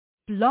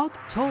Blog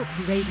Talk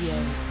Radio.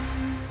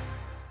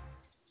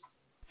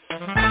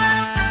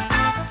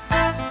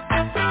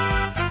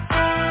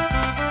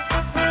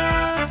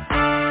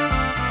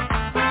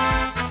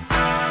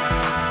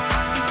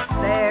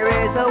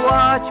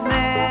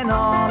 Watchman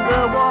on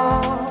the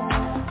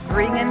wall,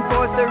 bringing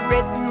forth the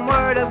written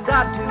word of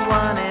God to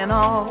one and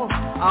all.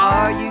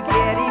 Are you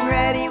getting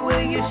ready?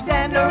 Will you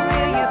stand or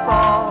will you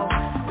fall?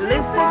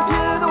 Listen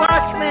to the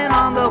watchman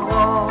on the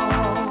wall.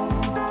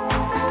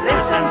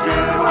 Listen to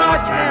the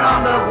watchman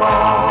on the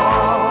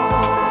wall.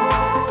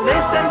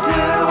 Listen to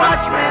the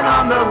watchman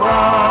on the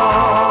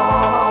wall.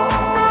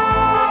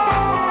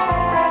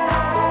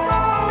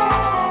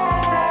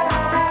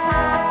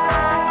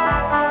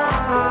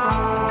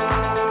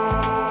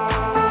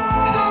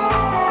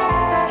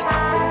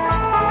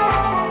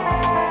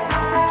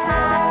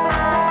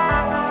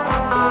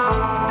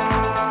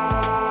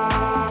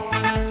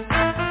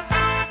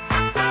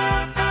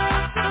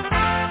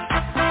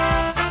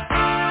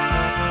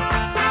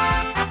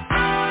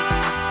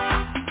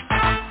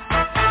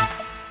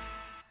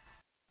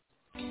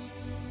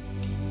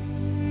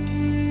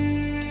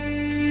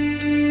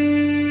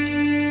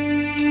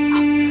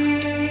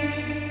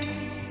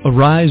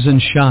 Arise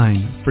and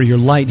shine, for your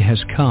light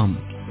has come,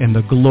 and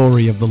the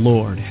glory of the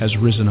Lord has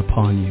risen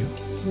upon you.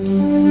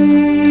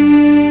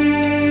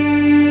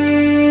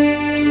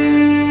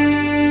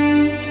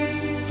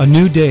 A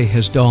new day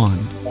has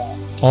dawned.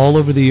 All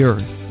over the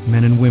earth,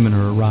 men and women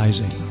are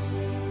arising.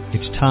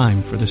 It's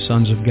time for the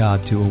sons of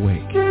God to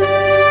awake.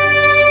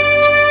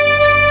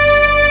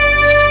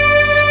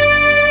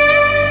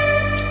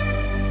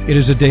 It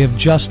is a day of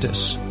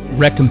justice,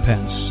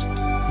 recompense,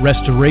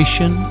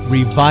 restoration,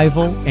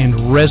 revival,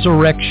 and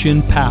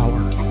resurrection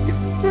power.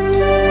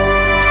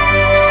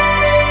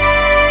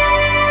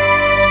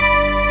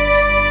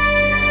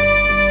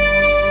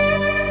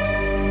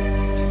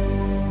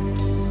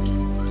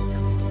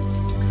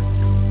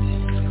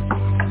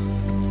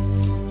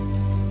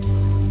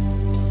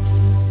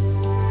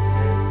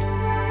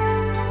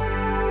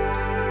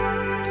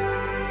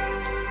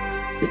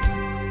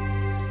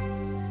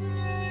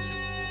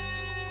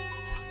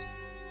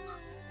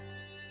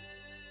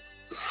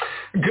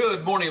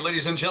 Good morning,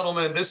 ladies and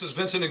gentlemen. This is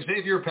Vincent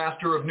Xavier,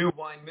 pastor of New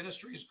Wine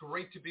Ministries.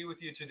 Great to be with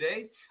you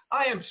today.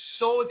 I am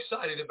so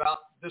excited about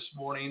this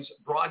morning's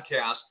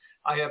broadcast.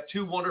 I have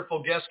two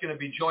wonderful guests going to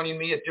be joining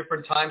me at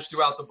different times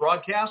throughout the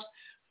broadcast.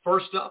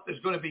 First up is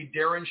going to be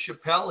Darren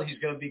Chappell. He's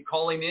going to be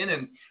calling in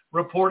and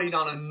reporting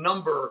on a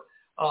number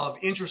of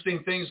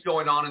interesting things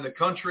going on in the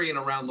country and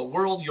around the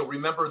world. You'll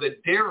remember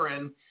that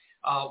Darren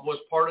was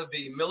part of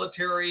the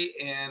military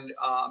and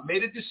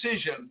made a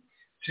decision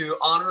to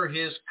honor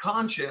his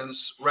conscience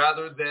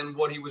rather than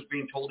what he was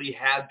being told he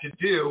had to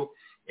do.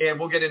 And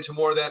we'll get into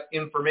more of that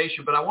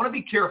information. But I want to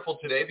be careful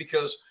today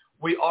because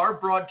we are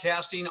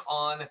broadcasting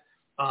on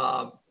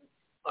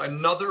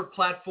another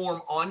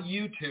platform on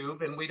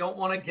YouTube, and we don't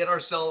want to get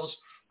ourselves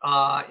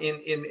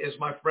in, as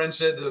my friend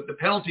said, the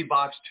penalty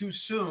box too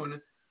soon.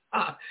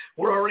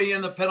 We're already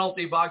in the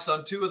penalty box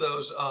on two of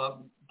those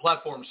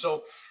platforms.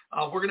 So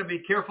we're going to be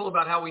careful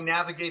about how we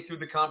navigate through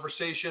the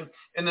conversation.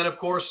 And then, of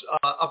course,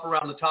 up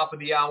around the top of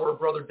the hour,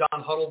 Brother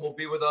Don Huddle will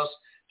be with us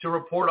to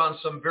report on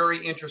some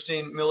very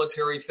interesting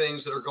military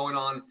things that are going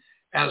on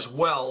as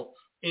well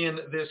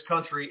in this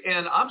country.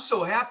 And I'm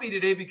so happy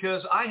today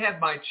because I had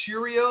my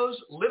Cheerios,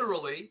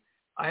 literally,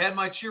 I had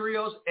my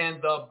Cheerios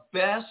and the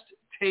best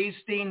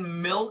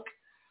tasting milk.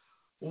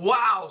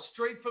 Wow,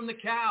 straight from the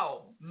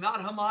cow,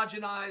 not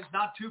homogenized,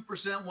 not 2%,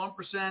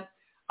 1%.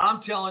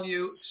 I'm telling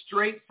you,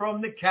 straight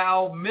from the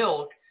cow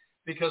milk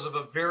because of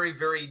a very,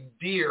 very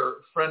dear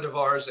friend of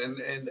ours and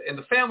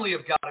the family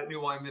of God at New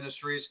Wine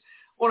Ministries,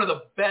 one of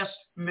the best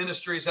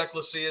ministries,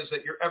 ecclesias,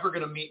 that you're ever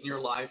going to meet in your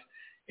life.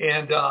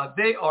 And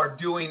they are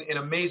doing an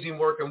amazing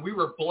work. And we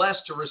were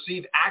blessed to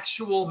receive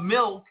actual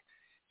milk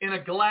in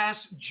a glass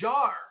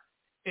jar.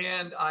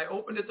 And I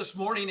opened it this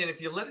morning, and if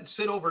you let it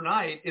sit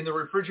overnight in the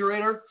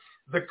refrigerator,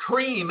 the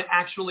cream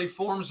actually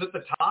forms at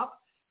the top.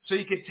 So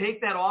you could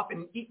take that off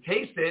and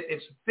taste it.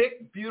 It's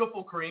thick,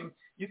 beautiful cream.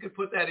 You could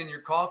put that in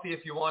your coffee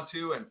if you want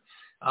to.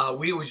 And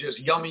we was just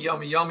yummy,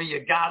 yummy, yummy.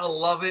 You got to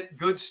love it.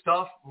 Good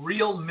stuff.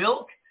 Real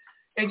milk.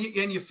 And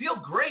you feel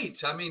great.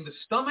 I mean, the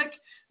stomach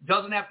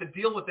doesn't have to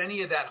deal with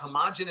any of that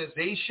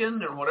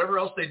homogenization or whatever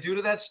else they do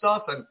to that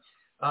stuff.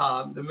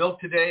 And the milk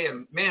today,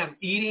 and man,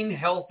 eating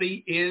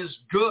healthy is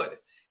good.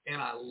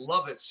 And I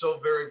love it so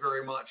very,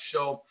 very much.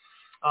 So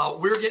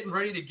we're getting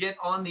ready to get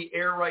on the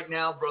air right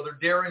now. Brother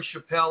Darren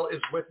Chappell is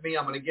with me.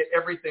 I'm going to get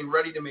everything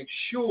ready to make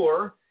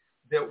sure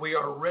that we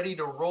are ready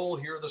to roll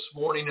here this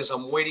morning as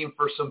I'm waiting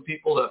for some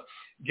people to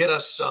get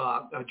us,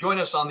 join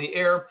us on the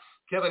air.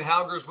 Kevin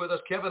Hauger's with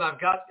us. Kevin, I've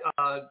got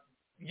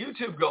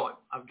YouTube going.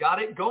 I've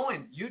got it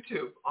going.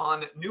 YouTube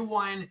on New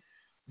Wine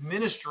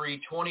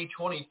Ministry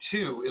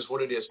 2022 is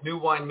what it is. New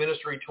Wine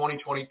Ministry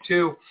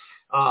 2022.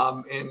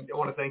 And I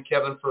want to thank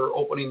Kevin for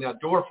opening that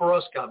door for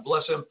us. God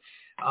bless him.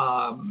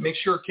 Make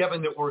sure,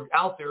 Kevin, that we're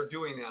out there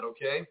doing that,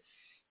 okay?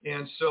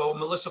 And so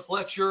Melissa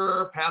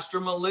Fletcher, Pastor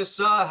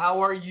Melissa,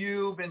 how are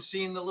you? Been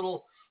seeing the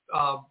little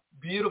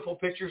beautiful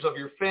pictures of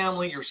your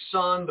family, your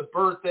son, the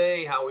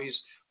birthday, how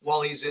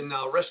while he's in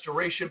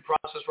restoration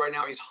process right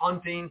now, he's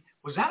hunting.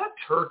 Was that a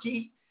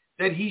turkey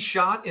that he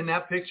shot in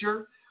that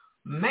picture?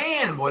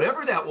 Man,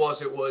 whatever that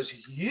was, it was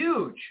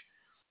huge.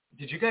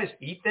 Did you guys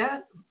eat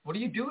that? What do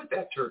you do with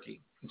that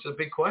turkey? It's a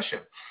big question.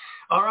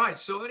 All right.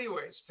 So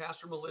anyways,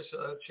 Pastor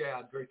Melissa,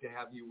 Chad, great to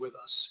have you with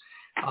us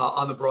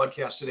on the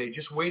broadcast today.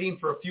 Just waiting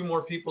for a few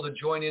more people to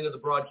join into the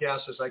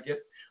broadcast as I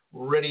get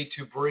ready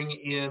to bring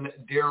in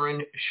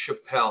Darren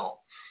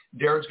Chappell.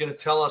 Darren's going to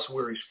tell us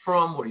where he's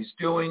from, what he's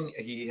doing.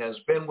 He has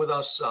been with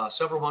us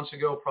several months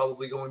ago,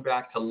 probably going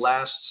back to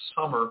last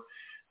summer,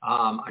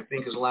 I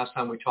think is the last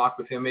time we talked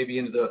with him, maybe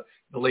into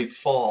the late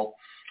fall.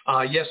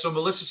 Yes, so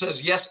Melissa says,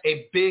 yes,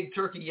 a big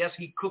turkey. Yes,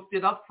 he cooked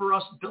it up for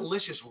us.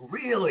 Delicious.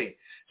 Really?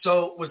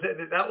 So was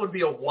that would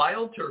be a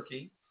wild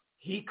turkey.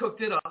 He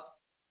cooked it up.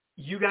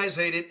 You guys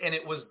ate it, and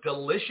it was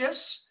delicious.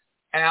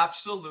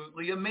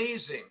 Absolutely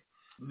amazing.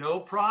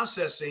 No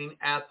processing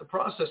at the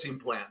processing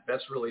plant.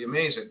 That's really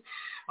amazing.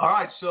 All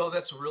right, so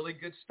that's really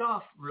good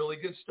stuff. Really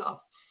good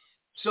stuff.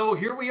 So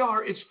here we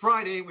are. It's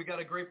Friday. We got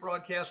a great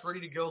broadcast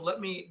ready to go. Let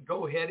me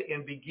go ahead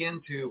and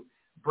begin to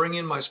bring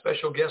in my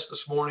special guest this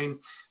morning,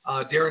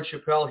 Darren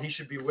Chappell. He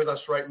should be with us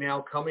right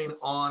now, coming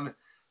on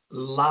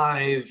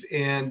live.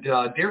 And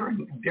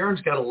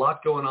Darren's got a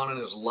lot going on in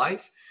his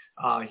life.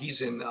 He's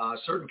in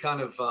certain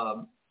kind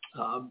of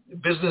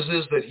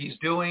businesses that he's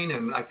doing,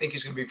 and I think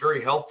he's going to be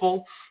very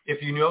helpful.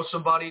 If you know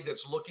somebody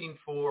that's looking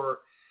for,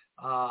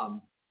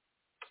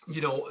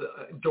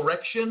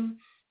 direction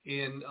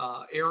in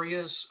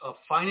areas of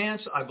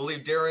finance, I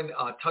believe Darren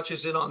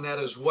touches in on that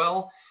as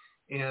well.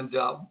 And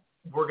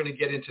we're going to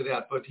get into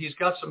that, but he's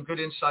got some good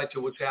insight to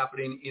what's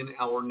happening in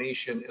our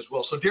nation as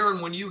well. So Darren,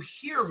 when you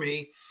hear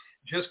me,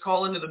 just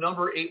call into the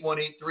number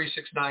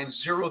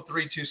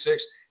 818-369-0326,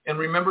 and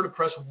remember to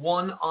press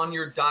 1 on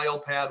your dial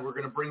pad. We're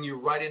going to bring you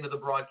right into the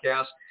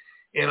broadcast,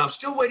 and I'm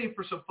still waiting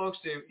for some folks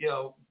to,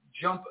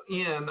 jump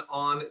in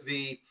on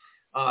the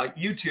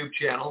YouTube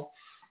channel.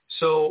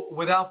 So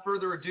without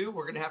further ado,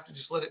 we're going to have to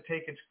just let it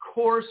take its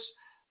course.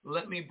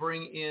 Let me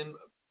bring in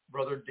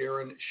Brother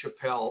Darren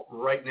Chappell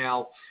right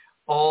now,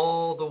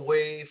 all the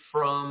way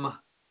from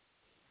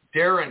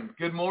Darren.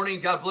 Good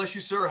morning. God bless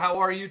you, sir. How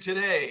are you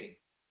today?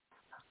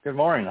 Good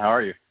morning. How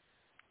are you?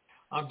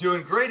 I'm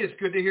doing great. It's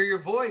good to hear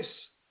your voice.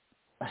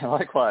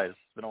 Likewise.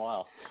 It's been a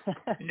while.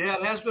 Yeah,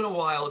 it has been a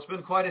while. It's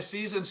been quite a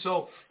season.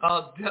 So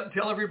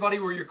tell everybody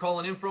where you're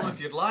calling in from if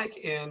you'd like,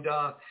 and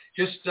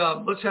just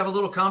let's have a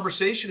little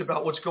conversation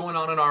about what's going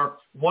on in our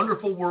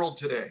wonderful world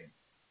today.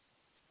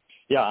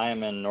 Yeah, I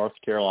am in North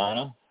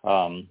Carolina.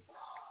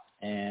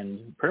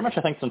 And pretty much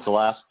I think since the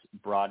last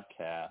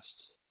broadcast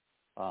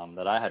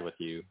that I had with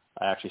you,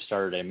 I actually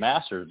started a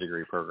master's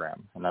degree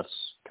program, and that's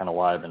kind of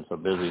why I've been so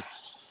busy.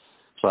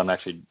 So I'm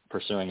actually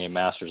pursuing a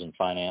master's in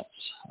finance.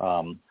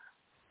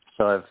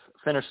 So I've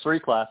finished 3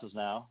 classes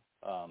now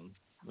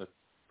with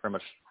pretty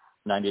much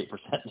 98%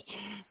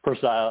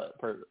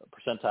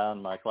 percentile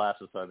in my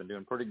classes. So I've been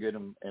doing pretty good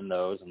in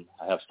those, and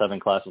I have 7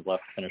 classes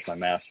left to finish my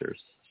master's.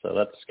 So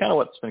that's kind of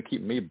what's been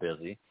keeping me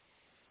busy.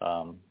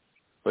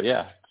 But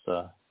yeah,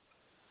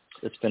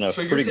 it's been a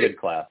pretty good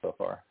class so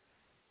far.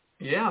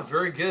 Yeah,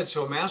 very good.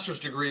 So a master's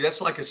degree,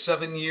 that's like a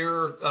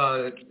 7-year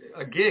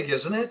a gig,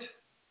 isn't it?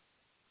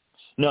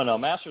 No,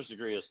 master's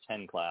degree is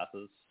 10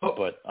 classes,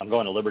 but I'm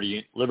going to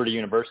Liberty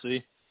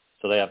University,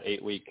 so they have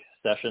 8-week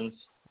sessions.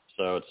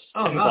 So it's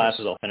 10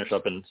 classes. I'll finish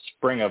up in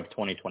spring of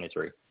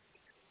 2023.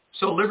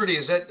 So Liberty,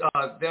 is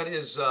that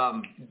is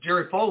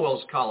Jerry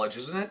Falwell's college,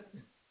 isn't it?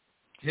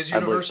 His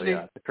university?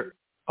 I believe so,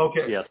 yeah.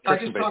 Okay. Yeah, I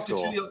just talked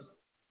school. to 2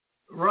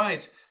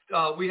 right.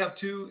 We have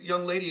 2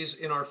 young ladies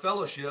in our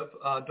fellowship,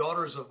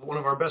 daughters of one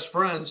of our best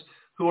friends,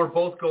 who are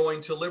both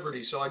going to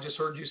Liberty. So I just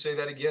heard you say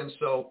that again.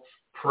 So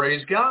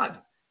praise God.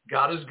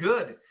 God is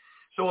good.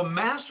 So a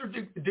master's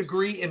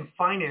degree in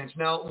finance.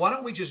 Now, why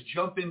don't we just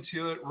jump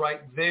into it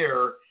right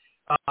there?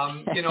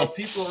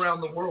 People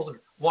around the world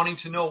are wanting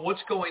to know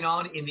what's going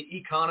on in the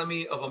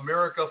economy of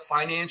America,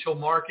 financial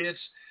markets.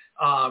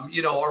 Are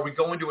we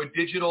going to a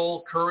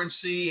digital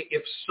currency?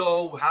 If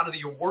so, how do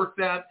you work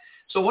that?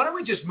 So why don't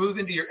we just move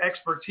into your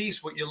expertise,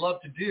 what you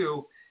love to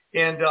do,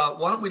 and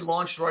why don't we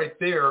launch right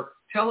there?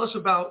 Tell us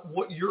about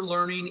what you're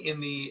learning in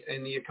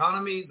the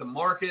economy, the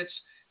markets,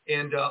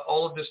 and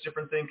all of this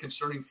different thing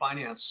concerning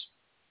finance.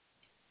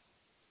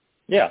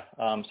 Yeah,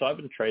 so I've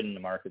been trading the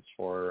markets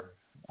for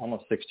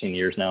almost 16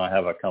 years now. I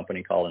have a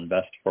company called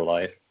Invest for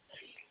Life,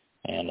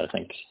 and I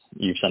think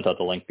you've sent out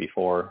the link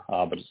before,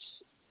 but it's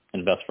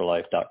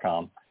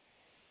investforlife.com.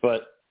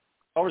 But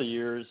over the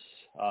years,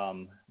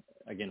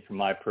 again, from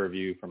my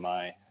purview, from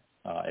my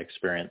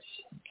experience,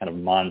 kind of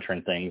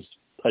monitoring things,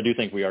 I do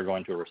think we are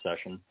going to a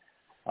recession.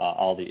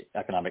 All the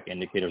economic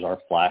indicators are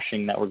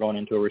flashing that we're going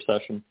into a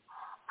recession.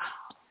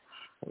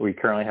 We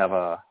currently have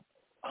a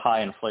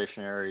high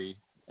inflationary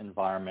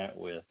environment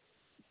with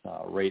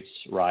rates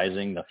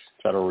rising. The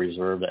Federal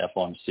Reserve, the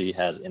FOMC,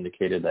 has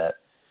indicated that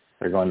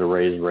they're going to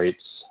raise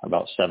rates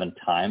about 7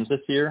 times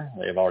this year.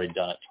 They've already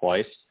done it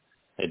twice.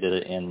 They did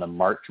it in the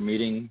March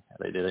meeting.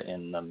 They did it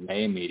in the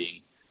May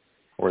meeting,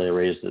 where they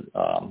raised it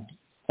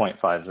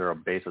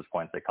 0.50 basis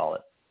points, they call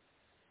it.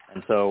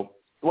 And so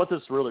what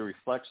this really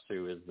reflects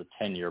to is the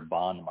 10-year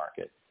bond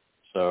market.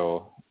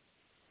 So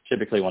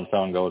typically when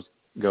someone goes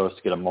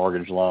to get a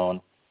mortgage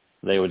loan,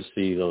 they would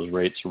see those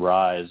rates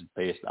rise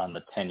based on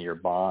the 10-year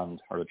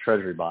bond or the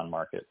treasury bond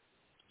market.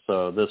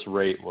 So this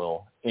rate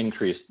will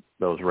increase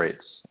those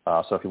rates.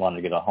 So if you wanted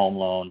to get a home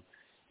loan,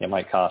 it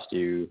might cost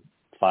you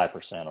 5%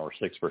 or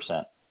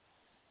 6%.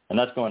 And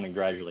that's going to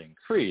gradually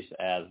increase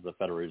as the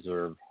Federal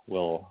Reserve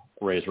will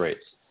raise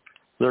rates.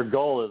 Their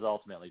goal is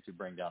ultimately to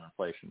bring down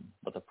inflation,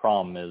 but the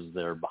problem is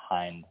they're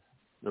behind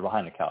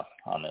the cuff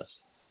on this.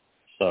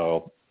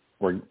 So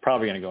we're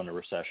probably going to go into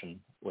recession,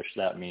 which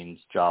that means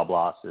job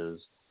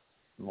losses,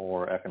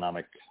 more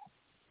economic,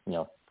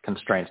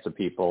 constraints to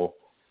people.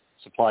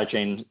 Supply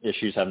chain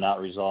issues have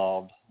not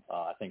resolved.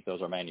 I think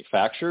those are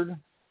manufactured.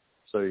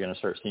 So you're going to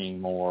start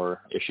seeing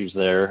more issues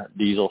there.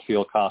 Diesel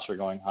fuel costs are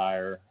going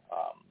higher.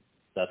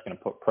 That's going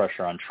to put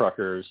pressure on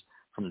truckers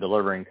from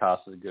delivering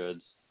costs of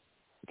goods.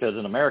 Because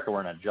in America, we're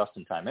in a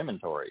just-in-time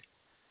inventory.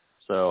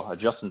 So a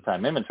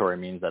just-in-time inventory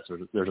means that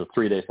there's a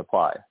 3-day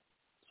supply.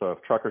 So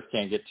if truckers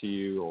can't get to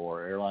you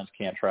or airlines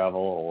can't travel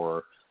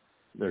or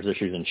there's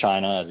issues in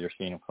China, as you're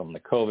seeing from the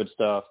COVID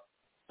stuff,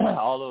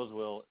 all those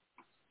will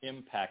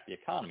impact the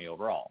economy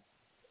overall.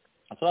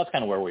 And so that's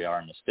kind of where we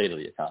are in the state of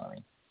the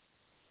economy.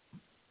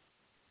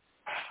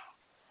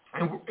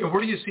 And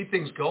where do you see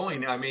things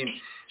going? I mean,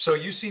 so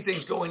you see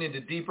things going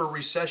into deeper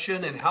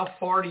recession, and how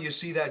far do you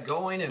see that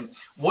going, and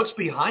what's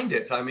behind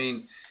it? I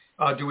mean,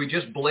 do we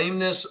just blame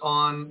this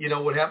on,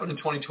 what happened in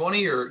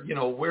 2020, or,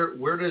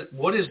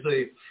 what is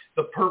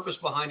the purpose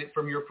behind it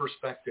from your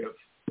perspective?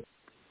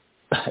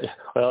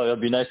 Well, it'd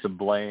be nice to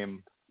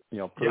blame,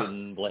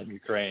 Putin, blame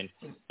Ukraine,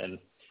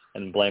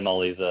 and blame all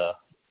these,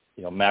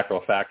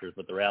 macro factors,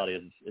 but the reality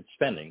is it's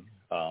spending.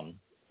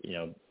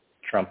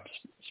 Trump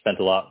spent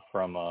a lot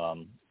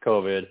from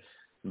COVID.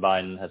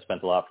 Biden has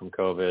spent a lot from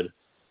COVID.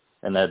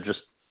 And that just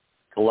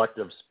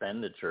collective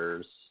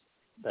expenditures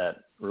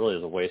that really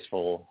is a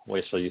wasteful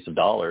use of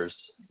dollars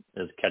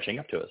is catching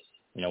up to us.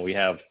 We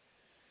have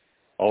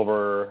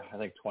over, I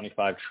think,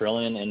 $25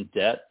 trillion in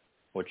debt,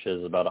 which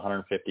is about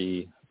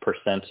 150%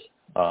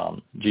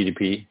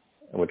 GDP,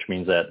 which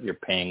means that you're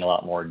paying a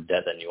lot more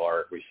debt than you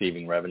are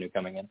receiving revenue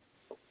coming in.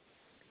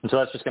 And so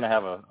that's just going to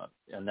have a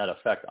net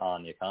effect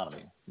on the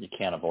economy. You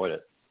can't avoid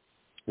it.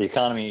 The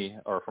economy,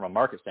 or from a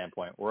market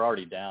standpoint, we're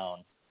already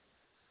down.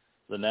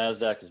 The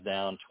NASDAQ is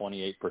down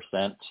 28%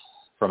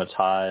 from its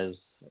highs.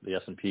 The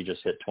S&P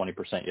just hit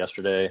 20%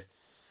 yesterday.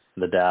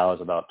 The Dow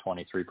is about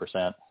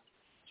 23%.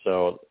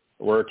 So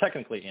we're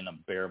technically in a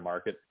bear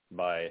market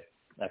by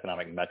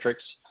economic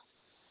metrics.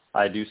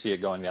 I do see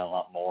it going down a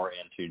lot more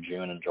into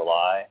June and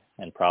July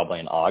and probably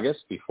in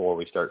August before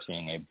we start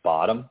seeing a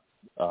bottom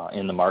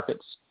in the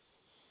markets.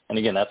 And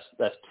again,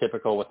 that's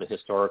typical with the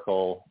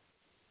historical,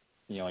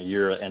 a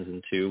year that ends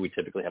in 2. We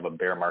typically have a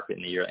bear market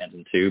in the year that ends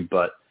in 2,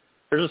 but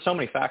there's just so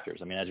many factors.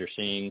 I mean, as you're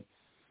seeing,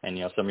 and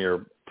some of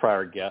your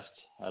prior guests,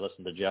 I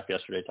listened to Jeff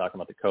yesterday talking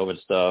about the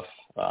COVID stuff.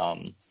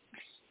 And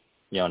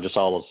just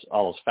all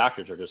those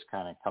factors are just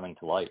kind of coming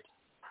to light.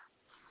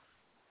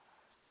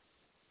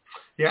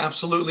 Yeah,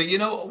 absolutely.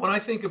 When I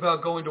think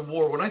about going to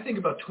war, when I think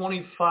about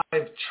 $25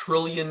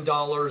 trillion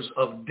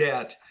of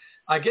debt,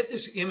 I get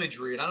this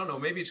imagery, and I don't know,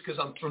 maybe it's because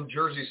I'm from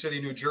Jersey City,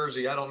 New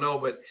Jersey. I don't know.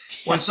 But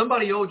when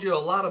somebody owed you a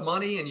lot of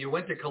money and you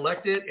went to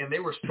collect it and they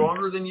were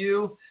stronger than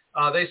you,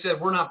 they said,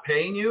 we're not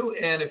paying you,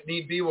 and if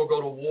need be, we'll go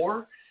to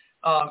war.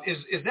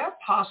 Is that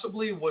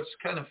possibly what's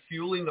kind of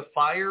fueling the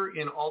fire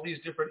in all these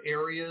different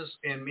areas,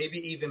 and maybe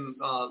even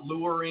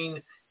luring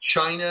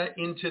China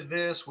into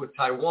this with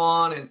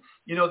Taiwan and,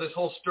 this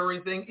whole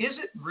stirring thing? Is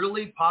it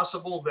really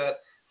possible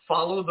that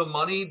follow the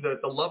money,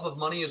 that the love of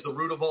money is the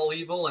root of all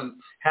evil, and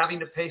having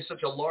to pay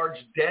such a large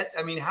debt?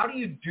 I mean, how do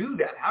you do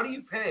that? How do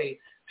you pay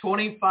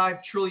 $25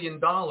 trillion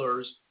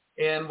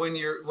and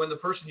when the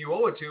person you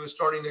owe it to is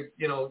starting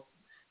to,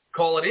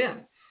 call it in?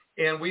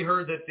 And we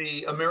heard that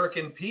the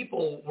American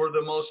people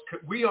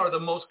we are the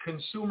most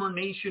consumer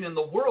nation in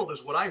the world, is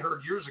what I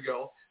heard years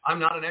ago. I'm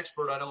not an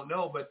expert, I don't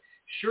know, but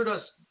sure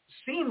does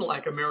seem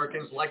like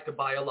Americans like to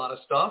buy a lot of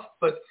stuff.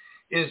 But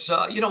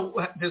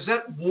does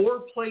that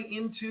war play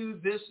into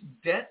this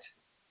debt?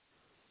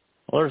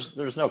 Well,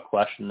 there's no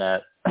question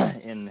that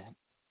in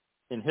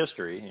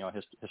history,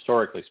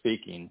 historically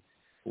speaking,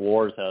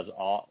 wars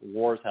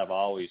have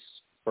always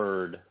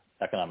spurred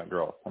economic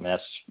growth. I mean,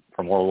 that's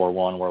from World War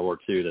I, World War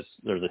II.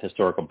 There's a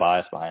historical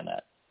bias behind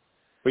that.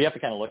 But you have to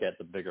kind of look at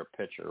the bigger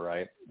picture,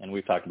 right? And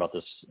we've talked about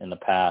this in the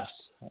past,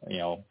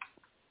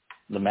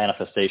 the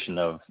manifestation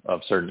of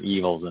certain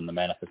evils and the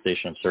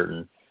manifestation of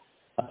certain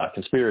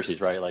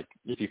conspiracies, right? Like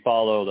if you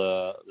follow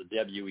the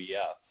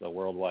WEF, the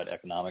Worldwide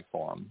Economic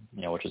Forum,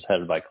 which is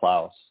headed by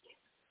Klaus.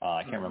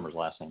 I can't remember his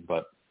last name,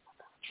 but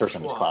his first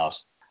name is Klaus.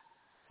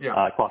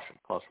 Yeah. Klaus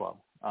Schwab.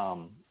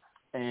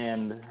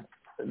 And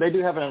they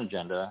do have an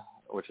agenda,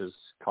 which is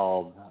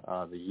called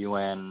the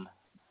UN.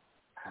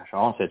 Gosh, I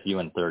want to say it's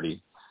UN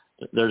 30.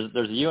 there's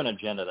a UN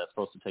agenda that's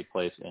supposed to take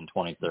place in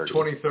 2030.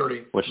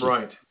 2030, which is,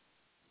 right.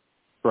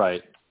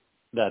 Right.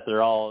 That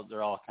they're all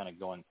kind of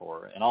going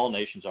for, and all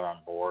nations are on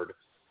board.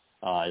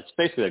 It's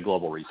basically a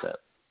global reset.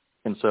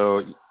 And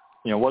so,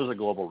 what does a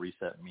global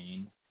reset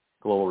mean?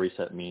 Global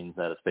reset means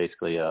that it's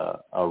basically a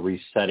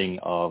resetting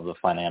of the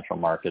financial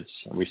markets,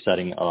 a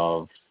resetting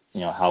of,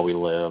 how we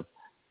live.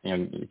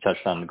 You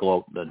touched on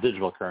the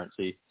digital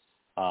currency.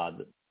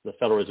 The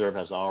Federal Reserve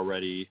has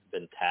already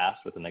been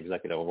tasked with an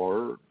executive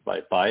order by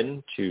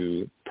Biden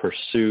to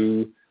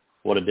pursue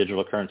what a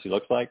digital currency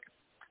looks like.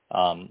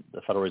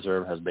 The Federal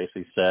Reserve has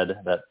basically said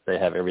that they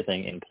have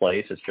everything in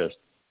place. It's just,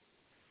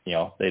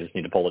 they just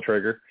need to pull the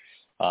trigger.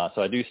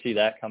 So I do see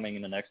that coming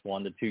in the next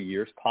 1 to 2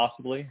 years,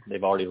 possibly.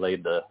 They've already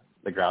laid the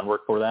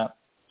groundwork for that.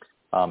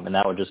 And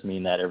that would just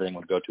mean that everything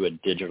would go to a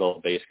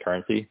digital-based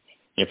currency.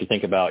 If you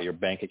think about your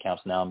bank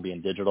accounts now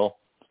being digital,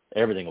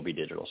 everything will be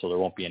digital. So there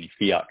won't be any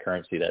fiat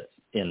currency that's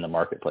in the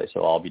marketplace.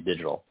 It'll all be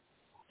digital.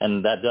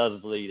 And that does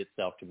lead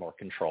itself to more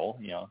control.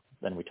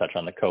 Then we touch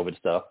on the COVID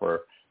stuff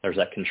where there's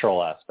that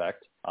control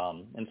aspect.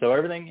 And so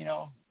everything,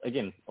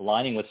 again,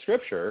 aligning with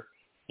Scripture,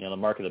 the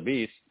mark of the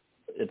beast,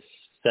 it's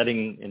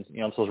setting,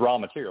 so those raw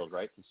materials,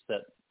 right, to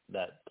set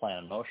that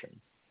plan in motion.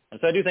 And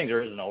so I do think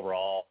there is an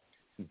overall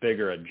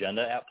bigger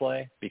agenda at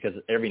play because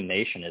every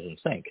nation is in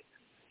sync.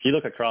 If you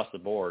look across the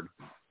board,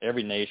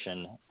 every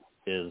nation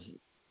is,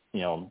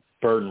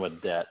 burdened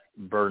with debt,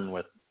 burdened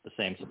with the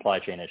same supply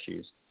chain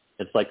issues.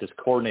 It's like this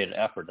coordinated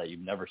effort that you've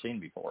never seen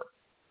before.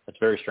 It's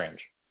very strange.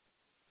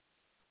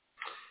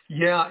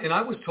 Yeah, and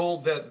I was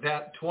told that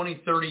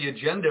 2030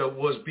 agenda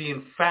was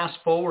being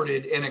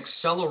fast-forwarded and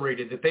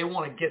accelerated, that they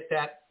want to get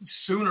that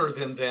sooner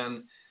than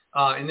then.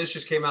 And this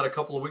just came out a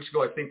couple of weeks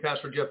ago. I think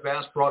Pastor Jeff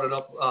Bass brought it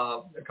up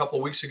a couple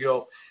of weeks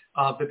ago,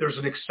 that there's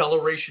an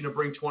acceleration to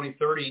bring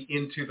 2030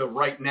 into the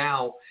right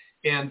now.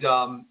 And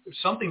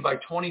something by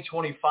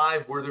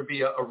 2025 where there'd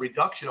be a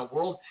reduction of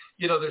world,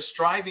 they're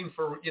striving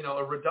for,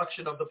 a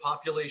reduction of the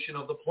population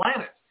of the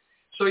planet.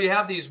 So you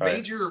have these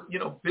major,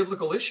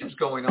 biblical issues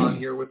going on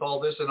here with all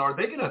this. And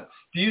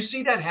do you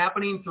see that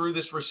happening through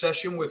this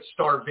recession with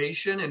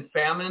starvation and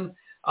famine?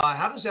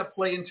 How does that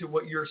play into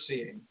what you're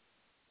seeing?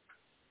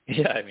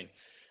 Yeah, I mean,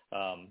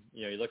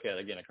 you look at,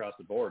 again, across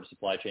the board,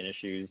 supply chain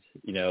issues,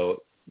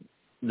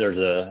 there's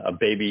a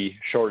baby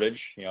shortage,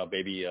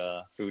 baby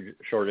food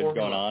shortage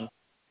going on.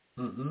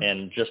 Mm-hmm.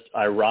 And just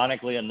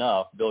ironically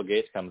enough, Bill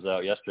Gates comes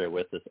out yesterday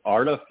with this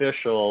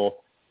artificial,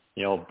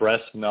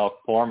 breast milk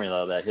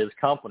formula that his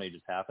company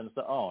just happens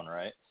to own,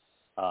 right?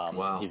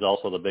 Wow. He's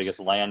also the biggest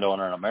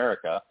landowner in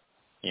America,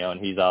 and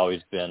he's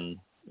always been,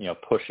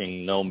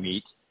 pushing no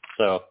meat.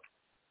 So,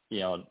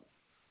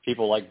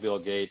 people like Bill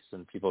Gates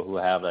and people who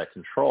have that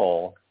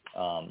control,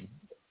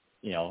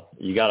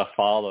 you got to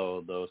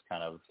follow those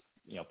kind of,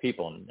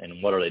 people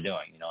and what are they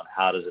doing, and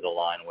how does it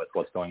align with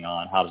what's going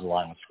on? How does it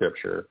align with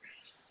Scripture?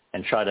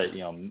 And try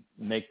to,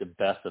 make the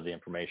best of the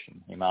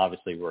information.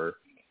 Obviously we're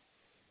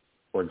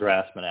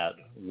grasping at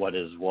what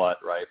is what,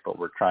 right? But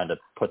we're trying to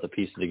put the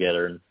pieces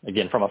together. And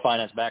again, from a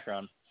finance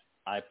background,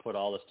 I put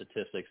all the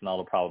statistics and all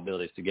the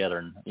probabilities together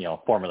and,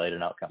 formulate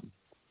an outcome.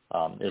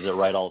 Is it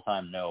right all the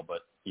time? No,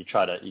 but you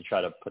try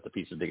to put the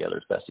pieces together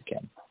as best you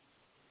can.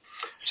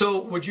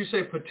 So would you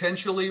say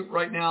potentially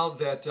right now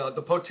that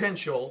the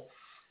potential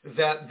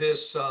that this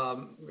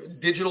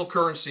digital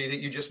currency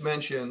that you just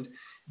mentioned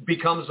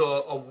becomes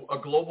a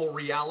global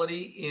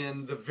reality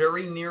in the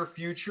very near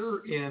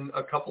future, in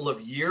a couple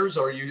of years?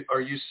 Are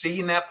you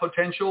seeing that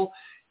potential,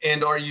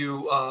 and are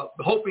you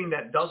hoping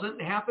that doesn't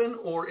happen,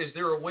 or is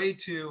there a way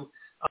to?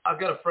 I've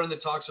got a friend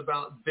that talks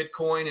about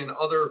Bitcoin and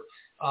other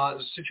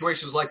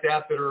situations like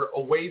that are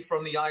away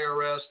from the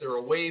IRS, they're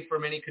away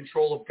from any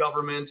control of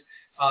government.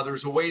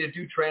 There's a way to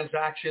do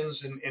transactions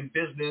and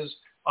business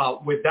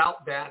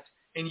without that,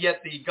 and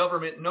yet the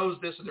government knows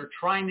this, and they're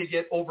trying to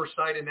get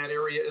oversight in that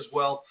area as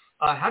well.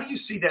 How do you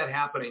see that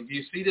happening? Do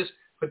you see this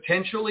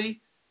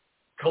potentially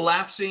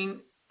collapsing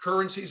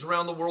currencies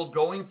around the world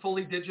going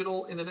fully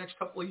digital in the next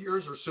couple of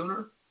years or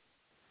sooner?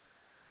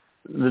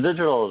 The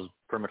digital is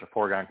pretty much a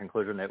foregone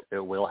conclusion. It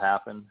will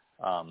happen.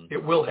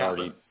 It will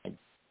happen.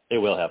 It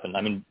will happen.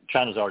 I mean,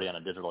 China's already on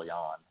a digital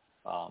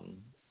yuan.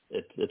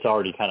 It's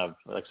already kind of,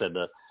 like I said,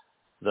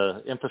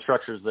 the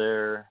infrastructure's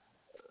there.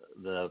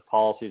 The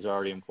policies are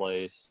already in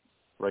place.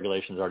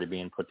 Regulations are already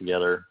being put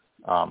together.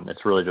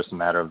 It's really just a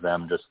matter of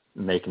them just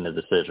making the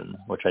decision,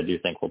 which I do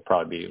think will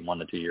probably be 1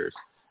 to 2 years.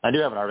 I do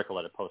have an article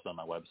that I posted on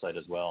my website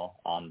as well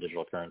on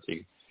digital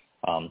currency.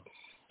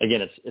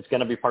 Again, it's going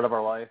to be part of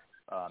our life.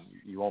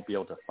 You won't be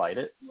able to fight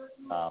it.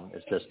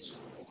 It's just,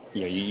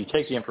 you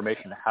take the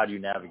information. How do you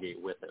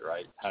navigate with it,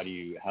 right? How do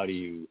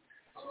you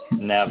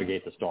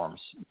navigate the storms?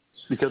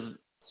 Because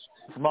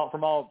from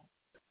all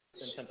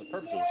intents and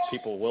purposes,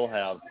 people will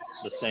have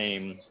the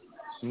same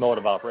mode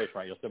of operation,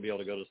 right? You'll still be able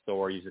to go to the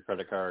store, use your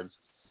credit cards,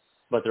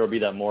 but there will be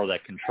more of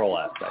that control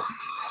aspect.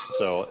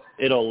 So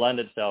it'll lend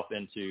itself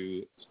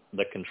into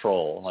the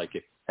control. Like,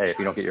 if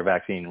you don't get your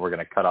vaccine, we're going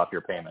to cut off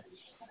your payment.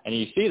 And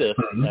you see this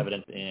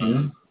evidence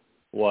in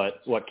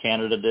what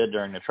Canada did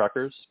during the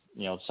truckers.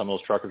 Some of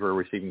those truckers were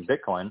receiving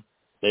Bitcoin.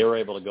 They were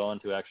able to go in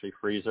to actually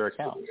freeze their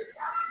accounts.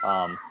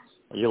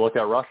 You look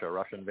at Russia.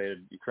 Russia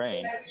invaded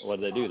Ukraine. What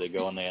did they do? They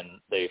go in and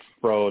they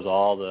froze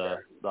all the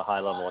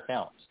high-level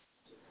accounts.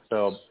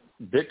 So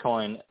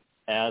Bitcoin,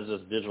 as this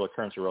digital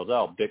currency rolls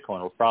out,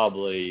 Bitcoin will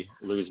probably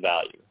lose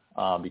value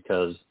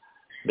because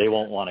they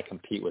won't want to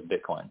compete with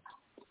Bitcoin.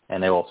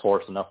 And they will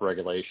force enough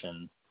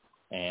regulation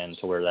and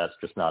to where that's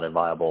just not a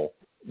viable,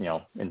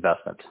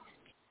 investment.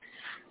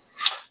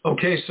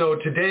 Okay, so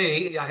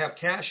today I have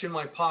cash in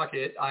my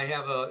pocket. I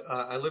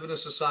live in a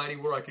society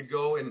where I could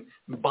go and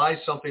buy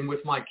something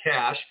with my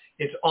cash.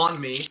 It's on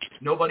me.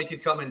 Nobody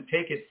could come and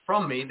take it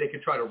from me. They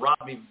could try to rob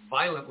me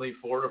violently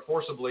for it or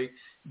forcibly,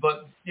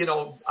 but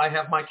I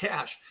have my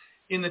cash.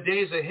 In the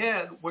days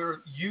ahead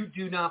where you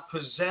do not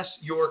possess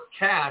your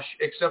cash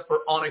except for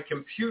on a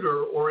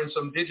computer or in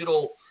some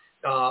digital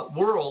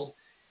world,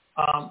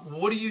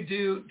 what do you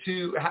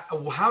do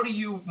how do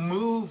you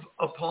move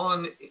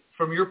upon,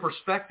 from your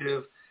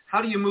perspective,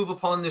 how do you move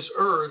upon this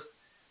earth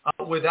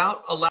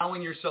without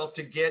allowing yourself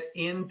to get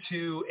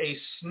into a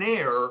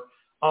snare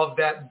of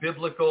that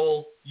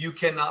biblical you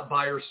cannot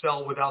buy or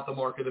sell without the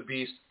mark of the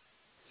beast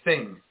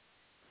thing?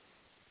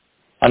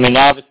 I mean,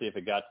 obviously, if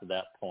it got to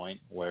that point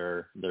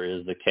where there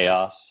is the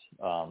chaos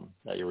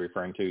that you're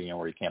referring to,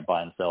 where you can't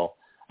buy and sell,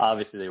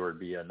 obviously there would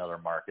be another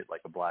market,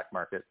 like a black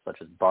market, such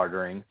as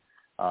bartering.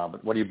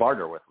 But what do you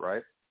barter with,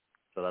 right?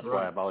 So that's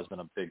why I've always been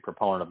a big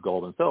proponent of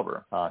gold and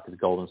silver, because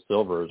gold and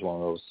silver is one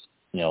of those,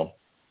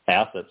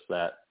 assets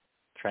that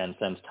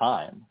transcends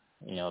time.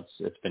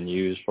 It's been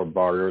used for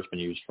barter. It's been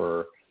used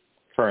for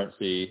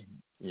currency,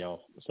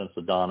 since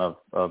the dawn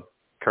of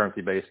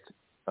currency-based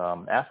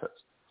assets.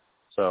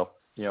 So,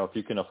 if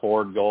you can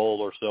afford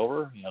gold or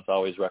silver, it's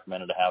always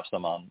recommended to have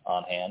some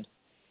on hand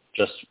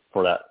just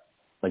for that,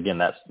 again,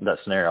 that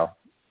scenario.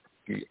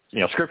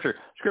 Scripture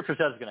says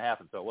it's going to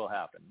happen, so it will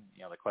happen.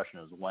 The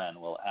question is, when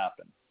will it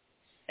happen?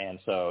 And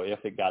so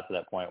if it got to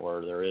that point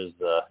where there is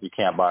you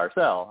can't buy or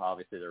sell,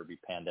 obviously there would be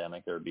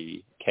pandemic, there would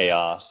be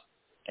chaos,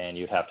 and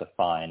you'd have to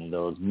find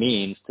those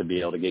means to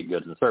be able to get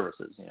goods and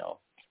services. If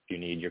you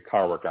need your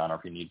car worked on or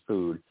if you need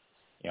food,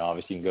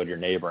 obviously you can go to your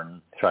neighbor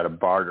and try to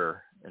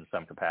barter in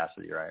some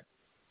capacity, right?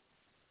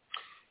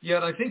 Yeah,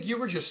 and I think you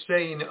were just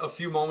saying a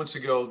few moments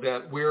ago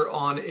that we're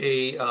on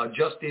a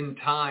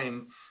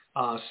just-in-time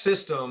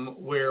system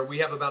where we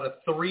have about a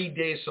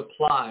 3-day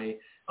supply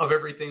of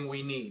everything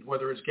we need,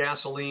 whether it's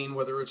gasoline,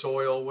 whether it's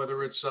oil,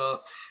 whether it's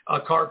a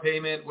car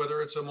payment,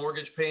 whether it's a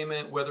mortgage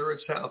payment, whether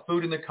it's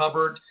food in the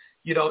cupboard.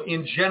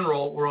 In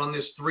general, we're on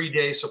this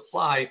 3-day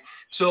supply.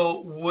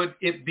 So would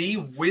it be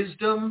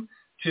wisdom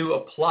to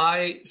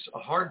apply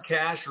hard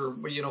cash or,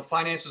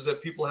 finances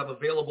that people have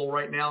available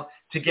right now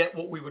to get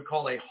what we would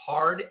call a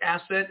hard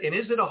asset? And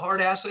is it a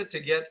hard asset to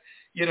get,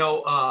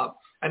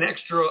 an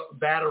extra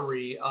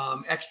battery,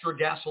 extra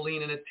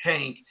gasoline in a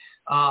tank,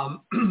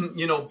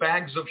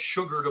 bags of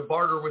sugar to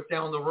barter with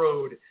down the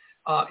road?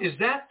 Is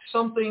that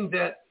something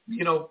that,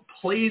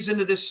 plays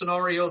into this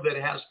scenario that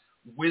has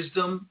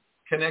wisdom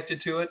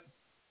connected to it?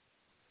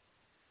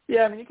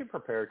 Yeah, I mean, you can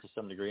prepare to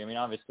some degree. I mean,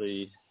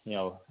 obviously,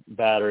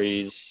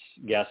 batteries,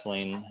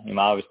 gasoline,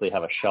 obviously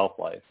have a shelf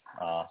life.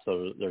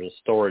 So there's a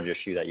storage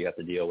issue that you have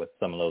to deal with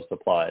some of those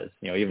supplies.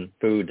 Even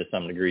food to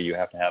some degree, you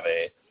have to have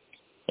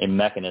a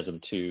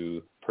mechanism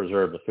to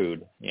preserve the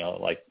food,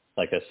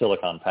 like a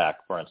silicon pack,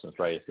 for instance,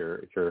 right?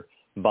 If you're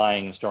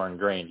buying and storing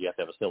grains, you have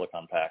to have a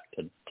silicon pack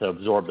to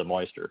absorb the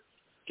moisture.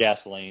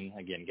 Gasoline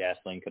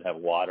could have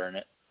water in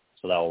it,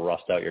 so that will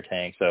rust out your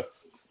tank. So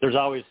there's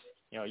always,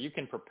 you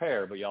can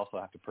prepare, but you also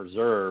have to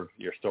preserve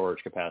your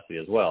storage capacity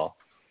as well.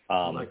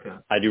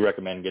 I do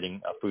recommend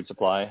getting a food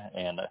supply,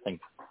 and I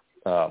think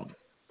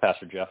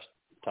Pastor Jeff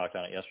talked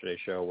on it yesterday's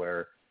show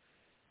where,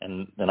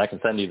 and I can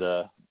send you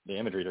the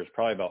imagery. There's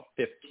probably about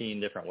 15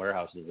 different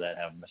warehouses that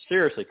have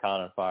mysteriously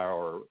caught on fire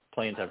or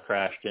planes have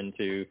crashed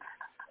into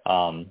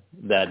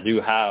that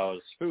do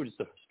house food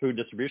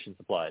distribution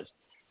supplies.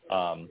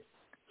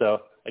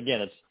 So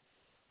again,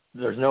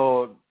 there's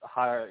no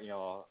higher,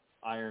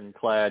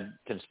 ironclad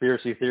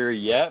conspiracy theory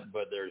yet,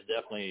 but there's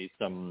definitely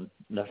some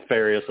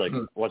nefarious,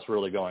 what's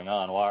really going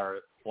on.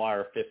 Why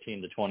are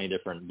 15 to 20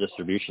 different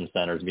distribution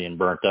centers being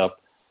burnt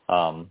up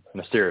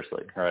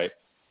mysteriously, right?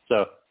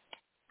 So,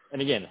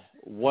 and again,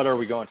 what are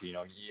we going to?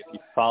 If you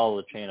follow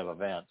the chain of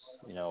events,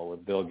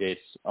 with Bill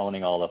Gates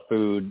owning all the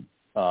food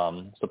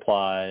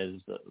supplies,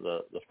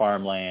 the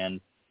farmland,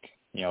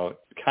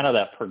 kind of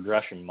that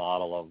progression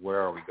model of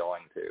where are we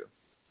going to?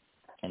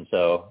 And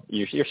so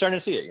you're starting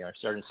to see it. You're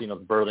starting to see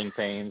those birthing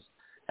pains,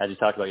 as you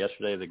talked about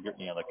yesterday. The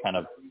kind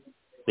of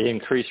the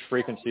increased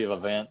frequency of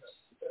events.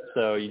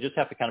 So you just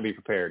have to kind of be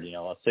prepared.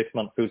 A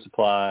 6-month food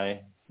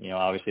supply.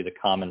 Obviously the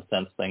common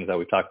sense things that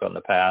we've talked about in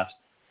the past.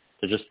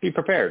 To just be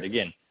prepared.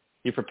 Again,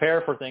 you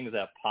prepare for things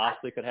that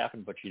possibly could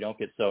happen, but you don't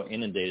get so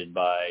inundated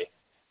by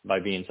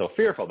being so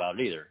fearful about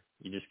it either.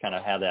 You just kind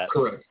of have that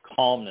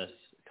calmness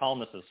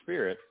of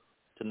spirit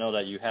to know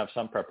that you have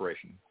some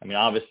preparation. I mean,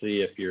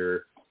 obviously, if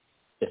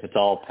it's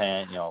all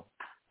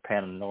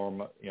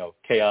paranormal,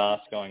 chaos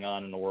going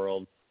on in the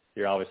world,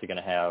 you're obviously going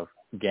to have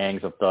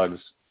gangs of thugs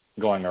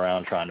going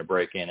around trying to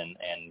break in,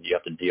 and you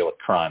have to deal with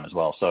crime as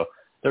well. So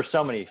there's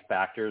so many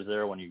factors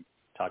there when you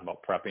talk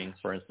about prepping,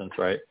 for instance,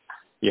 right?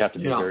 You have to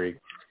be very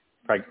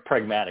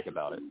pragmatic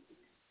about it.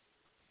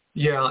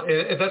 Yeah,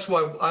 and that's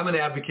why I'm an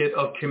advocate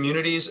of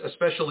communities,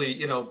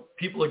 especially,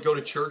 people that go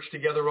to church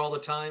together all the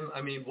time.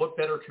 I mean, what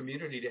better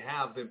community to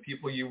have than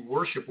people you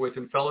worship with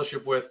and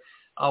fellowship with,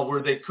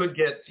 where they could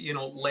get,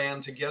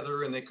 land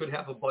together and they could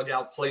have a bug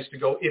out place to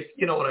go, if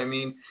you know what I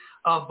mean.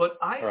 But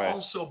I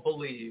also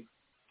believe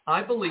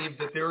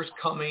that there is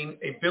coming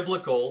a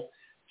biblical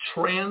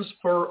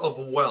transfer of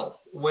wealth.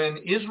 When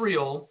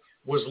Israel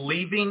was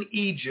leaving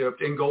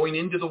Egypt and going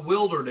into the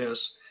wilderness,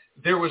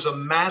 there was a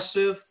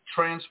massive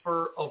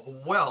transfer of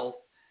wealth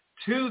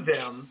to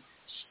them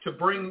to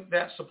bring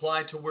that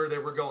supply to where they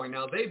were going.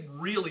 Now, they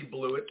really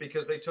blew it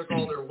because they took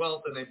all their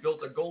wealth and they built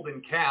a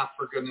golden calf,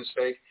 for goodness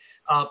sake,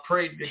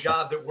 prayed to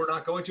God that we're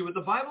not going to. But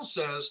the Bible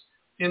says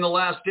in the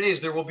last days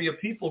there will be a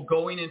people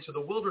going into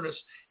the wilderness,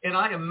 and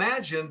I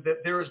imagine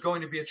that there is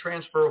going to be a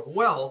transfer of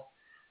wealth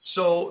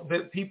so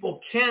that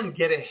people can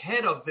get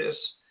ahead of this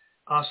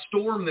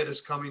storm that is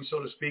coming, so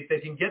to speak.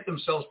 They can get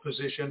themselves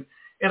positioned.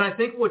 And I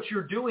think what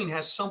you're doing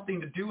has something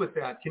to do with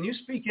that. Can you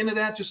speak into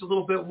that just a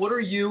little bit? What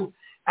are you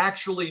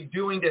actually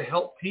doing to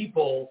help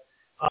people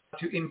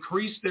to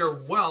increase their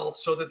wealth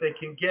so that they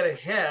can get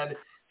ahead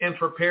and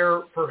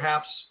prepare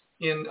perhaps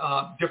in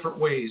different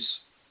ways?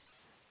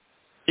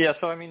 Yeah,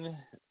 so I mean,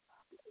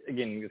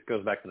 again, this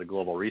goes back to the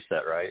global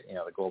reset, right?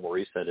 The global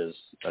reset is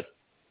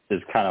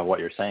kind of what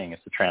you're saying.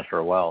 It's the transfer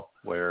of wealth,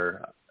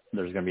 where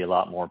there's going to be a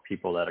lot more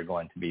people that are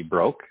going to be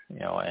broke,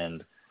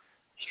 and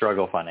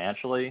struggle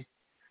financially.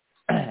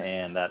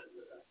 And that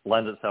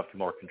lends itself to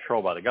more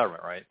control by the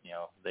government, right?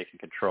 They can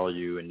control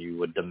you, and you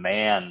would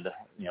demand,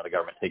 the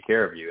government take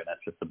care of you, and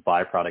that's just a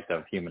byproduct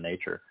of human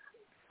nature.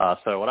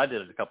 So what I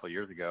did a couple of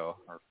years ago,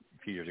 or a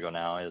few years ago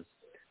now, is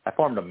I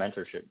formed a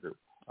mentorship group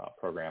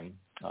program,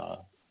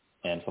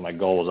 and so my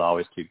goal was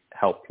always to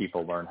help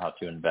people learn how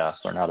to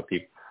invest,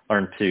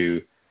 learn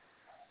to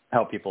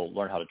help people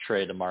learn how to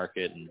trade the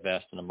market,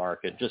 invest in the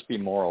market, just be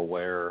more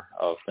aware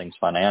of things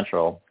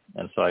financial.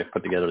 And so I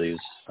put together these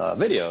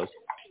videos.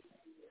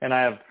 And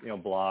I have,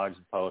 blogs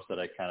and posts that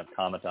I kind of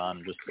comment on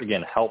and just,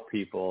 again, help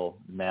people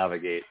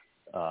navigate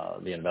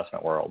the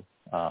investment world.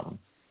 And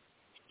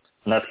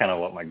that's kind of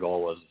what my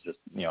goal was, just,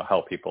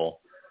 help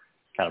people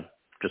kind of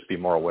just be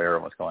more aware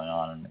of what's going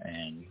on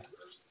and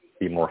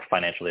be more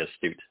financially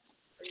astute.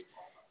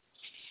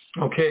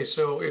 Okay,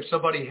 so if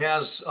somebody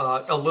has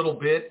a little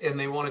bit and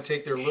they want to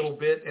take their little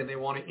bit and they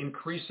want to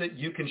increase it,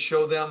 you can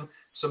show them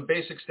some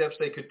basic steps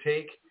they could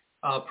take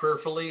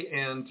prayerfully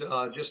and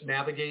just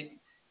navigate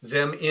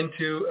them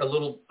into a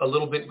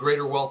little bit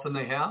greater wealth than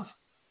they have?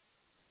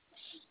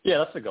 Yeah,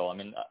 that's the goal. I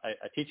mean,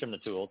 I teach them the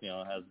tools.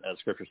 As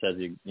Scripture says,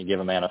 you give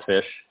a man a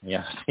fish.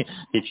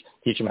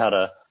 Teach them how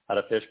to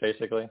fish,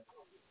 basically.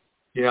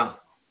 Yeah,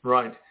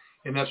 right.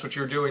 And that's what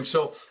you're doing.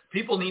 So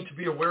people need to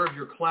be aware of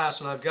your class,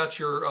 and I've got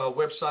your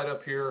website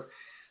up here.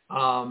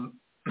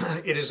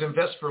 It is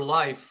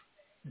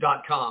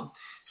investforlife.com.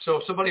 So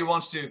if somebody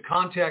wants to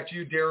contact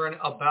you, Darren,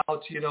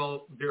 about,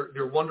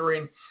 they're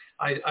wondering,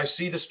 I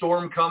see the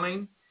storm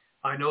coming.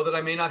 I know that I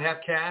may not have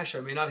cash.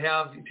 I may not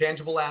have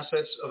tangible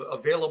assets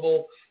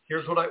available.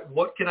 Here's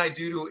what can I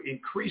do to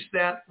increase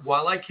that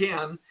while I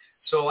can,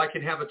 so I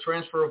can have a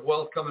transfer of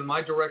wealth come in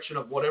my direction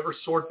of whatever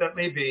sort that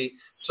may be,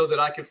 so that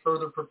I can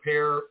further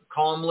prepare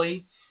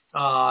calmly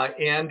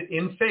and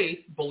in faith,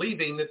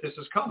 believing that this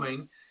is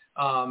coming,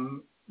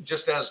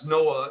 just as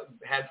Noah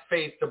had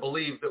faith to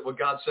believe that what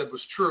God said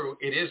was true.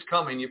 It is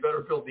coming. You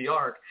better build the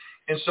ark.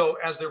 And so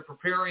as they're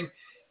preparing,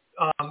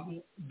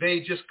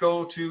 they just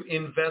go to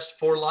Invest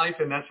for Life,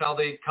 and that's how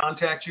they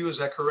contact you. Is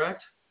that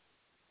correct?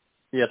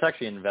 Yeah, it's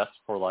actually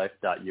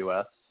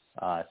investforlife.us.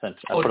 I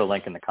put a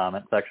link in the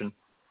comment section.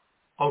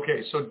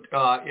 Okay, so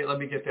let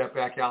me get that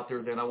back out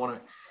there then. I want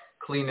to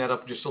clean that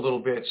up just a little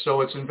bit.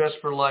 So it's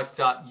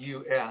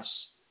investforlife.us.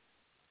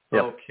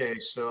 Yep. Okay,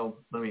 so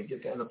let me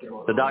get that up there.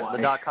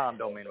 The .com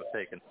domain was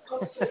taken.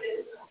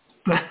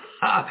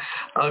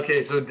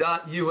 Okay, so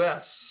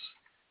 .us.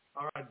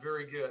 All right,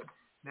 very good.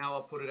 Now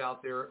I'll put it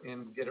out there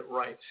and get it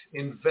right.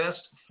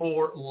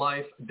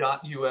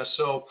 Investforlife.us.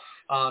 So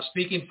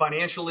speaking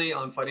financially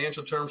on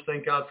financial terms,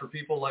 thank God for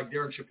people like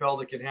Darren Chappell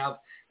that can have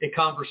a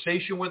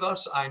conversation with us.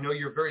 I know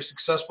you're very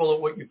successful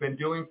at what you've been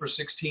doing for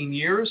 16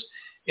 years.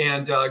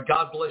 And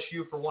God bless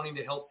you for wanting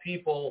to help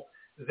people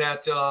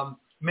that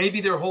maybe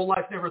their whole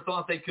life never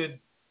thought they could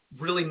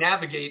really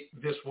navigate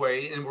this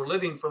way, and we're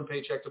living from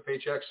paycheck to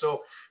paycheck.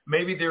 So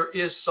maybe there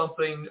is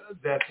something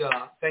that,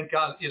 thank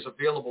God, is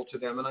available to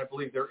them, and I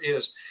believe there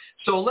is.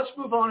 So let's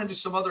move on into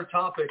some other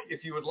topic,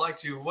 if you would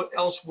like to. What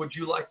else would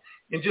you like?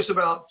 In just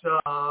about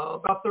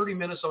 30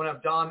 minutes, I'm going to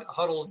have Don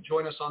Huddle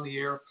join us on the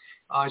air.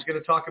 He's going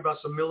to talk about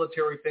some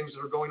military things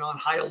that are going on,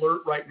 high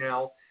alert right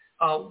now.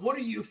 What are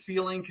you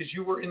feeling? Because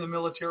you were in the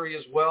military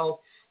as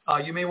well.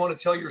 You may want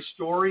to tell your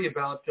story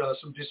about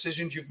some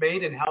decisions you've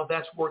made and how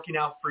that's working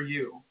out for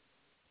you.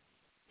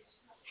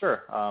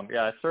 Sure.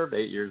 Yeah, I served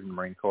 8 years in the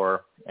Marine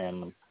Corps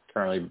and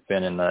currently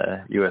been in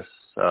the U.S.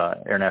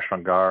 Air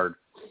National Guard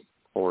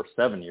for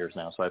 7 years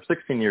now. So I have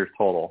 16 years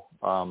total.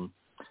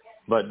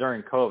 But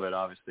during COVID,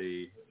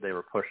 obviously, they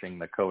were pushing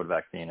the COVID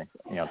vaccine,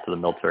 to the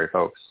military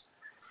folks.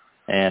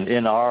 And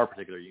in our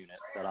particular unit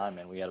that I'm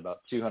in, we had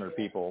about 200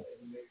 people.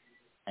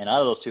 And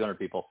out of those 200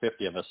 people,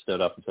 50 of us stood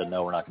up and said,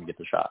 no, we're not going to get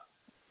the shot.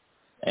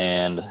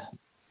 And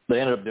they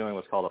ended up doing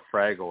what's called a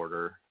frag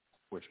order,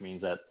 which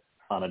means that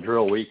on a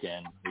drill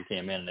weekend, we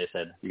came in and they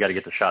said, you got to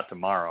get the shot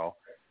tomorrow.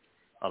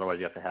 Otherwise,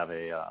 you have to have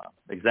a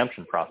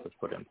exemption process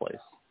put in place.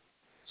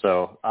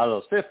 So out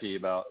of those 50,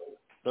 about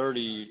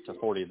 30 to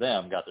 40 of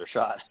them got their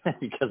shot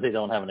because they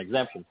don't have an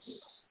exemption.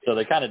 So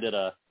they kind of did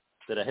a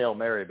Hail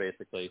Mary,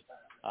 basically.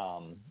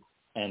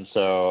 And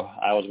so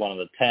I was one of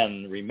the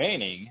 10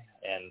 remaining,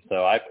 and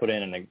so I put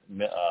in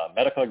a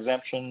medical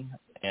exemption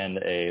and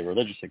a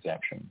religious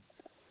exemption.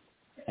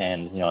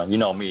 And, you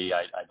know me,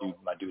 I do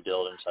my due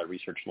diligence. I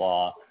research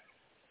law.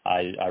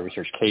 I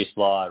research case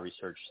law. I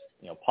research,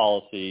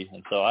 policy.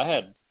 And so I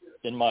had,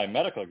 in my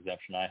medical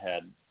exemption, I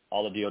had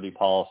all the DOD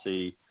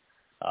policy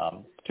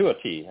to a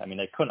T. I mean,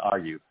 they couldn't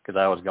argue because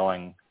I was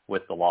going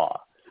with the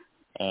law.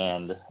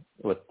 And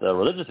with the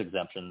religious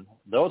exemption,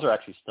 those are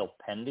actually still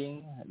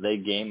pending. They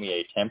gave me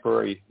a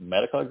temporary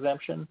medical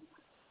exemption,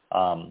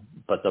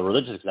 but the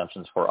religious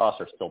exemptions for us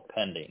are still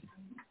pending.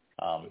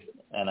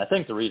 And I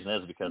think the reason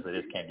is because they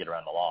just can't get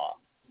around the law.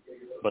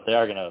 But they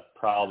are going to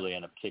probably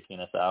end up kicking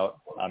us out.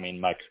 I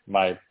mean,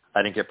 I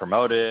didn't get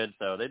promoted,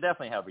 so they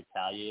definitely have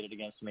retaliated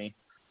against me.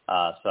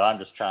 So I'm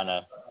just trying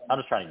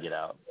to get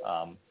out.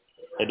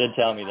 They did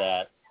tell me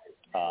that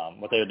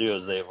what they would do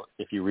is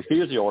if you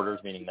refuse the orders,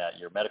 meaning that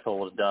your medical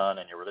was done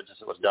and your religious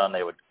was done,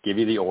 they would give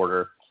you the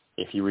order.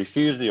 If you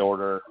refuse the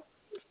order,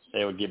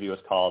 they would give you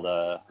what's called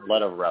a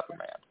letter of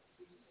reprimand.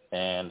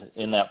 And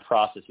in that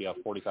process, you have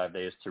 45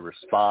 days to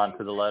respond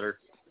to the letter.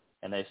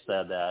 And they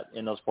said that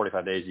in those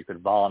 45 days, you could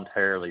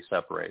voluntarily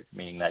separate,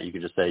 meaning that you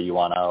could just say you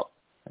want out,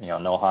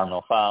 no harm,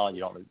 no foul. You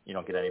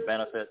don't get any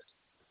benefits.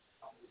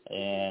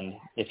 And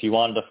if you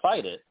wanted to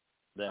fight it,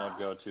 then it would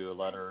go to a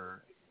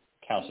letter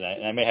counseling.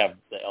 And I may have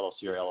the LOC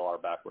or LOR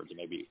backwards,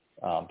 maybe.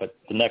 But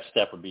the next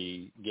step would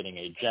be getting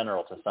a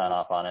general to sign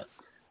off on it.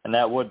 And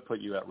that would put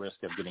you at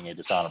risk of getting a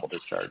dishonorable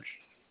discharge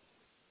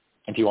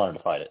if you wanted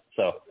to fight it.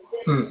 So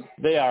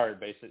they are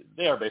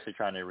basically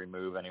trying to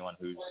remove anyone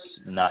who's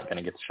not going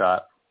to get the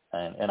shot.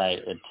 And I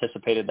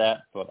anticipated that,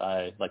 but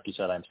like you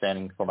said, I'm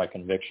standing for my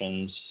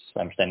convictions.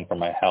 I'm standing for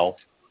my health.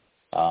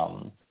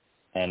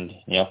 And,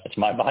 it's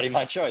my body,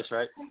 my choice,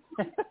 right?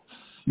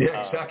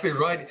 Yeah, exactly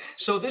right.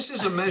 So this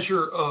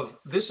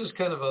is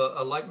kind of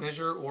a light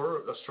measure or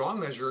a strong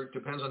measure. It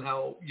depends on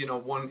how,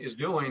 one is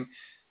doing,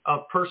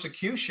 of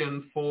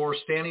persecution for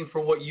standing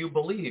for what you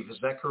believe. Is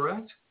that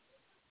correct?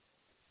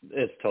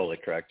 It's totally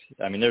correct.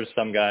 I mean, there's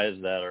some guys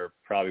that are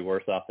probably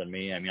worse off than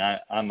me. I mean,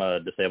 I'm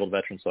a disabled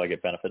veteran, so I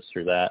get benefits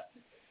through that.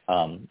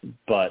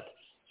 But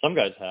some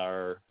guys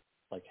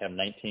have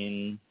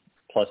 19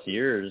 plus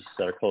years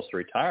that are close to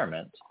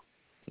retirement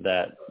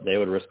that they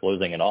would risk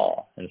losing it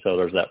all. And so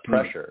there's that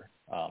pressure.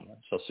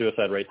 So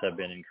suicide rates have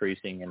been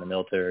increasing in the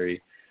military.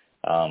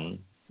 And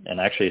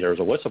actually there was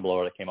a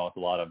whistleblower that came out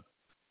with a lot of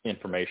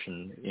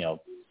information.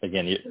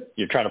 Again,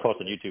 you're trying to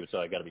post on YouTube, so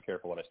I got to be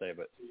careful what I say,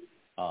 but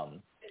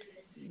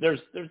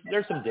there's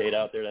some data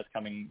out there that's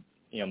coming,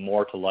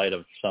 more to light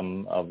of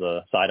some of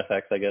the side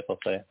effects, I guess I'll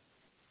say.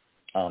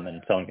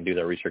 And someone can do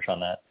their research on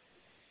that.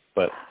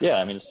 But yeah,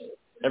 I mean,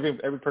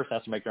 every person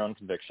has to make their own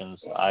convictions.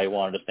 I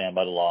wanted to stand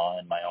by the law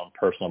and my own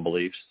personal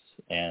beliefs,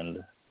 and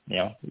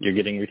you're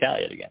getting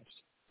retaliated against.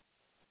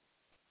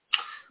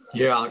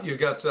 Yeah, you've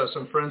got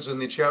some friends in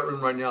the chat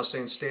room right now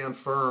saying stand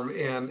firm,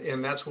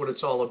 and that's what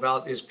it's all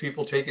about, is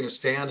people taking a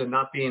stand and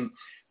not being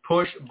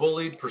pushed,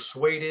 bullied,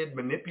 persuaded,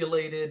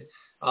 manipulated,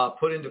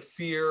 put into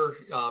fear,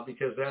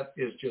 because that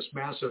is just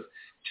massive,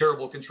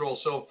 terrible control.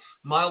 So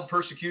mild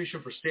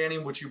persecution for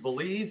standing what you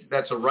believe,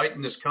 that's a right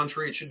in this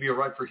country. It should be a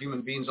right for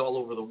human beings all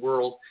over the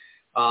world.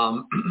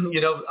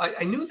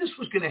 I knew this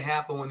was going to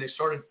happen when they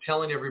started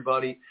telling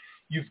everybody,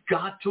 you've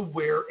got to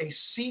wear a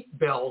seat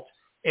belt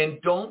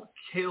and don't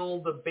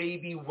kill the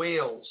baby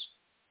whales.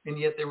 And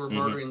yet they were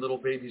murdering little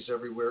babies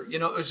everywhere. It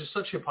was just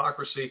such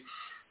hypocrisy.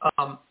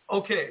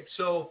 Okay,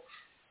 so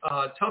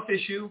tough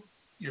issue.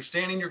 You're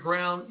standing your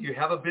ground. You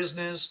have a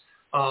business.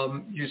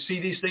 You see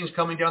these things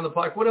coming down the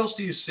pike. What else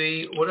do you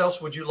see? What else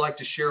would you like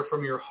to share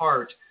from your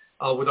heart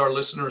with our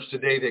listeners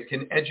today that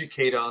can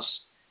educate us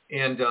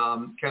and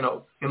kind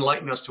of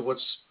enlighten us to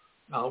what's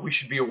we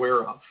should be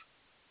aware of?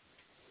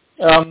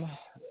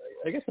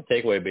 I guess the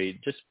takeaway would be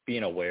just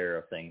being aware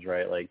of things,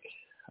 right? Like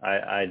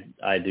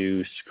I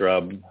do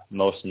scrub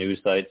most news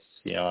sites.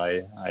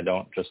 I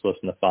don't just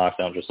listen to Fox.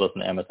 I don't just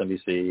listen to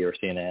MSNBC or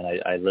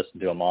CNN. I listen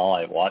to them all.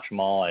 I watch them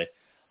all.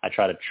 I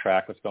try to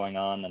track what's going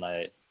on, and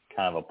I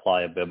kind of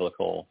apply a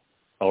biblical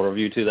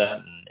overview to that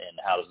and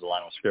how does it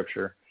align with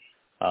Scripture.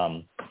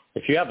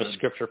 If you have a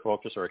Scripture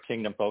focus or a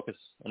kingdom focus,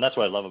 and that's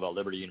what I love about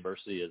Liberty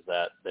University is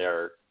that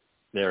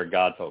they're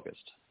God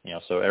focused.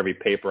 So every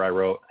paper I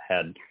wrote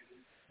had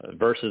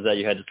verses that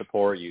you had to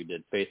support. You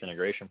did faith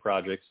integration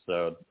projects.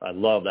 So I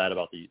love that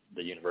about the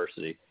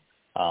university.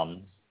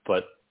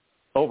 But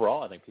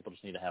overall, I think people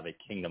just need to have a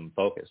kingdom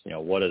focus.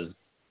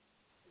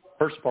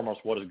 First and foremost,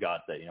 what does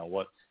God say?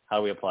 How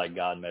do we apply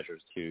God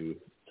measures to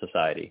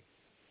society?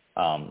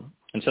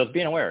 And so it's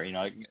being aware,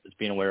 it's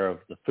being aware of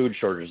the food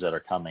shortages that are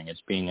coming.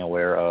 It's being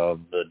aware of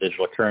the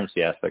digital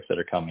currency aspects that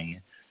are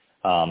coming.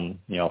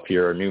 If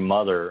you're a new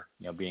mother,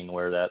 being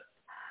aware that,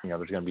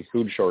 there's going to be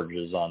food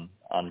shortages on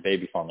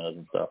baby formulas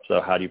and stuff.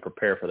 So how do you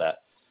prepare for that?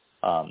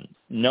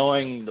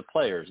 Knowing the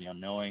players,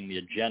 knowing the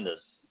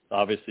agendas.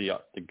 Obviously,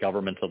 the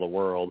governments of the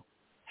world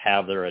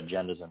have their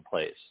agendas in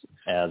place.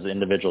 As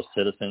individual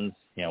citizens,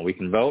 we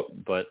can vote,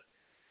 but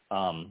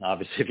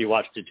obviously, if you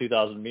watched the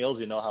 2000 Meals,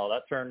 you know how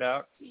that turned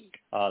out,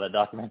 that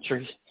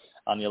documentary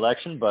on the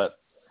election. But,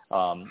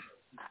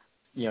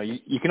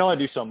 you can only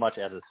do so much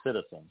as a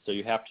citizen. So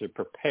you have to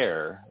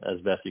prepare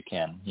as best you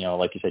can.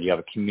 Like you said, you have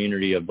a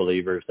community of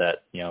believers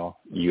that,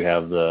 you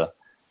have the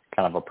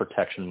kind of a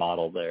protection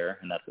model there,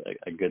 and that's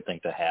a good thing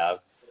to have.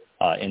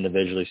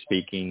 Individually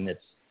speaking,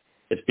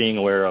 it's being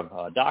aware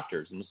of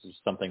doctors. And this is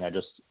something I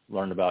just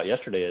learned about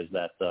yesterday, is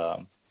that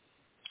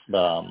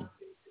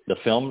the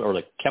film or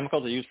the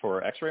chemicals they use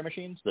for x-ray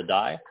machines, the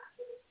dye,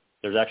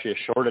 there's actually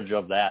a shortage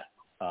of that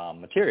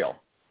material.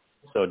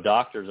 So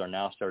doctors are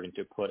now starting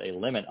to put a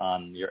limit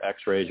on your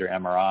x-rays, your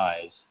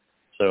MRIs.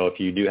 So if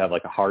you do have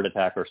like a heart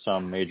attack or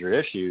some major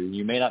issue,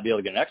 you may not be able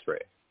to get an x-ray.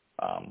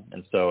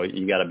 And so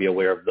you got to be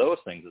aware of those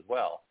things as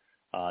well.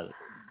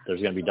 There's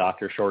going to be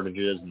doctor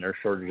shortages and nurse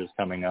shortages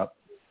coming up.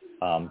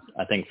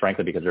 I think,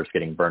 frankly, because they're just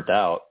getting burnt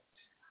out.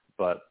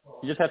 But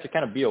you just have to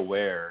kind of be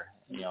aware,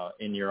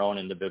 in your own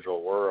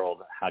individual world,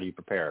 how do you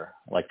prepare?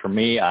 Like for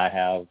me, I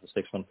have a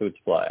 6-month food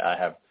supply.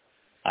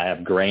 I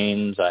have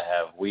grains, I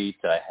have wheat,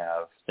 I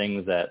have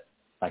things that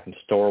I can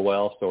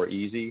store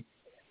easy.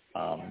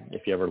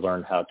 If you ever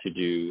learned how to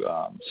do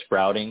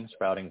sprouting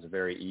is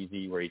very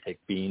easy, where you take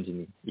beans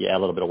and you add a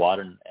little bit of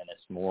water, and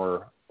it's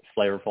more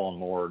flavorful and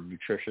more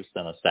nutritious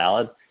than a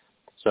salad.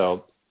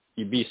 So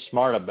you be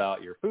smart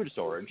about your food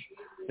storage,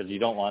 because you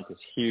don't want this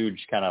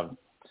huge kind of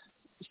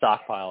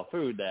stockpile of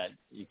food that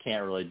you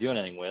can't really do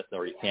anything with,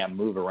 or you can't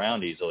move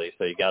around easily.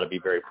 So you got to be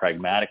very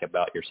pragmatic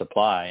about your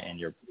supply and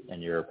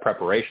your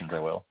preparations, I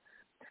will.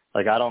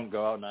 Like I don't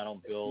go out and I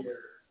don't build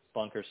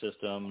bunker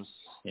systems.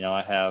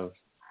 I have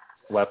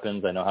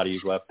weapons. I know how to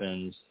use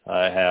weapons.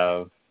 I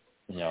have,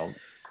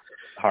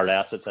 hard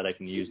assets that I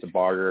can use to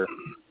barter.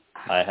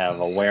 I have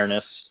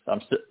awareness.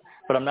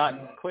 But I'm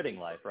not quitting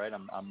life, right?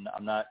 I'm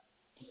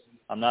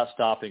not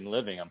stopping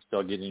living. I'm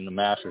still getting the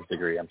master's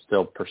degree. I'm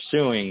still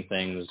pursuing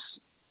things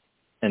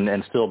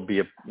and still be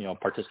a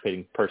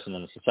participating person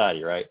in the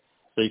society, right?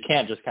 So you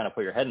can't just kind of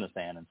put your head in the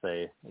sand and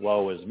say,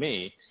 woe is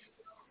me.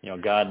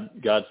 God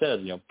says,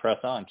 press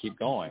on, keep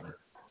going.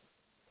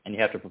 And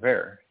you have to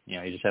prepare. You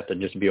just have to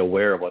just be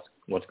aware of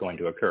what's going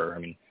to occur. I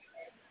mean,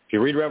 if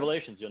you read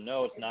Revelations, you'll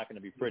know it's not going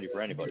to be pretty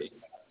for anybody.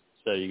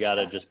 So you got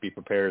to just be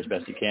prepared as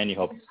best you can. You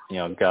hope,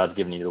 God's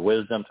given you the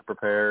wisdom to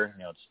prepare.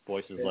 It's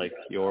voices like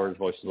yours,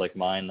 voices like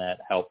mine that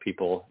help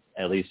people,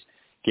 at least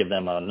give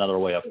them another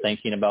way of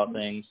thinking about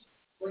things,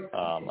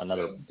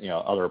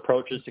 other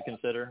approaches to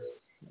consider.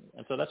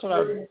 And so that's what I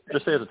would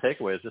just say as a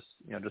takeaway is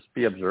just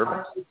be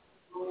observant.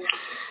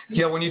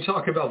 Yeah, when you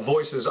talk about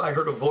voices, I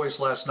heard a voice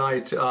last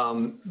night.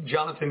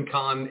 Jonathan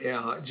Cahn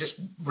just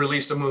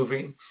released a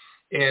movie, and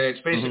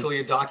it's basically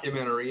a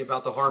documentary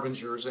about the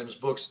Harbingers and his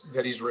books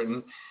that he's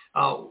written.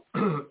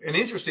 An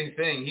interesting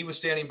thing, he was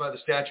standing by the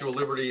Statue of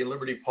Liberty in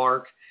Liberty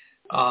Park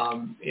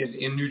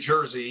in New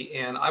Jersey,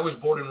 and I was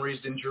born and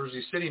raised in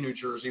Jersey City, New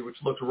Jersey, which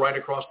looked right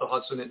across the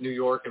Hudson at New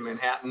York and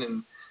Manhattan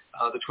and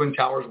the Twin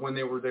Towers when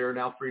they were there,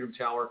 now Freedom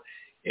Tower.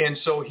 And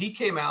so he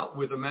came out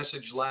with a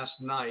message last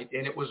night,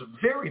 and it was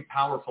very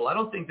powerful. I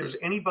don't think there's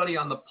anybody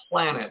on the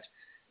planet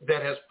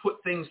that has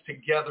put things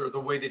together the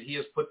way that he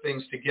has put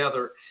things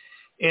together.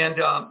 And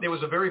it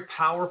was a very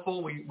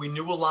powerful, we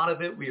knew a lot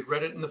of it. We had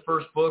read it in the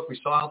first book. We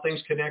saw how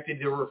things connected.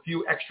 There were a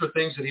few extra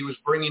things that he was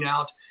bringing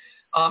out.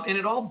 And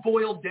it all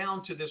boiled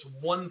down to this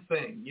one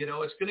thing.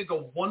 It's going to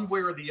go one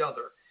way or the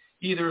other.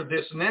 Either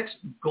this next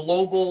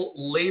global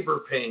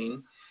labor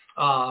pain,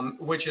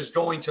 which is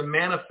going to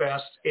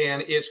manifest,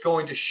 and it's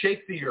going to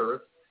shake the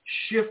earth,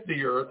 shift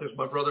the earth, as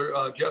my brother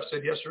Jeff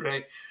said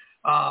yesterday,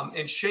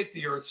 and shake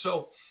the earth.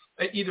 So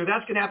either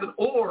that's going to happen,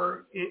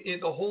 or the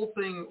whole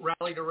thing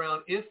rallied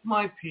around, if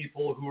my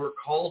people who are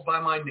called by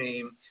my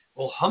name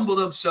will humble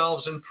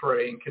themselves and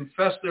pray and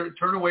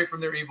turn away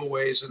from their evil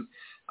ways and,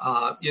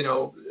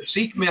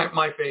 seek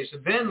my face,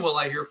 and then will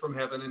I hear from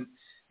heaven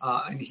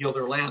and heal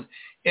their land.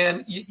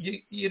 And,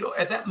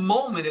 at that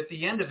moment, at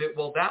the end of it,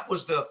 well, that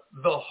was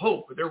the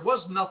hope. There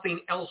was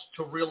nothing else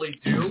to really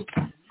do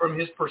from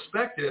his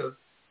perspective.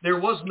 There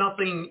was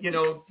nothing,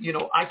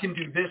 I can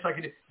do this, I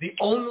can do. The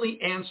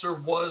only answer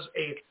was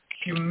a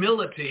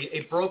humility,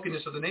 a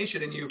brokenness of the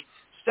nation. And you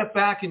step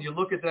back and you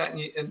look at that,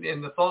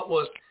 and the thought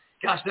was,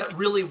 gosh, that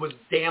really was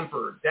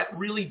dampered. That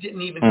really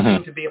didn't even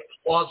seem to be a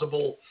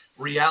plausible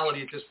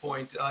reality at this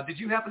point. Did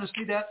you happen to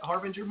see that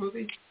Harbinger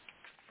movie?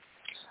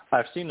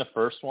 I've seen the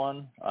first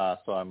one,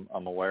 so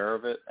I'm aware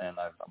of it, and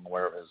I'm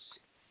aware of his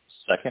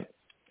second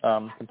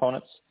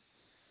components.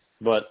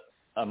 But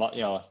kind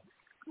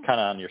of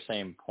on your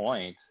same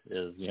point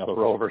is the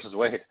Roe versus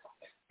Wade.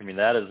 I mean,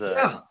 that is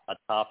a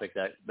topic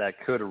that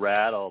could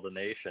rattle the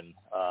nation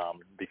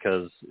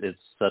because it's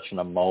such an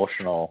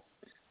emotional.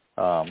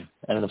 And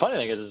the funny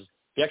thing is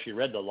he actually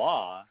read the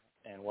law,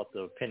 and what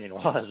the opinion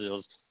was, it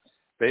was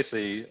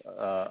basically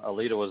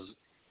Alito was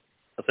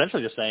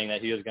essentially just saying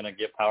that he was going to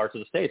give power to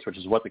the states, which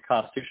is what the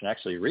Constitution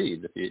actually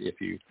reads.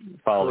 If you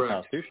follow Correct. the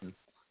Constitution,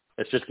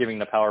 it's just giving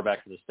the power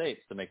back to the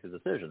states to make the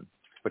decision.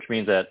 Which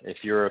means that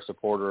if you're a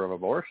supporter of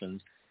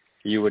abortions,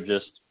 you could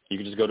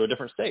just go to a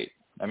different state.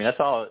 I mean, that's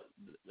all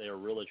they were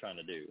really trying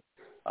to do.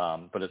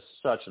 But it's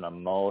such an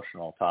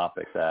emotional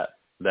topic that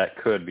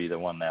could be the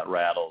one that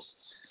rattles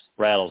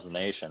the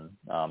nation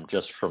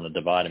just from the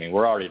divide. I mean,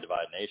 we're already a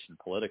divided nation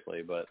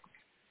politically, but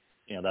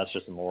that's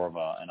just more of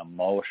an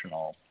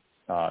emotional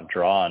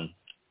draw. And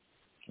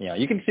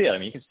you can see it. I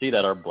mean, you can see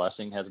that our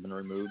blessing has been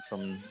removed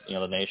from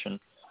the nation.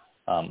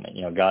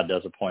 God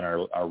does appoint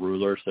our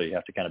rulers, so you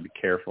have to kind of be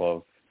careful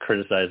of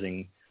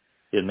criticizing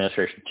the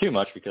administration too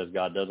much because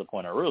God does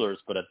appoint our rulers.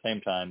 But at the same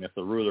time, if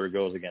the ruler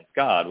goes against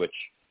God, which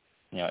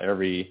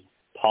every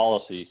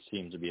policy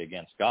seems to be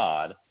against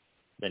God,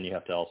 then you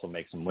have to also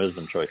make some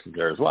wisdom choices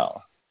there as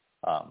well.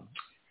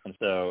 And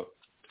so,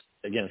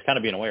 again, it's kind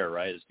of being aware,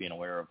 right? It's being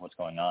aware of what's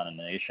going on in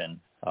the nation.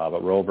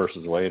 But Roe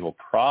versus Wade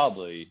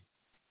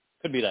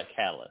could be that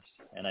catalyst.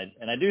 And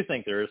I do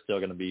think there is still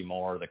going to be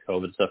more of the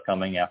COVID stuff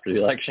coming after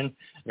the election.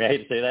 I mean, I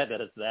hate to say that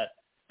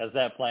has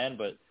that plan,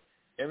 but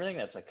everything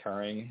that's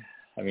occurring,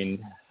 I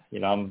mean,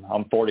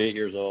 I'm 48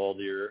 years old.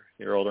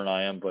 You're older than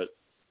I am, but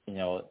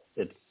you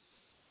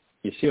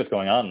see what's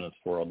going on in this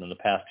world in the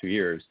past 2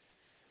 years.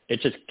 It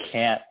just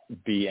can't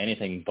be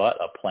anything but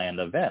a planned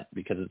event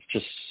because it's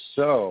just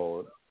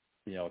so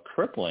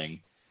crippling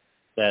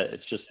that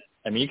it's just.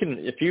 I mean,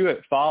 if you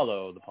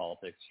follow the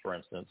politics, for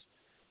instance,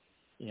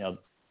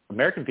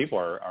 American people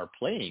are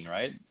fleeing,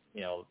 right?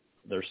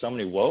 There's so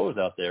many woes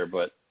out there,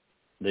 but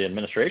the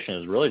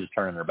administration is really just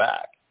turning their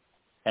back.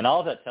 And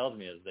all of that tells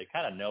me is they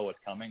kind of know what's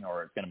coming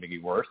or it's going to be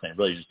worse, and they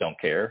really just don't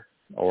care,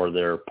 or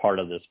they're part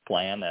of this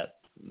plan that,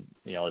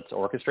 it's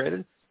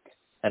orchestrated.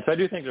 And so I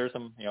do think there's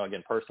some,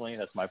 again, personally,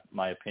 that's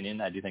my opinion.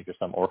 I do think there's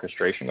some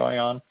orchestration going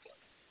on.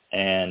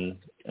 And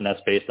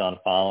that's based on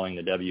following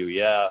the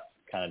WEF,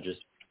 kind of just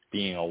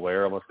being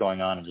aware of what's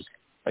going on and just,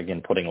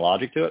 again, putting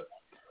logic to it.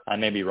 I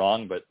may be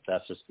wrong, but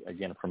that's just,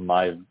 again, from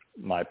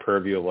my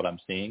purview of what I'm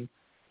seeing.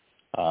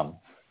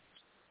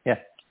 Yeah.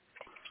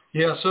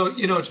 Yeah, so,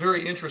 it's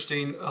very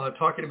interesting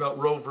talking about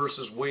Roe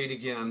versus Wade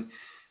again.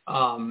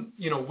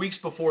 Weeks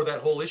before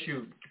that whole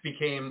issue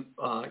became,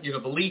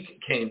 the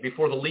leak came,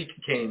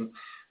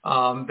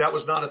 that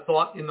was not a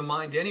thought in the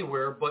mind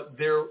anywhere, but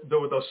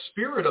the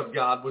Spirit of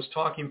God was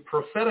talking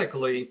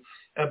prophetically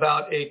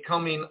about a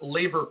coming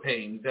labor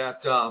pain,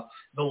 that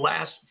the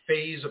last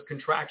phase of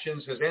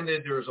contractions has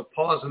ended. There's a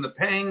pause in the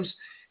pangs,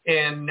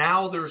 and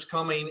now there's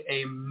coming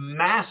a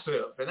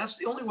massive, and that's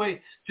the only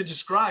way to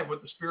describe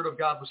what the Spirit of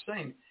God was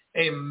saying,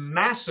 a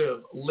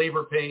massive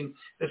labor pain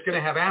that's going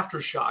to have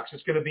aftershocks.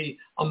 It's going to be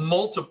a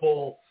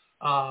multiple,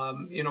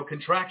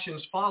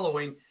 contractions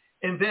following.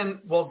 And then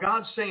while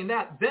God's saying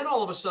that, then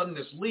all of a sudden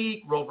this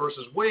leak, Roe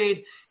versus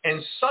Wade,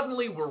 and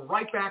suddenly we're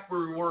right back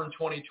where we were in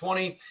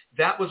 2020.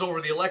 That was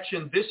over the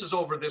election. This is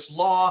over this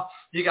law.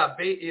 You got,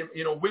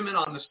 women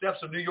on the steps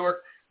of New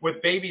York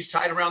with babies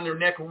tied around their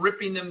neck,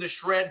 ripping them to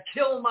shred.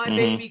 Kill my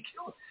baby.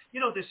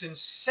 Kill. This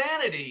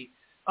insanity.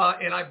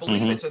 And I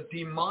believe it's a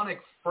demonic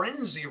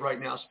frenzy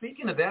right now.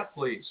 Speaking of that,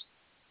 please.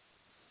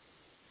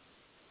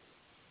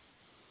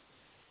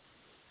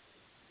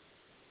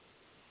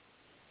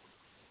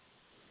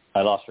 I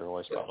lost your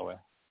voice, by the way.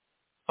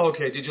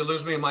 Okay. Did you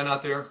lose me? Am I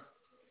not there?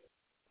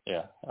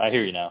 Yeah, I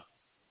hear you now.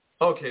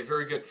 Okay,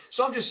 very good.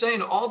 So I'm just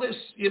saying all this,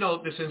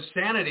 this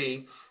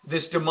insanity,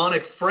 this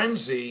demonic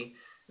frenzy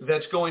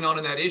that's going on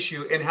in that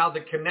issue, and how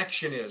the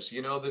connection is,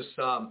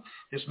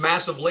 this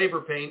massive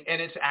labor pain,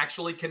 and it's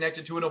actually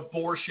connected to an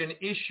abortion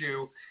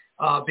issue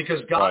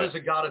because God is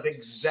a God of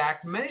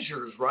exact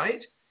measures,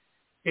 right?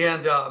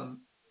 And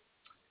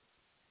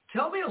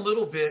tell me a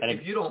little bit,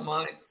 if you don't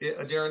mind,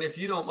 Darren, if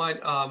you don't mind.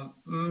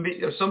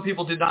 Some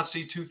people did not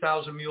see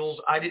 2,000 Mules.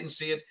 I didn't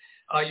see it.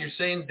 You're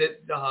saying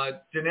that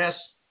Dinesh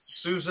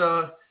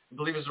D'Souza, I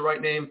believe is the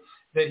right name,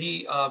 that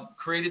he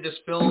created this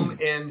film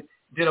and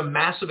did a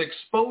massive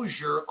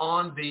exposure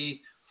on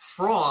the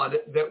fraud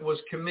that was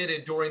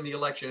committed during the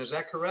election. Is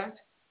that correct?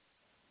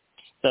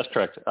 That's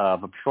correct.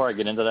 But before I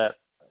get into that,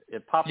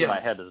 it popped in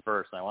my head, this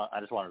verse, and I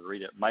just wanted to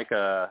read it.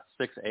 Micah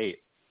 6:8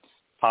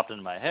 popped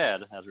into my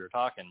head as we were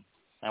talking.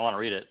 I want to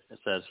read it. It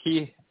says,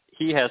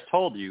 He has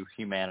told you,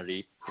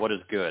 humanity, what is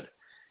good,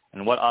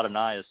 and what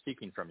Adonai is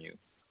seeking from you,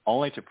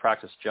 only to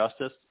practice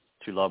justice,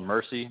 to love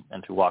mercy,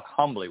 and to walk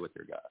humbly with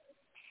your God.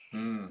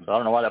 So I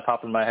don't know why that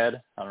popped in my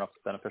head. I don't know if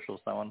it's beneficial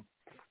to someone.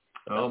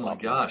 Oh, my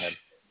gosh.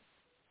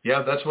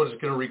 Yeah, that's what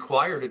it's going to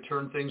require to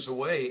turn things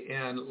away.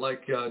 And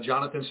like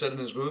Jonathan said in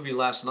his movie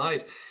last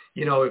night,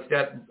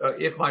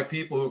 if my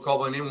people who call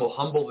my name will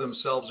humble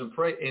themselves and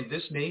pray, and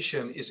this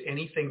nation is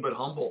anything but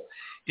humble.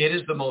 It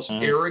is the most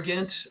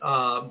arrogant,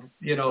 and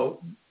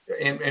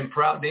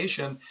proud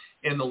nation,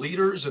 and the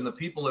leaders and the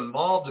people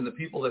involved and the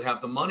people that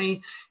have the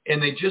money,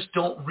 and they just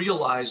don't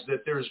realize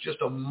that there's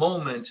just a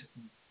moment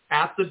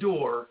at the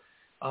door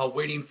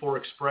waiting for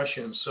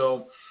expression.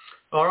 So,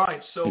 all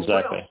right. So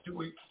exactly. What else do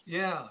we?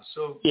 Yeah.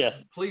 So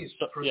please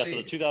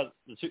proceed. So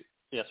the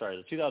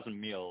 2,000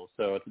 Meals.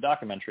 So it's a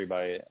documentary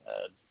by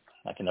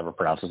I can never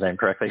pronounce his name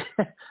correctly.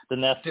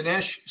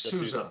 Dinesh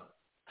D'Souza.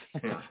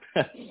 Yeah.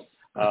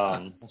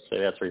 Say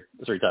that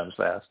three times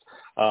fast.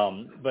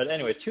 But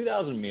anyway,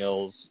 2,000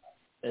 Meals.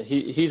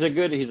 He's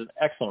an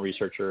excellent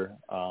researcher.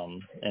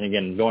 And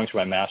again, going through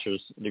my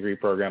master's degree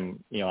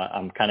program,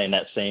 I'm kind of in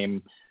that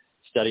same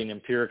studying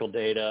empirical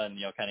data and,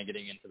 kind of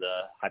getting into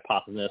the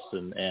hypothesis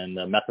and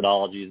the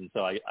methodologies. And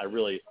so I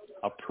really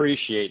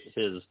appreciate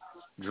his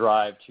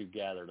drive to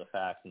gather the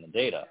facts and the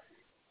data.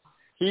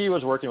 He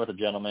was working with a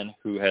gentleman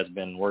who has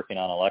been working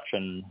on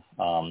election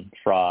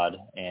fraud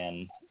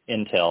and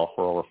intel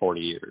for over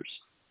 40 years.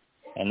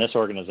 And this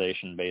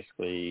organization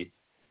basically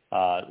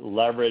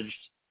leveraged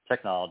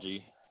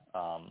technology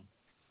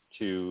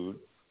to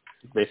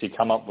basically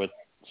come up with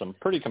some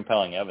pretty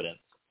compelling evidence,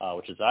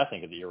 which is, I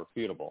think,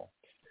 irrefutable.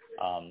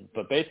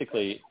 But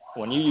basically,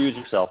 when you use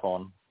your cell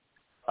phone,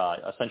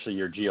 essentially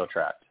you're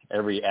geo-tracked.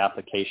 Every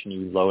application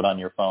you load on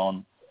your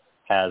phone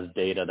has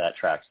data that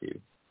tracks you.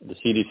 The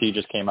CDC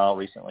just came out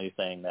recently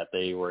saying that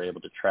they were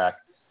able to track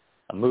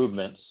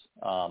movements.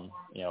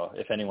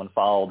 If anyone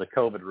followed the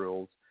COVID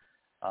rules,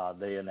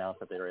 they announced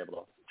that they were able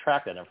to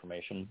track that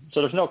information.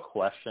 So there's no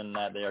question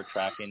that they are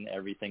tracking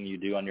everything you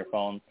do on your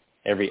phone.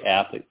 Every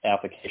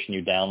application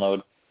you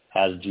download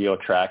has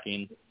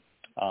geo-tracking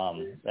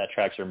that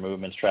tracks your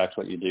movements, tracks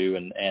what you do,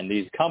 and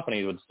these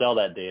companies would sell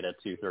that data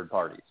to third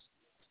parties.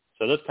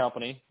 So this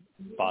company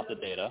bought the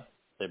data.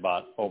 They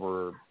bought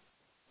over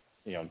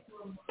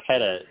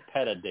peta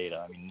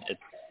data. I mean,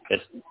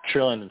 it's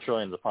trillions and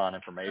trillions upon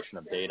information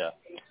of data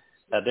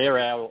that they are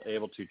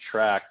able to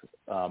track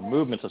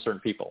movements of certain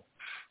people.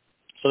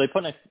 So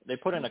they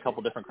put in a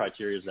couple different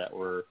criteria that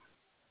were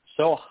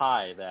so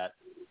high that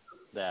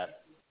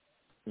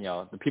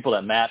the people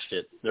that matched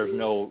it, there's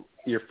no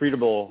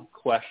irrefutable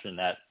question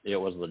that it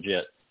was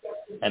legit.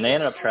 And they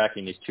ended up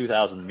tracking these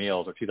 2,000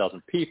 meals or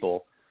 2,000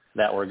 people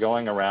that were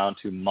going around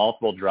to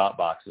multiple drop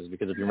boxes,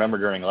 because if you remember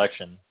during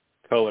election,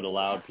 COVID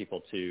allowed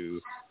people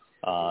to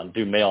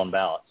do mail-in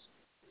ballots.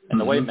 And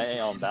the way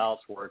mail-in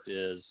ballots worked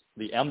is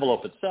the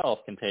envelope itself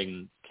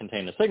contained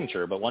the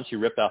signature, but once you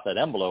ripped off that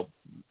envelope,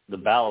 the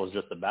ballot was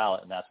just the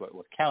ballot, and that's what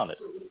was counted.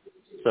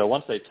 So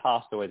once they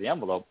tossed away the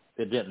envelope,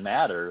 it didn't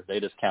matter. They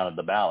just counted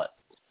the ballot.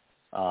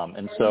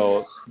 And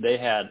so they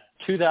had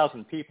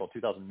 2,000 people,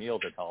 2,000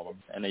 meals they call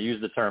them, and they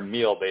used the term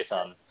meal based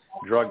on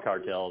drug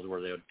cartels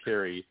where they would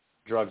carry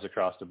drugs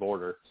across the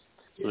border.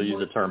 So they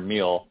used the term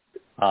meal.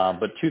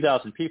 But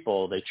 2,000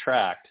 people they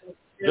tracked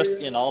just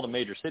in all the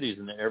major cities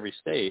in every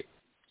state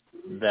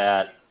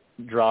that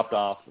dropped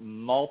off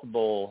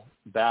multiple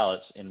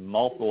ballots in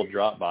multiple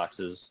drop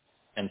boxes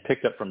and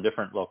picked up from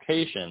different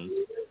locations.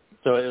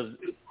 So it was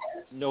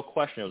no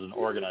question it was an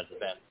organized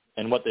event.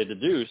 And what they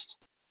deduced,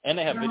 and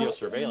they have video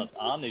surveillance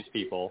on these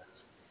people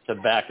to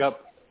back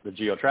up the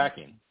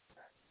geo-tracking.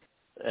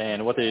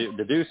 And what they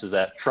deduced is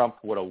that Trump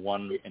would have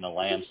won in a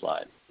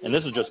landslide. And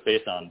this is just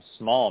based on a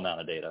small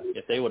amount of data.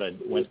 If they would have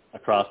went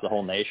across the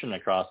whole nation,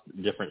 across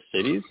different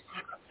cities,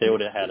 they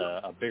would have had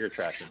a bigger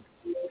traction.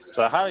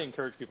 So I highly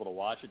encourage people to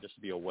watch it just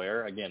to be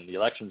aware. Again, the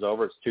election's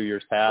over. It's 2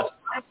 years past.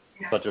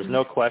 But there's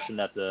no question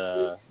that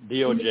the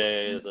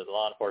DOJ, the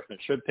law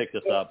enforcement, should pick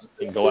this up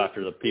and go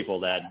after the people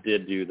that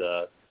did do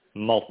the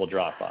multiple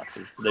drop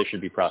boxes. They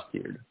should be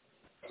prosecuted.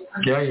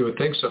 Yeah, you would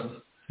think so.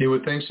 You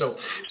would think so.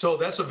 So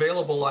that's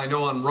available, I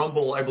know, on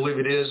Rumble, I believe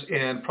it is,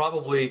 and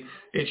probably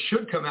it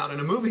should come out in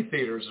the movie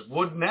theaters.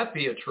 Wouldn't that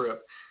be a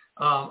trip?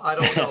 I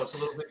don't know. It's a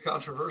little bit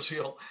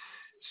controversial.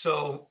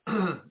 So,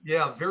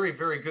 yeah, very,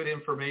 very good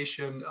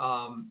information.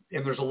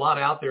 And there's a lot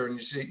out there, and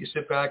you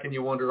sit back and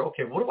you wonder,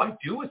 okay, what do I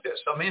do with this?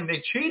 I mean,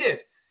 they cheated.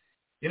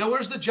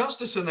 Where's the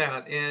justice in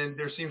that? And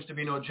there seems to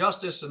be no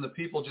justice, and the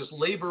people just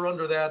labor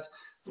under that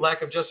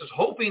lack of justice,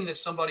 hoping that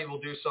somebody will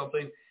do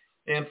something.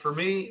 And for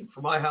me,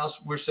 for my house,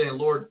 we're saying,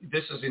 Lord,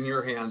 this is in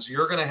your hands.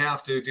 You're going to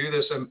have to do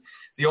this. And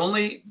the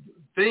only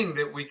thing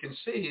that we can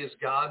see is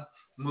God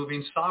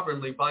moving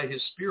sovereignly by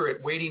his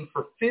Spirit, waiting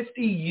for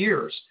 50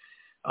 years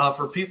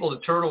for people to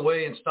turn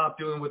away and stop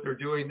doing what they're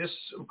doing. This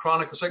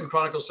Chronicle, 2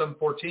 Chronicles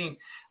 7:14,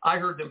 I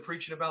heard them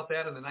preaching about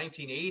that in the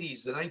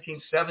 1980s, the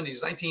 1970s,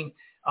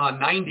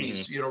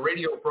 1990s,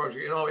 radio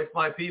programs, if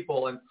my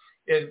people, and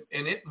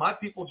my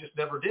people just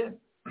never did,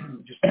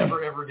 just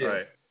never, ever did.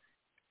 Right.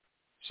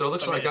 So it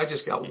looks like I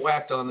just got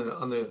whacked on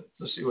the,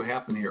 let's see what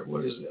happened here.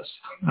 What is this?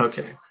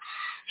 Okay.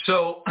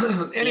 So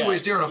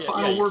anyways, Darren, a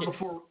final word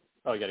before.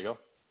 Oh, you got to go?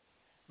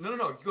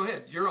 No. Go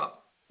ahead. You're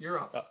up.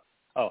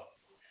 Oh,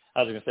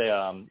 I was going to say,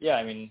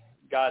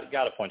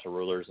 God appoints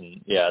rulers,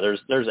 and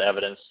there's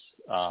evidence.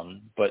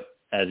 But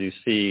as you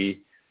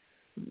see,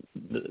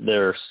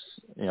 they're,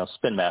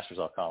 spin masters,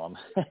 I'll call them,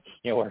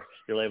 where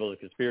you're labeled a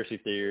conspiracy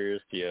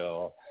theorist,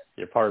 you're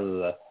part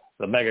of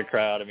the mega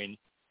crowd. I mean,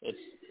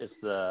 it's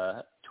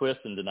the twist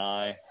and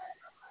deny.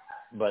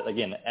 But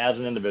again, as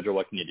an individual,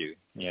 what can you do?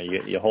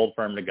 You hold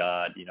firm to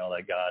God. You know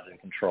that God's in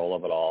control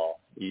of it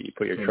all. You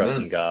put your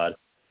trust in God.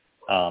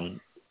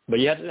 But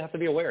you have to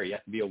be aware. You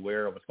have to be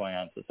aware of what's going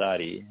on in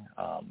society,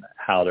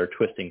 how they're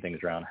twisting things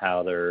around,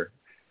 how they're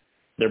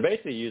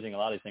basically using a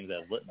lot of these things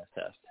as litmus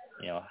tests.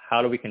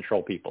 How do we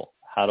control people?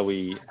 How do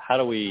we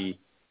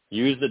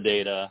use the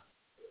data?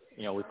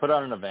 We put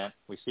on an event.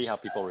 We see how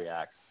people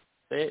react.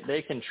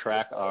 They can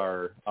track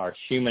our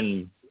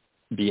human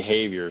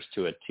behaviors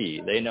to a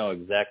T. They know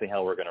exactly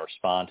how we're going to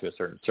respond to a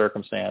certain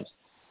circumstance.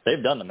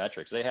 They've done the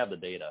metrics. They have the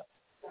data.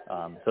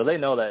 So they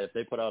know that if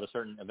they put out a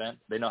certain event,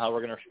 they know how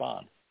we're going to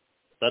respond.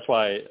 That's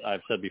why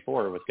I've said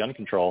before with gun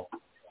control,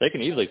 they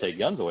can easily take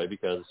guns away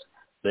because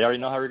they already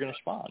know how we're going to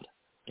respond.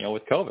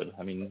 With COVID,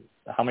 I mean,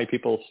 how many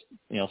people,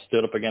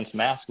 stood up against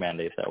mask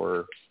mandates that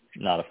were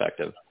not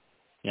effective?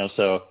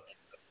 So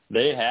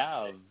they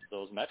have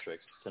those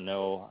metrics to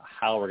know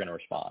how we're going to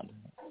respond.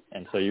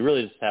 And so you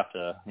really just have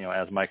to,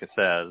 as Micah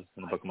says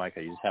in the book of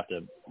Micah, you have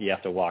to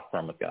walk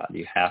firm with God.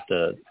 You have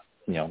to,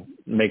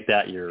 make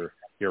that your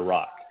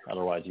rock.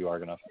 Otherwise you are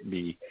going to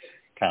be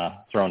kind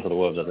of thrown to the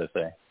wolves, as they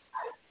say.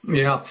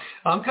 Yeah,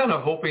 I'm kind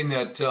of hoping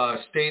that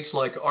states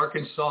like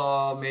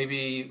Arkansas,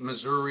 maybe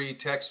Missouri,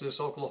 Texas,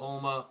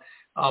 Oklahoma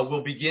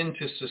will begin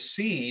to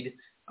secede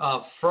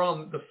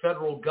from the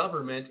federal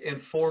government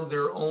and form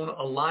their own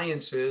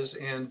alliances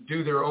and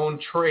do their own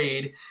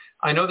trade.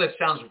 I know that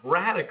sounds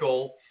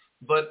radical,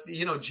 but,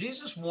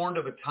 Jesus warned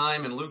of a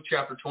time in Luke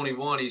chapter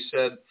 21. He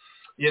said,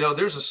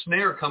 there's a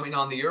snare coming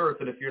on the earth,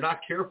 and if you're not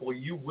careful,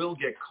 you will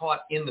get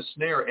caught in the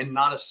snare and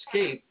not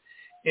escape.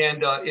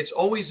 And it's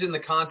always in the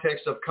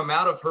context of come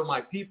out of her,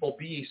 my people,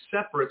 be ye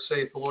separate,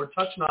 saith the Lord.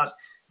 Touch not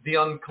the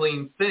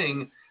unclean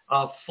thing.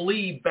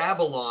 Flee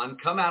Babylon.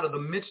 Come out of the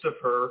midst of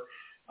her.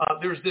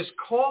 There's this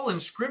call in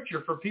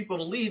Scripture for people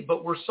to leave,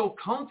 but we're so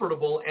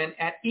comfortable and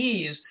at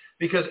ease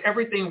because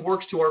everything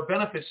works to our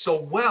benefit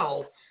so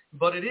well.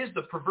 But it is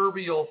the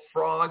proverbial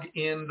frog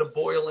in the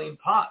boiling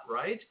pot,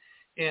 right?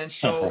 And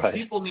so right.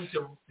 People need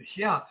to,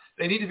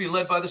 they need to be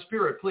led by the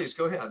Spirit. Please,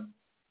 go ahead.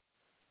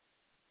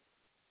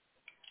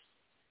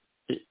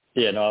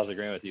 Yeah, no, I was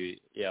agreeing with you.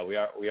 Yeah, we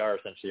are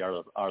essentially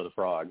are the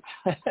frogs.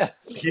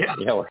 Yeah.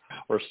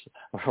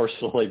 We're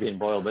slowly being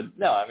boiled, but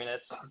no, I mean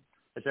it's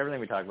everything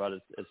we talk about.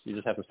 It's you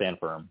just have to stand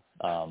firm.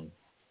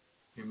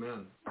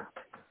 Amen.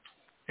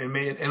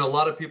 And a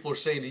lot of people are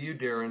saying to you,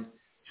 Darren,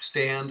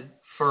 stand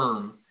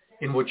firm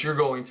in what you're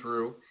going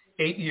through.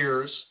 8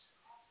 years,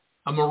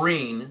 a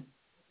Marine,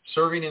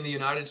 serving in the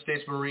United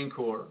States Marine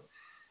Corps,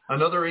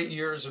 another 8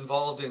 years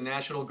involved in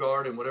National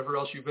Guard and whatever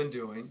else you've been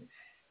doing.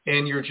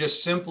 And you're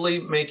just simply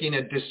making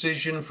a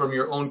decision from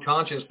your own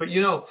conscience. But,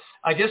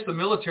 I guess the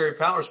military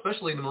power,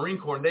 especially in the Marine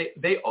Corps,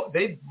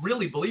 they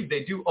really believe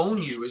they do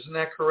own you. Isn't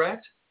that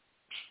correct?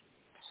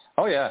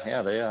 Oh, yeah.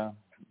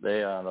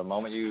 They the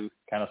moment you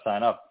kind of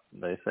sign up,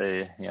 they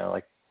say,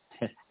 like,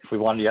 if we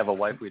wanted you to have a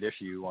wife, we'd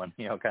issue you one,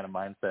 kind of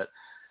mindset.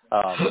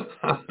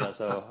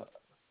 So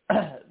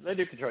they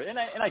do control it. And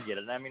I get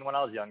it. I mean, when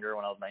I was younger,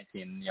 when I was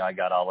 19, I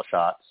got all the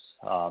shots,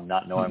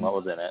 not knowing what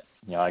was in it.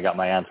 I got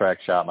my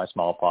anthrax shot, my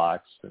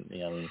smallpox,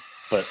 and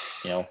but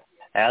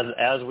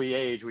as we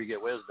age, we get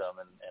wisdom,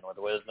 and with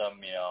wisdom,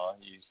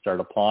 you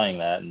start applying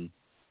that and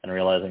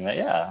realizing that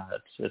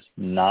it's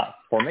not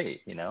for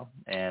me,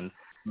 And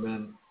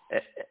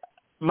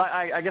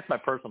I guess my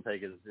personal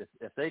take is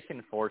if they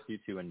can force you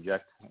to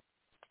inject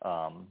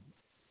a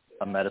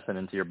medicine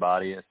into your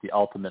body, it's the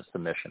ultimate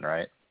submission,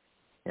 right?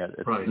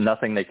 It's right.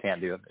 Nothing they can't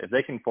do. If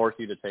they can force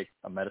you to take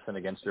a medicine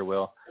against your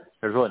will,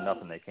 there's really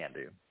nothing they can't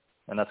do.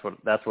 And that's what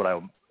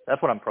I'm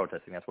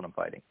protesting. That's what I'm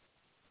fighting.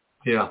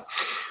 Yeah.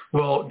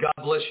 Well, God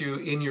bless you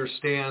in your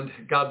stand.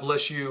 God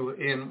bless you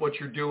in what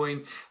you're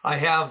doing. I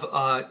have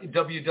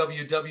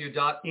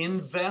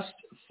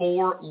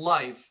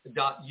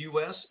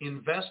www.investforlife.us,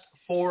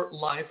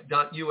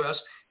 investforlife.us.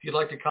 If you'd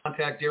like to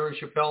contact Darren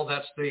Chappell,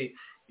 that's the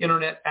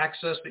internet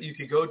access that you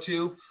could go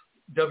to.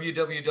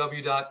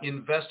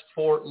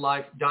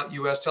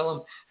 www.investforlife.us. Tell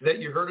them that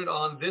you heard it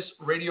on this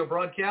radio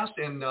broadcast,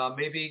 and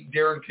maybe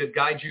Darren could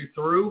guide you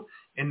through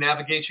and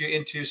navigate you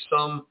into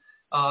some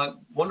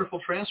wonderful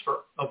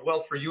transfer of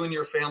wealth for you and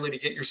your family to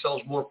get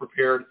yourselves more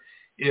prepared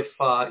if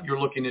you're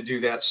looking to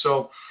do that.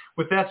 So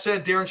with that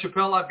said, Darren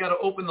Chappell, I've got to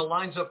open the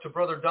lines up to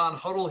Brother Don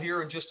Huddle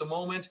here in just a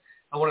moment.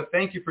 I want to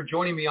thank you for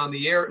joining me on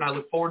the air, and I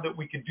look forward that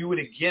we could do it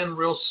again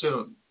real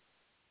soon.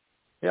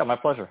 Yeah, my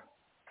pleasure.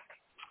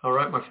 All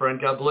right, my friend.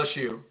 God bless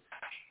you.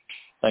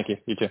 Thank you.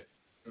 You too.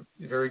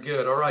 Very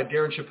good. All right,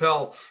 Darren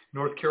Chappell,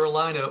 North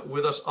Carolina,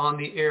 with us on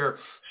the air.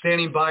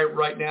 Standing by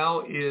right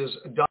now is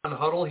Don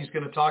Huddle. He's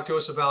going to talk to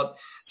us about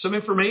some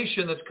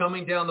information that's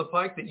coming down the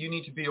pike that you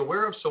need to be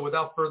aware of. So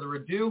without further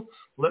ado,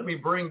 let me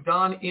bring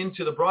Don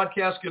into the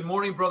broadcast. Good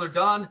morning, Brother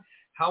Don.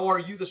 How are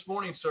you this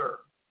morning, sir?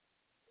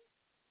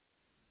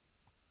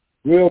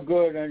 Real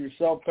good. And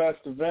yourself,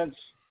 Pastor Vince?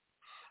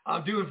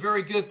 I'm doing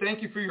very good.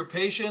 Thank you for your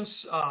patience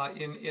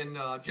in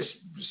just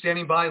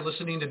standing by,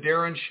 listening to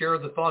Darren share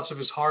the thoughts of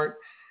his heart.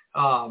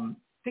 I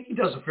think he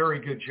does a very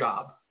good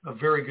job,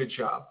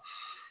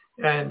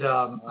 And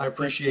I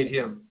appreciate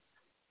him.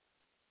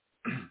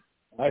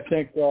 I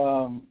think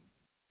Darren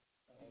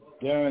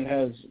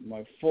has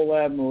my full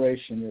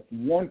admiration. If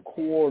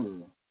 1/4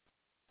 of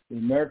the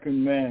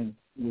American men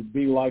would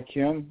be like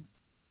him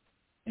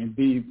and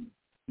be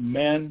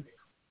men,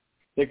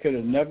 they could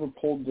have never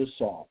pulled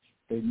this off.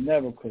 They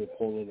never could have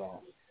pulled it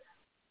off.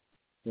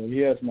 So he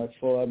has my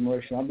full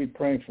admiration. I'll be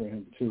praying for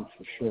him too,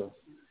 for sure.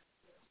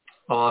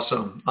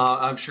 Awesome.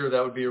 I'm sure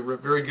that would be a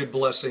very good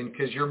blessing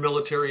because your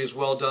military is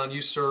well done.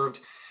 You served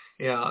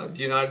the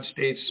United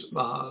States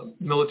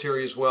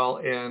military as well.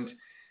 And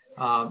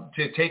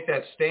to take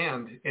that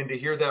stand and to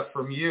hear that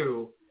from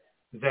you,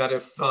 that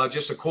if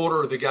just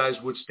 1/4 of the guys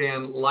would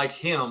stand like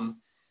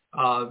him,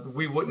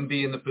 we wouldn't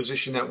be in the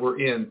position that we're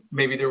in.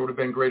 Maybe there would have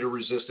been greater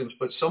resistance,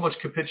 but so much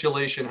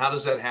capitulation. How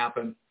does that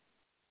happen?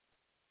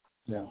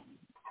 Yeah.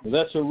 Well,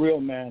 that's a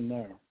real man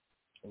there.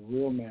 A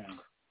real man.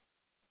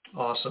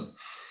 Awesome.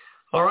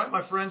 All right,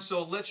 my friends,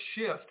 so let's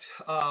shift.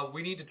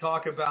 We need to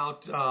talk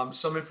about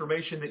some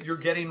information that you're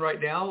getting right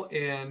now,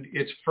 and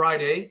it's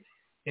Friday,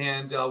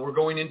 and we're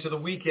going into the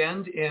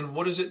weekend. And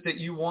what is it that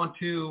you want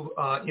to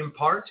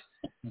impart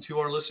to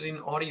our listening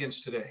audience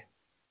today?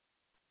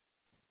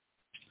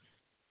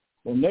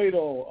 Well,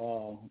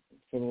 NATO,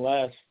 for the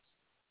last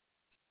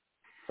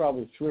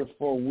probably 3 or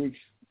 4 weeks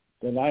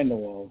that I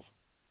know of,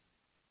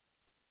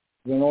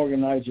 going to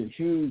organize a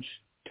huge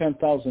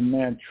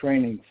 10,000-man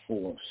training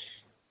force,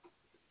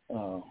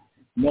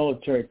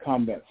 military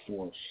combat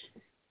force.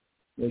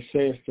 They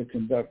say it's to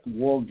conduct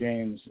war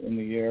games in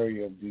the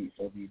area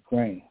of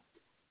Ukraine.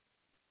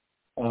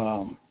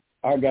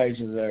 Our guys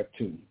are there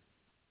too.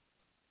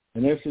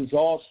 And this is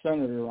all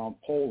centered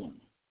around Poland.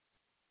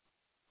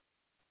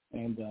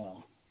 And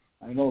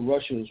I know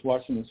Russia is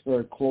watching this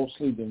very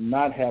closely. They're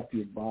not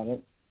happy about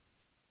it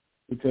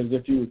because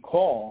if you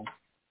recall,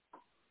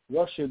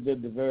 Russia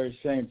did the very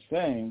same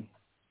thing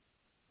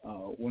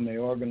when they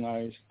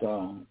organized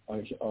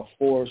a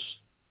force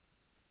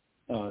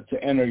to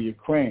enter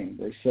Ukraine.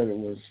 They said it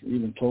was,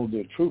 even told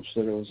their troops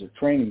that it was a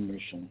training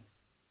mission.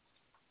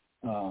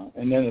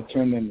 And then it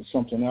turned into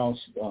something else.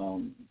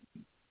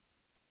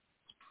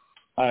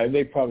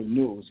 They probably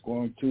knew it was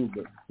going to,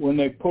 but when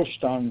they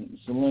pushed on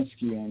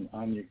Zelensky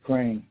on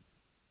Ukraine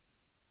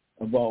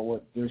about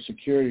what their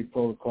security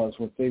protocols,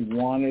 what they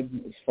wanted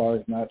as far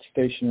as not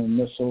stationing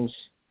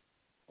missiles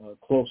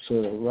close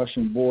to the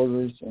Russian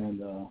borders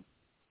and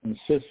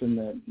insisting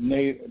that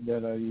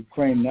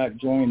Ukraine not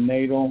join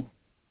NATO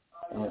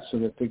so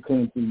that they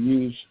couldn't be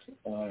used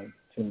to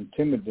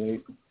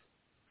intimidate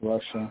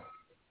Russia.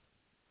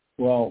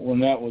 Well, when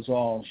that was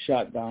all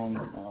shot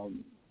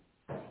down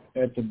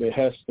at the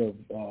behest of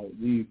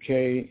the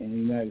UK and the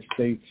United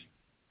States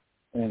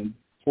and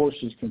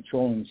forces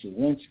controlling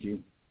Zelensky,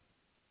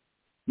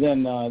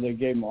 then they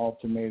gave him an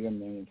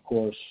ultimatum, and of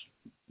course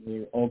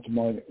the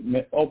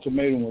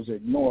ultimatum was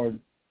ignored.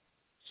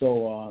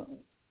 So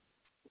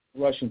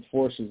Russian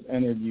forces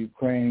entered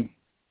Ukraine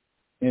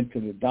into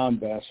the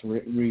Donbass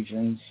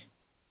regions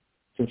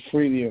to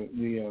free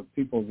the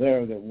people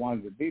there that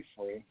wanted to be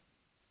free.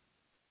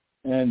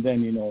 And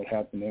then you know what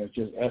happened there. It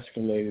just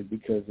escalated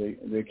because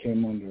they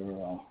came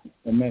under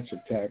immense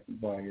attack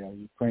by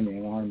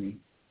Ukrainian army.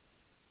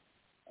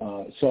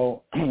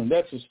 So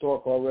that's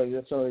historical already.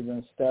 That's already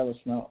been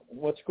established. Now,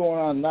 what's going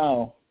on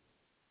now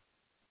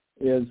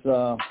is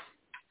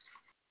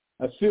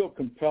I feel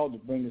compelled to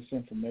bring this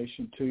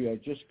information to you. I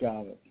just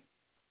got it.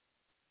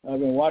 I've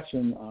been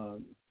watching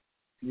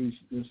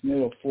this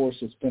NATO force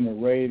that's been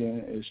arrayed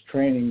and is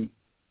training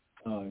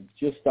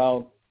just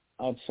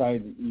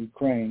outside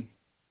Ukraine.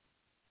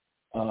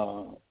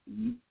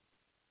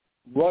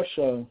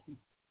 Russia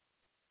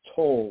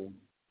told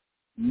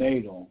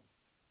NATO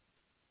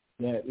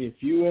that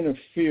if you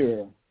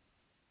interfere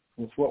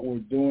with what we're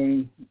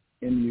doing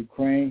in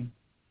Ukraine,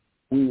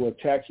 we will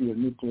attack you with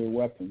nuclear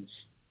weapons.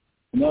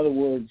 In other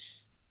words,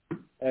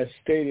 as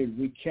stated,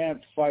 we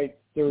can't fight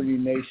 30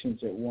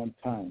 nations at one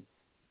time.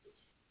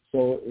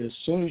 So as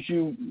soon as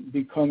you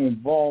become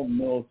involved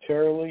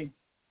militarily,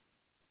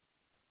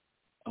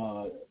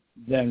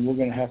 then we're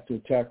going to have to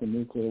attack with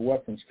nuclear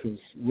weapons because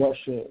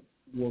Russia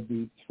will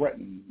be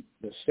threatened.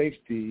 The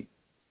safety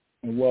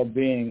and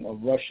well-being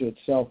of Russia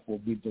itself will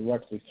be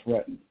directly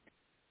threatened.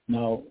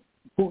 Now,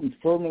 Putin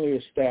firmly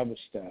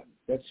established that.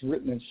 That's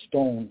written in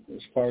stone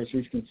as far as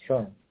he's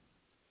concerned.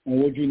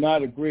 And would you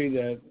not agree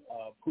that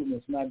Putin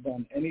has not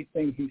done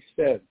anything he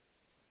said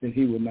that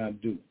he would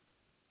not do?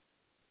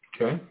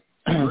 Okay.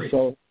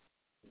 So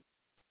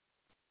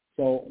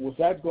with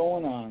that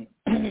going on,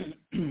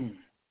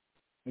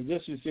 I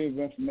just received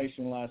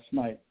information last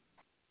night.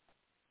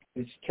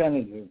 It's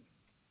tentative.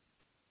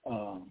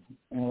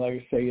 And like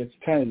I say, it's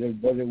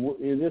tentative, but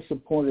it is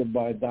supported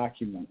by a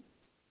document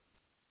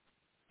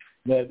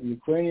that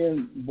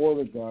Ukrainian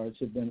border guards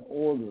have been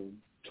ordered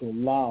to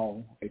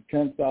allow a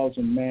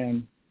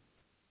 10,000-man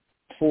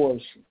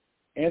force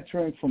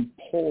entering from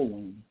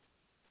Poland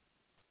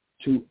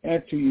to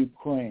enter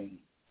Ukraine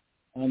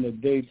on the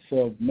dates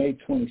of May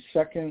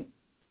 22nd,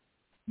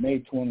 May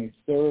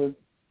 23rd,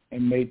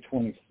 and May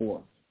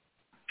 24th.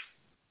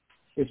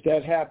 If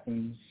that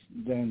happens,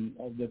 then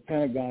the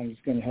Pentagon is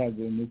going to have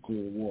their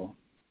nuclear war,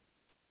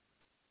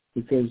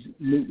 because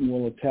Newton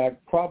will attack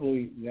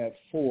probably that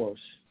force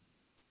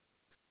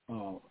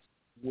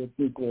with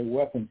nuclear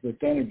weapons. But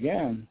then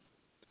again,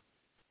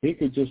 he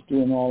could just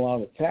do an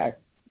all-out attack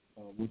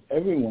with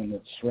everyone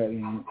that's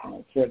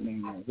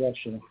threatening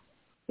Russia,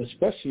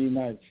 especially the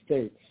United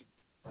States.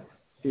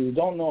 So we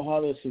don't know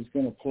how this is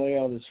going to play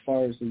out as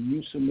far as the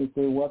use of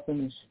nuclear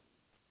weapons,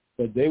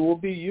 but they will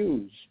be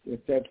used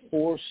if that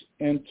force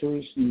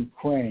enters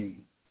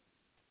Ukraine.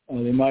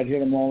 They might hit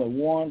them all at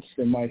once.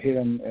 They might hit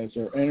them as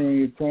they're entering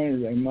Ukraine,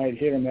 or they might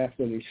hit them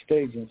after they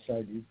stage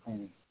inside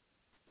Ukraine.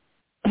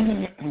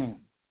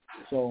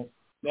 So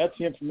that's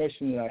the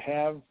information that I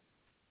have.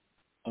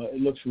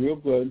 It looks real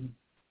good.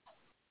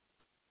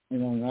 You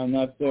know, I'm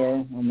not there.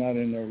 I'm not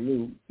in their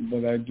loop,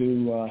 but I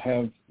do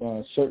have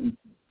certain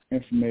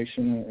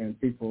information and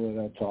people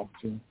that I talk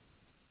to.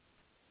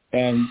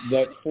 And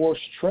that force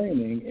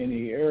training in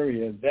the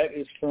area, that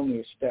is firmly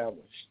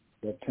established,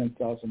 that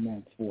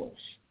 10,000-man force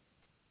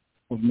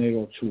of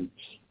NATO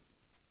troops.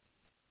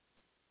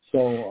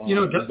 So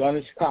the gun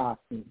is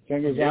cocked, and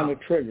fingers on the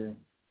trigger.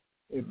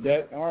 If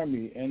that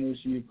army enters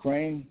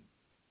Ukraine,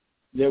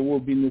 there will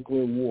be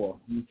nuclear war.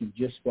 You can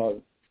just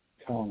about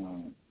count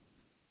on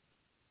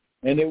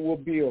it. And it will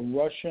be a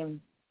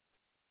Russian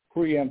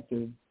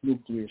preemptive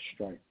nuclear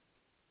strike.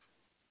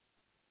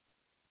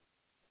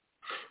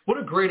 What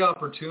a great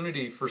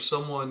opportunity for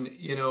someone.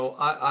 You know,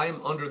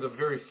 I'm under the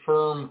very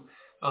firm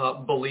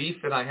belief,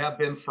 and I have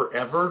been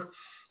forever,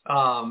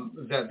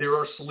 that there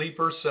are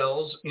sleeper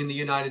cells in the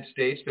United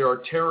States. There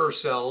are terror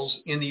cells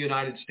in the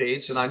United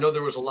States. And I know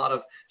there was a lot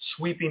of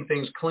sweeping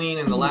things clean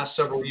in the last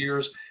several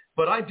years,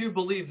 but I do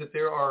believe that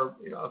there are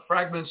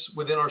fragments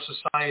within our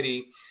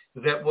society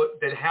that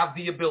have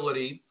the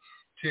ability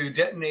to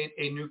detonate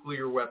a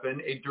nuclear weapon,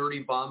 a dirty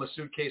bomb, a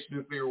suitcase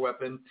nuclear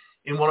weapon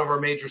in one of our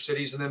major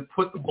cities, and then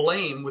put the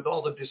blame, with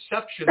all the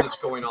deception that's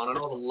going on and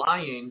all the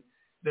lying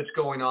that's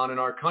going on in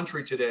our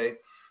country today.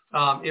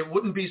 It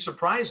wouldn't be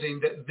surprising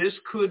that this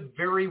could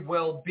very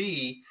well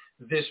be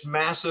this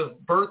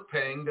massive birth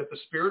pang that the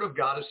Spirit of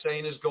God is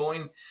saying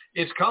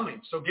it's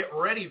coming. So get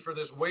ready for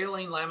this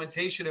wailing,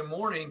 lamentation, and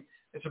mourning.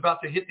 It's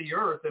about to hit the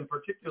earth, and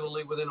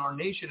particularly within our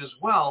nation as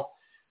well.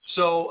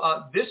 So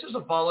this is a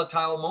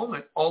volatile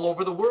moment all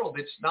over the world.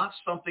 It's not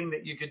something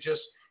that you could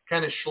just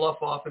kind of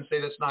slough off and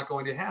say that's not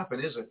going to happen,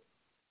 is it?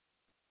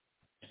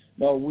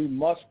 No, we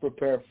must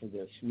prepare for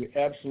this. We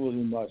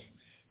absolutely must.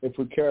 If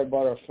we care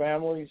about our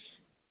families,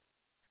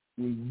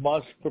 we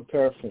must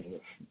prepare for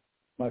this.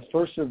 My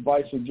first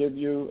advice to give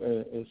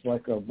you is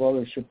like our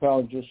brother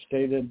Chappelle just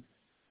stated,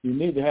 you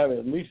need to have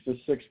at least a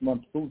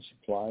 6-month food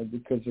supply,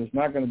 because there's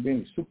not going to be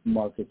any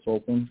supermarkets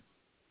open.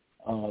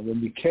 There'll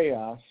be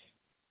chaos.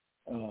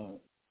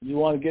 You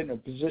want to get in a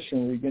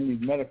position where you're going to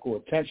need medical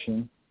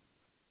attention.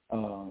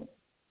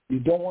 You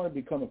don't want to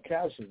become a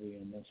casualty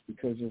in this,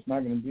 because there's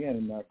not going to be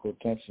any medical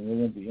attention. There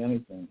won't be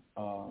anything.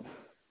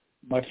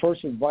 My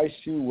first advice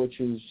to you, which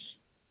is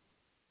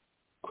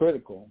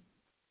critical,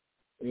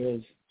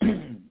 is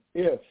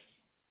if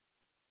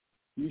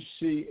you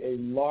see a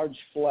large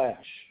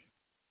flash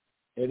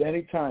at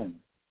any time,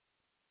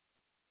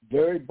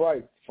 very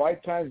bright,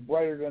 5 times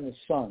brighter than the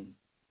sun,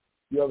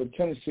 you have a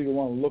tendency to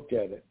want to look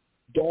at it.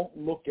 Don't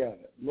look at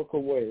it. Look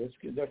away.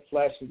 That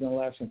flash is going to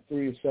last in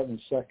 3 to 7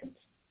 seconds.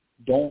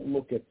 Don't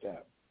look at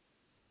that,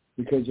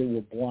 because it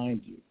will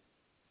blind you,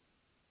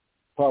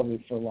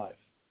 probably for life.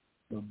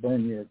 It'll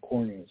burn your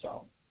corneas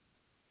out.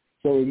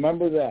 So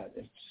remember that.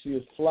 If you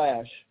see a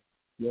flash,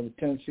 you have a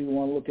tendency to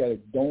want to look at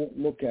it. Don't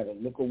look at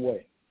it. Look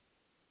away.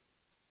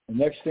 The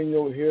next thing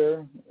you'll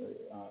hear,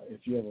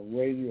 if you have a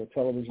radio or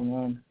television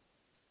on,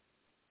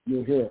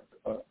 you'll hear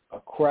a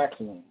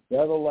crackling.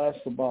 That'll last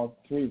about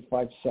 3 to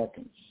 5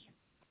 seconds.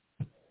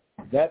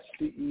 That's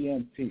the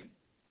EMP,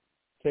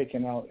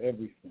 taking out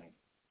everything,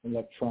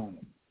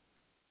 electronic.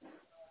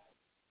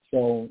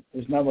 So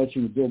there's not much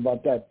you can do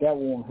about that. That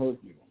won't hurt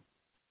you.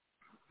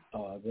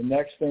 The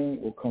next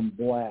thing will come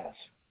blast.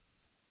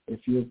 If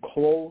you're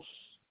close,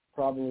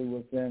 probably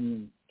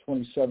within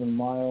 27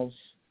 miles,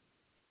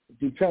 it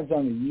depends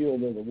on the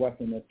yield of the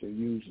weapon that they're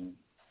using.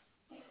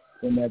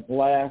 Then that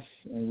blast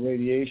and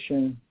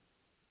radiation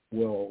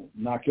will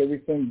knock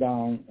everything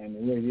down, and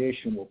the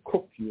radiation will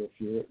cook you if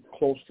you're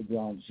close to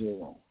ground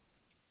zero.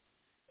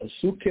 A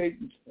suitcase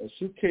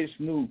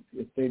nuke,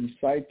 if they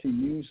decide to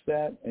use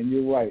that, and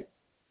you're right,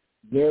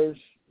 there's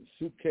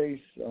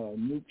suitcase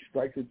nuke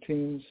striker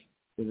teams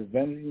that have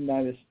been in the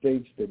United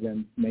States that have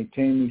been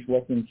maintaining these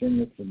weapons in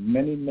it for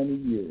many, many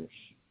years.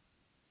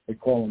 They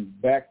call them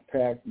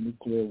backpack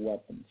nuclear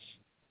weapons.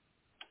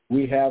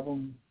 We have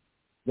them.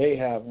 They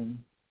have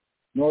them.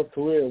 North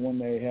Korea, when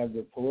they have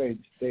their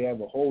parades, they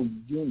have a whole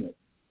unit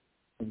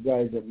of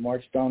guys that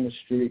march down the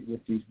street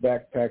with these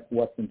backpack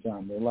weapons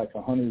on. They're like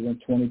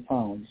 120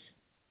 pounds.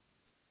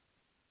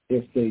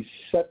 if they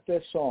set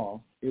this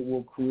off, it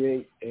will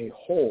create a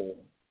hole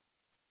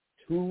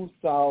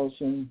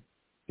 2,000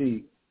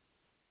 feet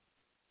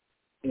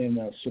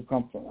in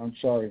circumference.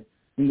 From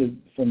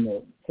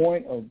the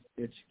point of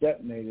it's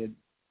detonated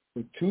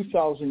for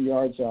 2,000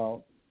 yards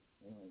out,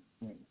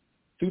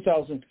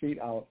 2,000 feet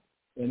out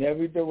in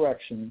every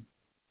direction.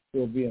 There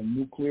will be a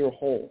nuclear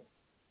hole.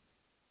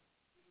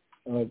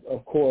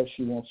 Of course,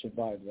 you won't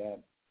survive that.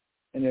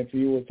 And if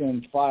you're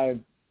within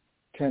 5-10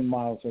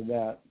 miles of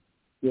that,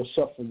 you'll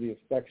suffer the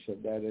effects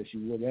of that as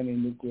you would any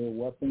nuclear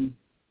weapon.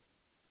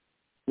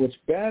 What's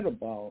bad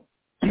about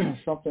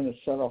something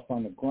that's set off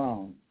on the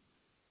ground,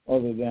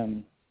 other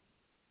than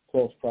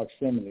close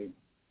proximity,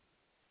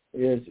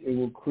 is it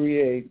will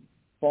create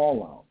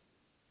fallout.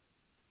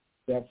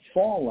 That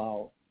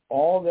fallout,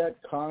 all that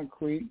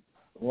concrete,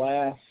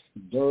 glass,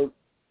 dirt,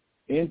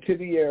 into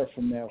the air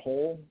from that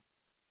hole,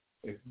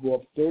 it can go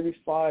up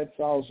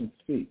 35,000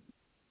 feet.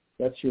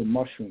 That's your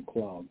mushroom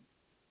cloud.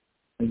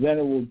 And then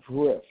it will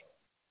drift.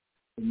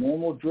 The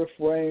normal drift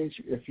range,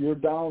 if you're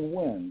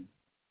downwind,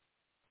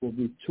 will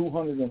be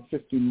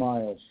 250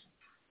 miles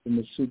from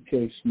the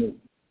suitcase nuke.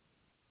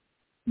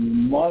 You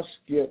must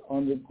get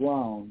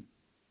underground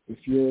if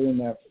you're in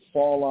that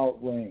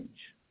fallout range.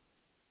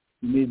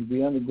 You need to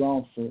be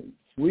underground for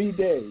 3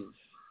 days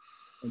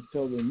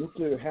until the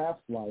nuclear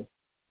half-life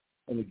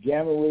of the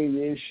gamma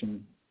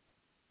radiation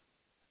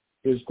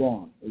is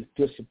gone, is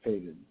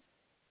dissipated.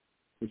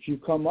 If you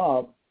come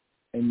up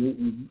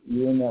and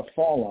you're in that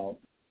fallout,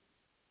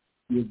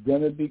 you're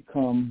going to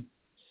become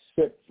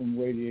sick from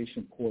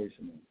radiation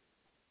poisoning.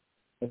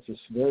 That's a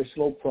very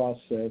slow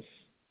process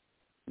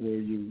where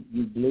you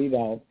bleed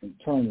out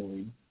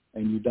internally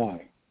and you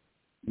die.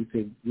 You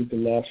could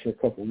last for a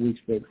couple of weeks,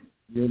 but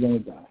you're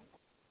going to die.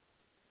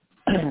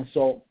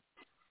 So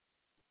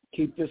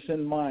keep this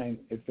in mind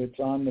if it's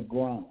on the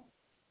ground.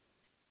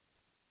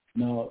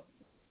 Now,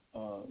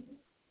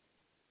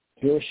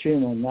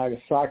 Hiroshima and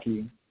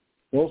Nagasaki,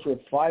 those were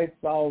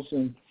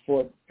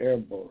 5,000-foot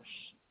airbursts.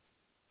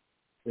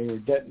 They were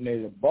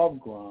detonated above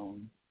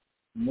ground,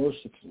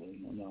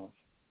 mercifully enough,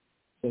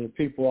 so the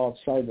people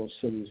outside those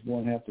cities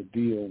won't have to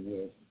deal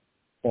with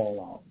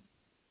fallout.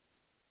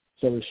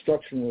 So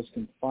destruction was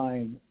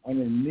confined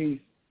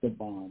underneath the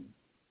bomb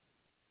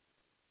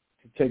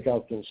to take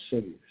out those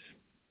cities,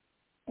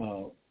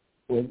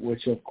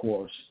 which, of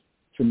course,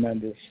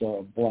 tremendous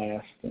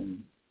blast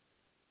and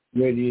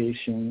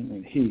radiation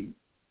and heat,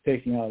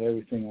 taking out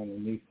everything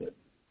underneath it.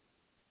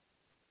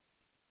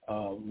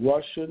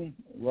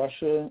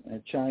 Russia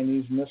and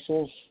Chinese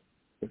missiles,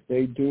 if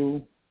they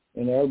do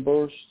an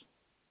airburst,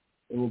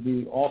 it will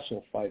be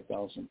also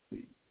 5,000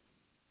 feet.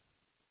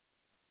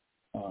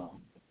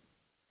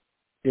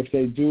 If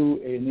they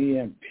do an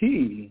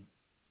EMP,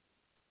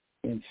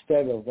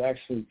 instead of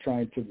actually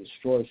trying to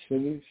destroy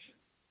cities,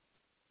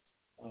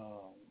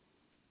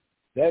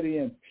 that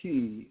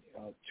EMP,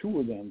 two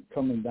of them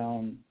coming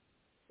down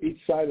each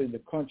side of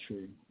the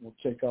country, will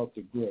take out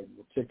the grid,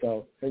 will take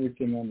out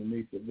everything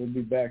underneath it. We'll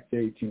be back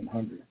to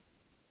 1800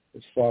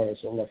 as far as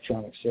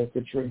electronic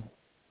circuitry.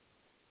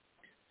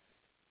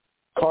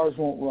 Cars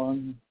won't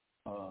run,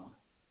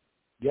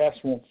 gas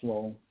won't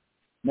flow,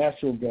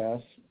 natural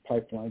gas,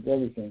 pipelines,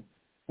 everything.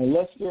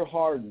 Unless they're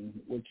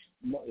hardened, which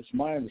is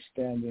my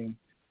understanding,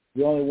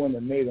 the only one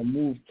that made a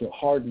move to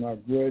harden our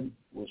grid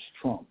was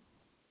Trump.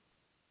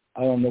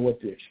 I don't know what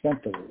the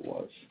extent of it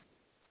was.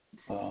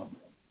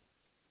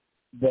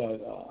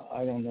 But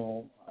I don't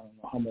know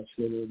how much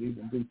good it would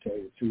even do, tell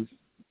you the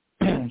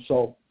truth.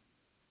 So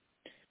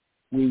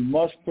we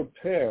must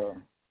prepare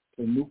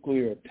for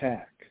nuclear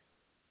attack.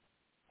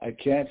 I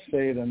can't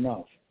say it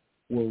enough.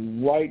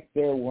 We're right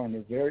there. We're on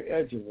the very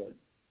edge of it.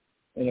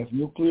 And if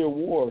nuclear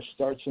war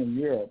starts in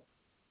Europe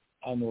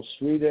on those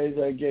 3 days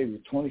I gave you,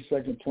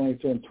 22nd,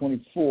 23rd, and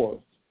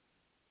 24th,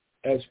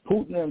 as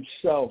Putin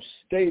himself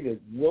stated,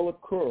 will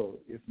occur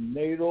if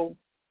NATO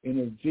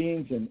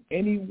intervenes in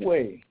any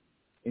way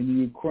in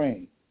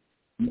Ukraine.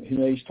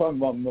 He's talking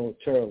about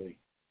militarily.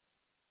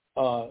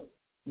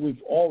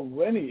 We've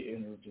already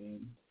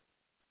intervened.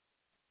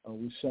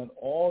 We sent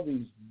all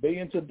these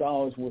billions of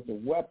dollars worth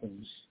of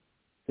weapons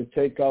to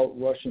take out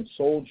Russian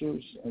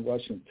soldiers and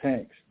Russian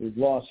tanks.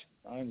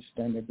 I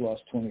understand they've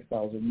lost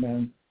 20,000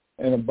 men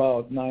and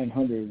about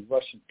 900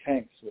 Russian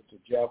tanks with the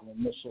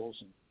Javelin missiles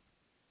and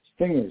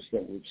Stingers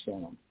that we've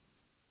sent them.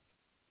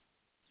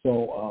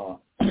 So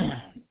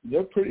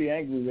they're pretty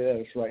angry at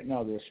us right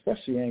now. They're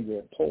especially angry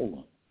at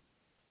Poland.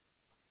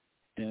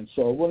 And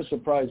so it wouldn't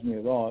surprise me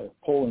at all if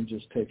Poland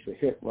just takes a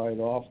hit right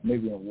off,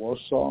 maybe in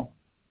Warsaw.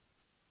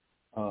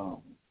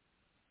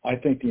 I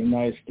think the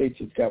United States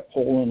has got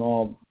Poland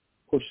all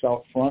pushed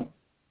out front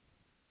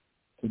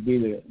to be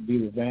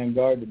the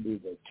vanguard, to be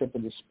the tip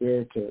of the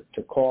spear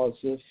to cause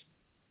this,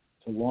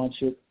 to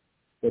launch it.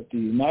 But the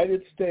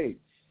United States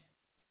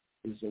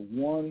is the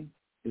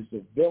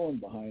villain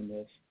behind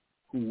this,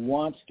 who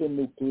wants the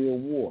nuclear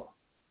war.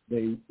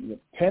 The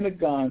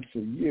Pentagon for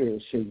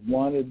years has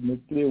wanted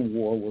nuclear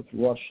war with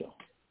Russia.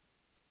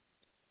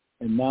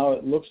 And now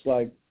it looks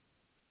like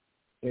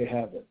they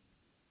have it.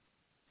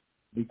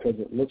 because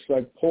it looks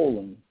like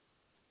Poland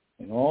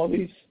and all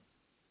these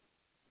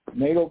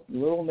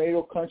little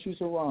NATO countries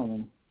around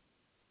them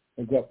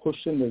have got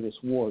pushed into this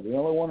war. The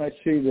only one I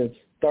see that's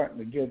starting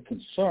to get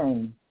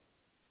concerned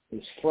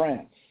is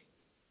France.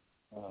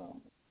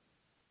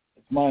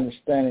 It's my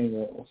understanding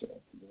that the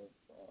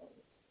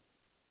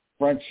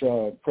French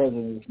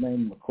president is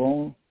named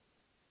Macron.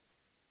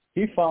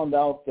 He found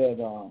out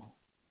that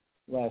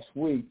last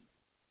week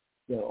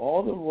that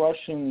all the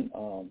Russian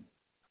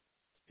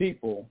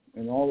people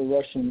and all the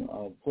Russian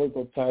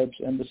political types,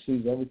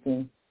 embassies,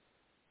 everything,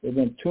 they've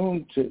been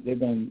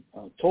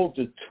told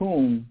to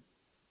tune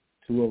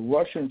to a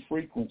Russian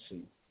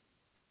frequency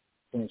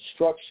for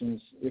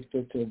instructions if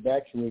they're to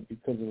evacuate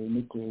because of a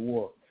nuclear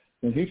war.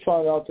 When he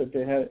found out that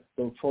they had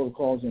those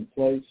protocols in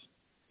place,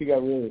 he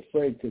got really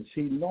afraid because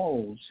he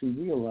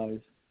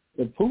realized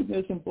that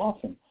Putin isn't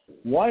bluffing.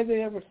 Why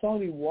they ever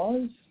thought he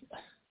was,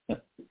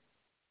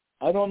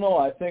 I don't know.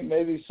 I think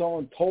maybe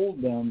someone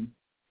told them,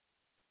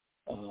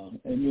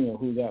 and you know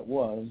who that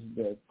was,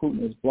 that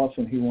Putin is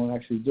bluffing, he won't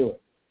actually do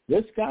it.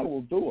 This guy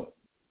will do it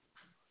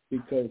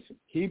because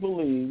he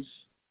believes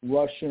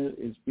Russia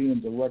is being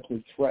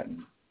directly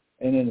threatened.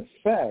 And in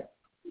effect,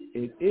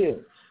 it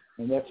is.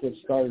 And that's what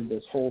started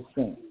this whole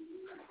thing.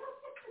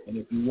 And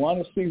if you want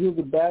to see who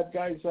the bad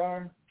guys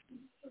are,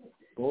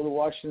 go to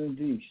Washington,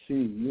 D.C.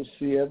 You'll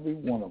see every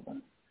one of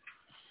them,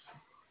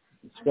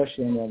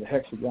 especially in that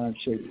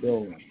hexagon-shaped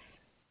building.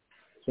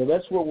 So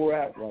that's where we're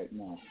at right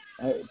now.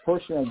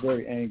 Personally, I'm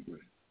very angry.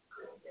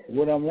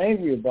 What I'm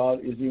angry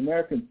about is the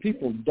American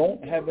people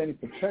don't have any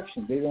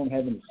protection. They don't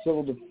have any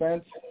civil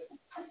defense.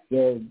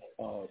 Their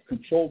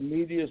controlled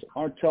medias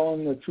aren't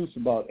telling the truth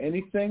about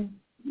anything.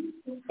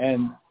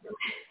 And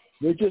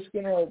they're just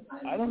going to,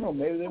 I don't know,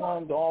 maybe they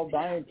want them to all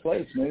die in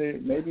place.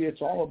 Maybe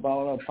it's all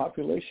about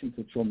population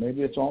control.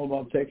 Maybe it's all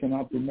about taking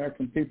out the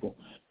American people.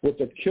 With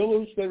the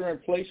killers that are in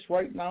place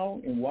right now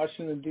in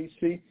Washington,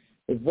 D.C.,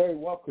 it very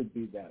well could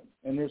be that.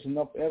 And there's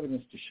enough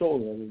evidence to show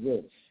that it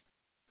is.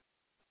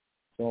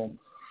 So,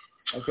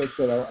 like I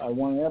said, I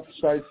want to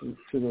emphasize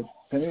to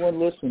anyone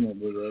listening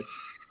to this,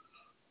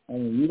 I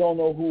mean, you don't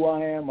know who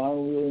I am. I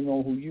don't really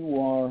know who you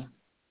are,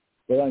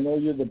 but I know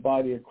you're the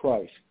body of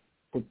Christ.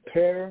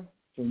 Prepare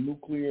for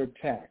nuclear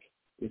attack.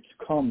 It's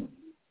coming.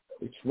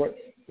 It's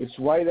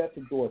right at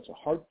the door. It's a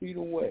heartbeat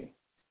away.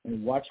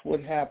 And watch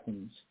what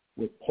happens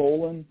with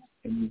Poland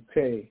and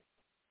UK,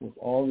 with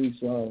all these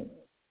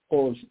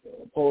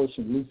Polish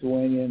and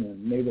Lithuanian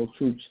and NATO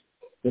troops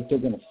that they're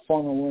going to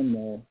funnel in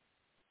there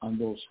on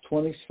those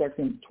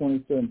 22nd,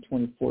 23rd, and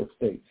 24th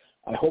dates.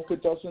 I hope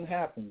it doesn't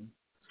happen,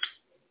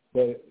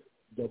 but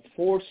the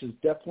force is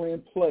definitely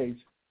in place,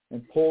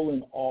 and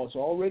Poland has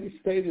already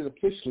stated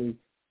officially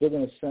they're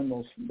going to send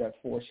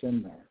that force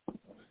in there.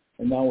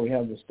 And now we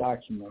have this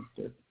document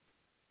that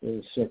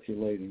is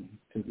circulating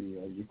to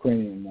the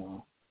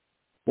Ukrainian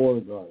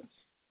border guards.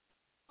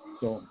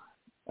 So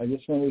I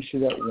just want to issue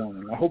that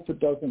warning. I hope it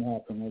doesn't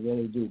happen. I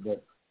really do.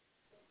 But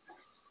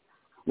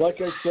like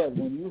I said,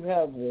 when you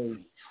have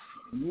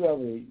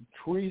a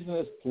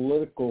treasonous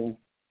political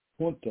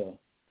junta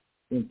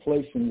in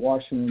place in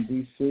Washington,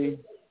 D.C.,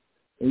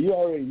 you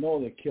already know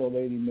they killed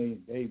 80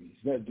 million babies.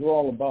 They're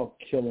all about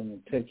killing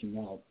and taking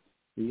out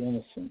the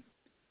innocent.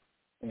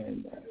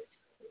 And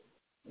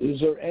is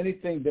there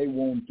anything they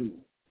won't do?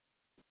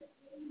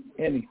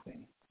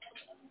 Anything.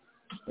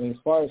 And as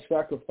far as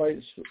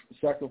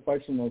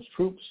sacrificing those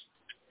troops,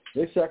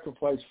 they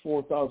sacrificed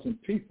 4,000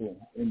 people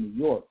in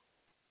New York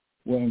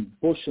when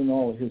Bush and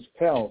all of his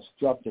pals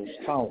dropped those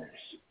towers.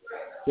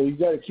 So you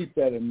got to keep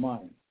that in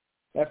mind.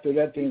 After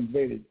that, they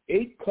invaded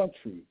 8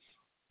 countries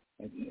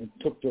and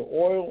took their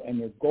oil and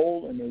their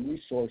gold and their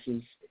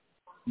resources,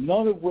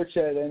 none of which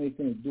had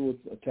anything to do with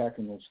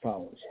attacking those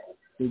towers.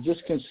 They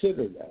just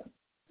considered that.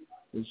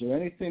 Is there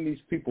anything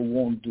these people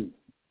won't do?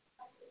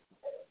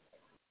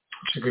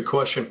 That's a good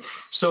question.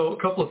 So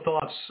a couple of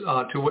thoughts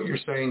to what you're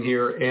saying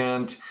here.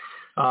 And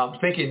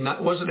thinking,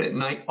 wasn't it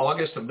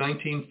August of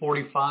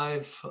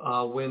 1945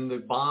 when the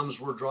bombs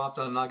were dropped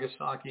on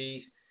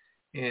Nagasaki?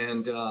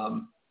 And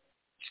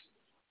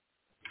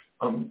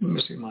I'm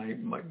missing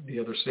the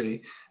other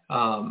city.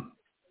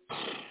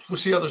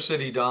 What's the other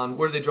city, Don?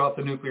 Where did they drop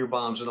the nuclear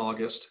bombs in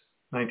August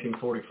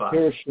 1945?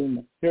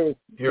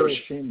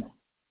 Hiroshima.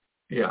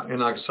 Yeah, in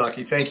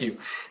Nagasaki. Thank you.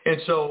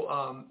 And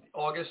so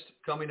August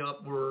coming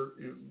up,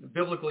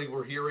 biblically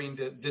we're hearing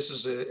that this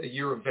is a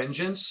year of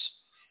vengeance,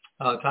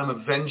 time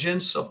of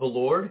vengeance of the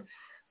Lord.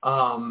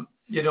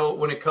 You know,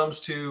 when it comes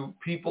to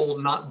people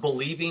not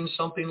believing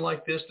something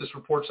like this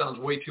report sounds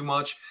way too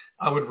much.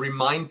 I would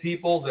remind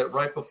people that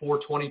right before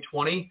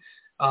 2020,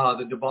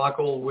 the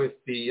debacle with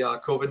the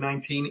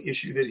COVID-19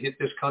 issue that hit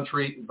this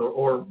country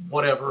or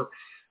whatever,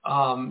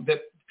 that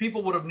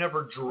people would have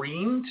never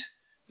dreamed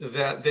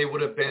that they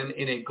would have been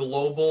in a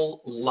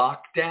global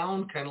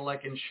lockdown, kind of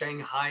like in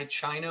Shanghai,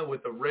 China,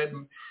 with the red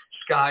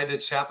sky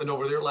that's happened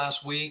over there last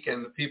week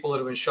and the people that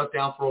have been shut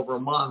down for over a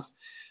month.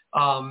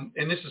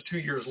 And this is 2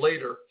 years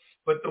later.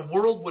 But the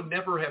world would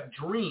never have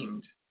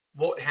dreamed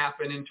what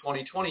happened in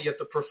 2020. Yet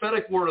the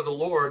prophetic word of the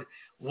Lord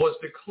was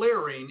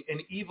declaring an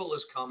evil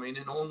is coming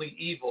and only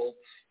evil,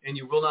 and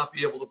you will not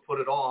be able to put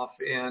it off.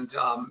 And,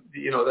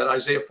 that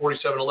Isaiah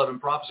 47:11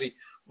 prophecy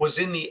was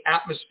in the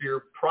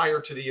atmosphere prior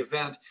to the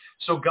event.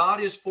 So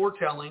God is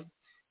foretelling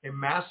a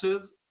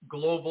massive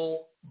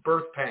global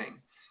birth pang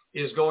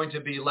is going to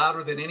be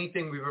louder than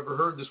anything we've ever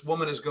heard. This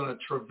woman is going to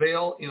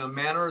travail in a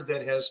manner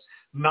that has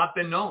not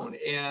been known.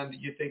 And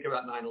you think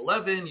about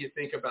 9/11, you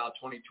think about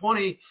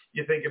 2020,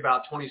 you think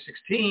about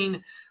 2016.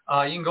 You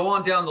can go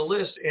on down the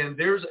list, and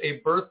there's a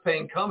birth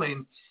pain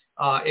coming,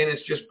 and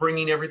it's just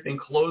bringing everything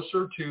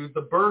closer to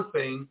the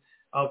birthing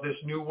of this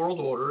new world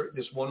order,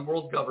 this one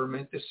world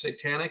government, this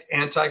satanic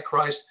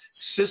antichrist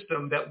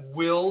system that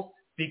will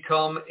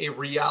become a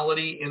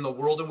reality in the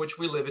world in which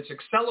we live. It's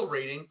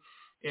accelerating,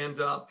 and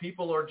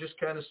people are just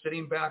kind of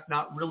sitting back,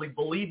 not really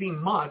believing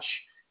much.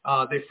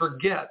 They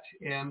forget,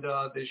 and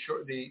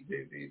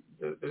the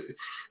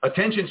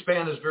attention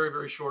span is very,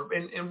 very short.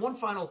 And one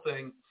final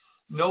thing,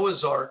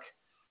 Noah's Ark.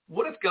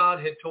 What if God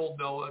had told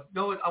Noah,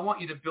 I want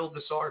you to build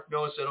this ark?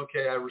 Noah said,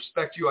 okay, I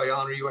respect you, I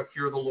honor you, I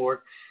fear the Lord,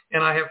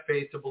 and I have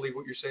faith to believe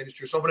what you're saying is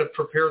true. So I'm going to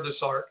prepare this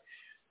ark.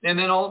 And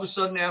then all of a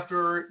sudden,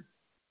 after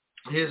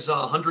his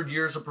 100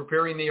 years of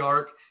preparing the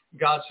ark,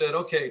 God said,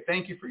 okay,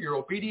 thank you for your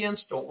obedience.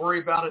 Don't worry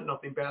about it.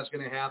 Nothing bad is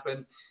going to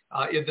happen.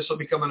 This will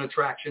become an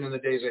attraction in the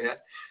days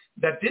ahead.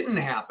 That didn't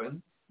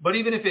happen. But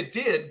even if it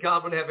did,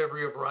 God would have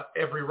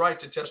every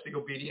right to test the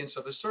obedience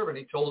of his servant.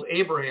 He told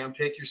Abraham,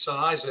 take your son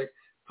Isaac,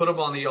 put him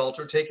on the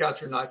altar, take out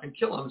your knife and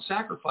kill him,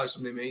 sacrifice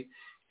him to me.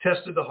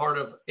 Tested the heart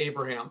of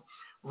Abraham.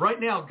 Right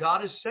now,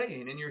 God is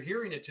saying, and you're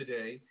hearing it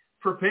today,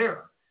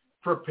 prepare.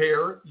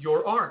 Prepare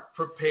your ark.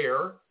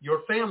 Prepare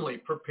your family.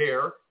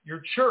 Prepare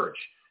your church.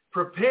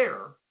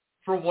 Prepare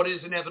for what is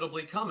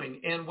inevitably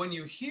coming. And when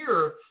you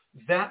hear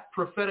that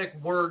prophetic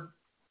word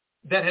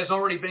that has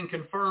already been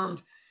confirmed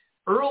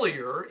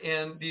earlier,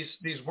 and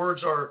these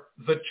words are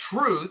the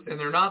truth, and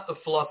they're not the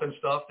fluff and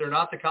stuff. They're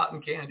not the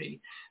cotton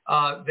candy.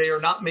 They are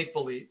not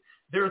make-believe.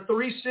 There are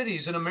 3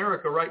 cities in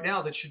America right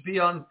now that should be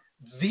on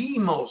the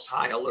most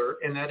high alert,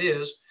 and that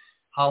is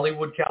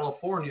Hollywood,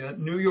 California,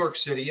 New York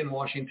City, and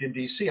Washington,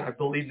 D.C. I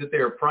believe that they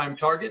are prime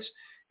targets,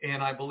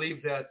 and I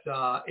believe that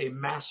a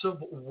massive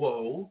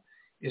woe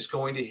is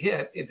going to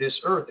hit this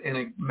earth in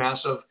a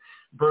massive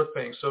birth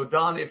pain. So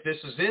Don, if this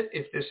is it,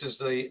 if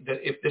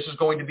this is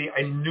going to be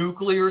a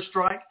nuclear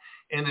strike,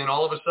 and then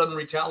all of a sudden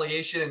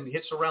retaliation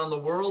hits around the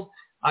world,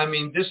 I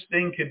mean, this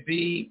thing could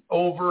be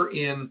over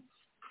in,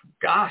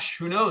 gosh,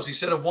 who knows? He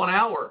said of 1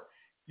 hour,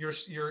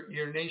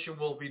 your nation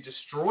will be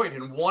destroyed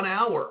in 1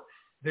 hour.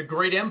 The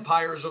great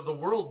empires of the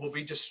world will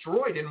be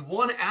destroyed in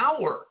 1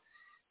 hour.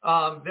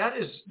 That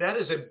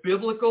is a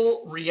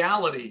biblical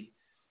reality.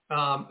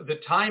 The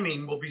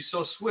timing will be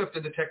so swift,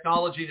 and the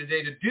technology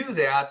today to do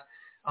that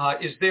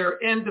is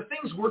there. And the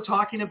things we're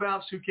talking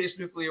about, suitcase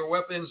nuclear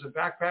weapons and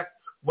backpack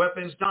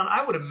weapons, Don,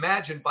 I would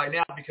imagine by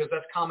now, because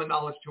that's common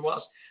knowledge to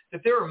us,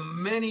 that there are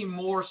many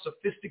more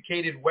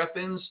sophisticated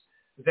weapons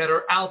that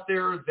are out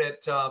there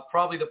that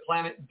probably the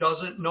planet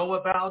doesn't know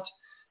about.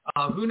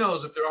 Who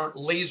knows if there aren't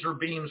laser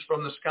beams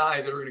from the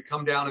sky that are going to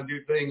come down and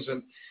do things.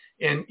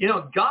 And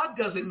God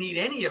doesn't need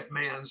any of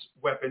man's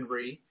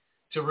weaponry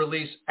to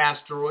release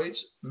asteroids,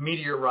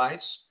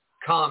 meteorites,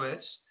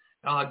 comets.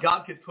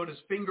 God could put his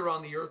finger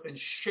on the earth and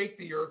shake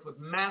the earth with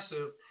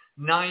massive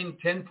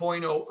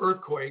 10.0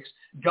 earthquakes.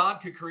 God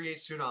could create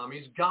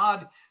tsunamis.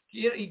 God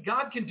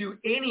can do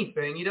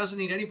anything. He doesn't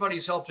need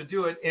anybody's help to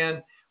do it.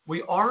 And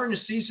we are in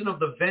a season of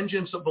the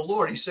vengeance of the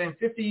Lord. He's saying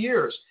 50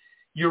 years.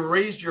 You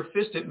raised your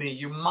fist at me.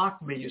 You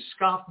mocked me. You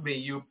scoffed me.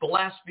 You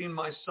blasphemed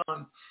my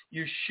son.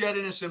 You shed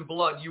innocent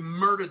blood. You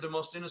murdered the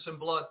most innocent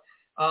blood.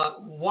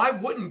 Why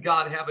wouldn't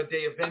God have a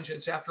day of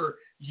vengeance after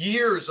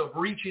years of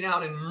reaching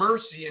out in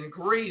mercy and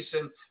grace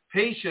and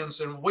patience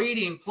and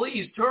waiting?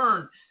 Please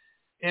turn.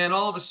 And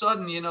all of a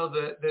sudden,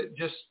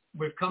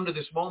 we've come to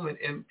this moment,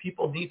 and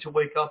people need to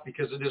wake up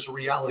because it is a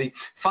reality.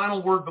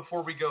 Final word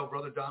before we go,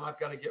 Brother Don. I've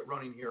got to get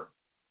running here.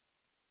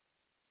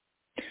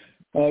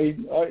 I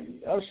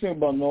was thinking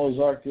about Noah's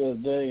Ark the other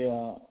day.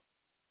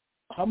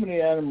 How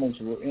many animals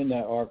were in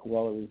that ark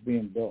while it was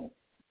being built?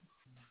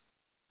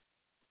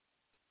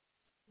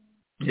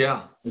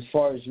 Yeah. As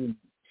far as you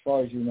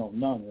know,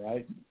 none,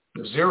 right?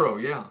 0,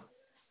 yeah.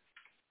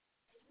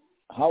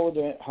 How were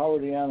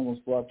the animals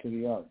brought to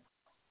the ark?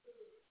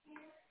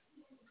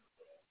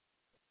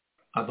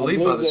 I believe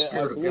by the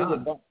Spirit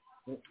of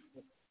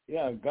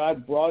God.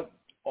 God brought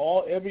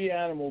every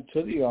animal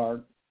to the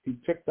ark. He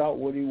picked out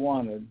what he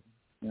wanted,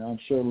 and I'm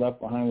sure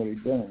left behind what he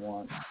didn't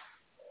want.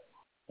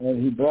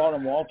 And he brought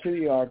them all to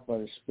the ark by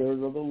the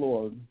Spirit of the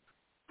Lord,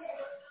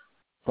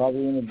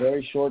 probably in a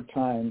very short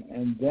time,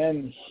 and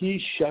then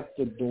he shut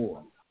the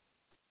door.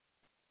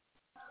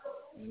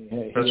 He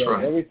had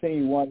everything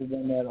he wanted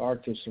in that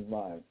ark to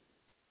survive.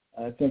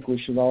 I think we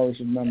should always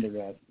remember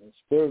that. The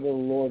Spirit of the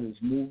Lord is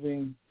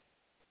moving,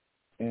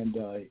 and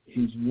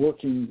he's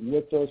working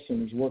with us,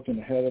 and he's working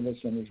ahead of us,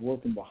 and he's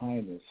working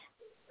behind us.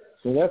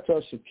 So that's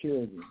our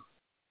security.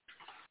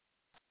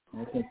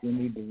 I think we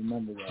need to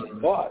remember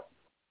that. But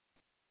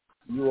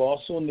you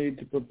also need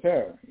to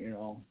prepare,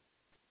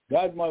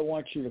 God might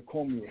want you to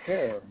comb your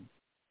hair,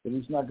 but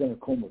he's not going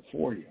to comb it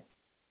for you.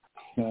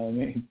 You know what I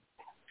mean?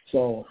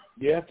 So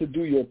you have to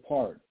do your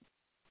part.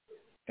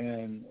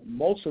 And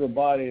most of the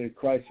body of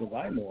Christ that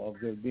I know of,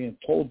 they're being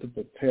told to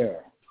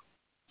prepare.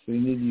 So you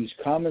need to use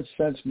common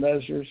sense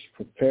measures,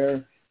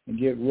 prepare, and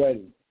get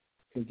ready,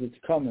 because it's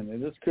coming.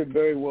 And this could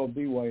very well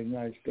be why the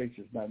United States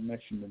is not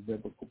mentioned in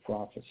biblical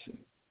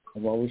prophecy.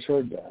 I've always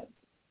heard that.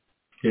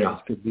 Yeah.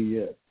 This could be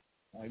it.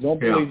 I don't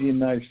believe the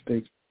United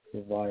States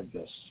will survive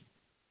this.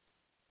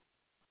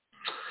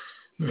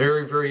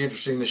 Very, very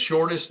interesting. The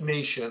shortest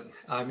nation,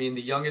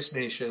 the youngest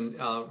nation,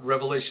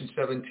 Revelation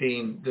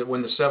 17, that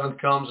when the seventh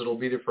comes, it'll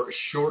be there for a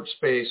short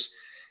space.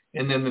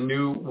 And then the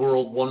new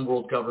world, one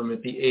world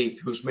government, the eighth,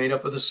 who's made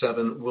up of the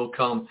seven, will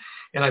come.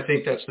 And I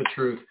think that's the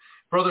truth.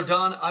 Brother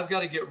Don, I've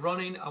got to get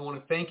running. I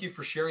want to thank you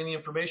for sharing the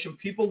information.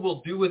 People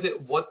will do with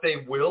it what they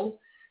will.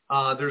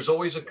 There's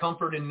always a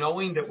comfort in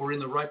knowing that we're in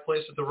the right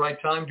place at the right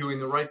time, doing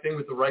the right thing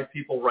with the right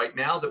people right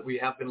now, that we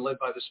have been led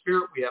by the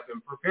Spirit. We have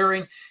been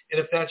preparing. And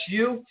if that's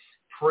you,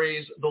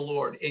 praise the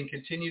Lord and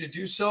continue to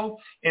do so.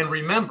 And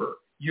remember,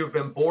 you have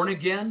been born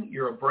again.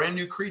 You're a brand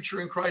new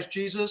creature in Christ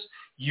Jesus.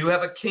 You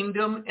have a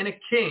kingdom and a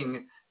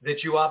king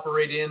that you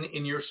operate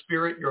in your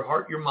spirit, your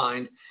heart, your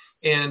mind.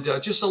 And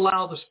just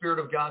allow the Spirit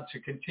of God to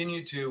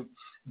continue to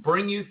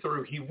bring you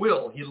through. He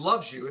will. He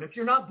loves you. And if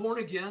you're not born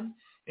again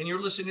and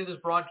you're listening to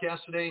this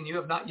broadcast today and you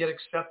have not yet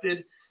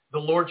accepted the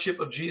Lordship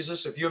of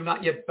Jesus, if you have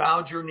not yet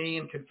bowed your knee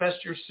and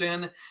confessed your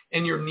sin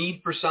and your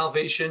need for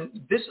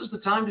salvation, this is the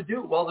time to do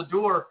it while the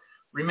door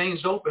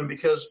remains open,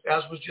 because,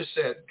 as was just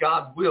said,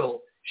 God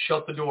will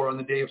shut the door on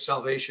the day of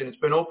salvation. It's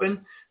been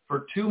open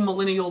for 2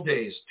 millennial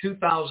days,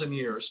 2,000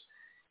 years.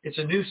 It's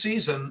a new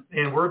season,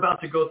 and we're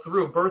about to go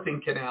through a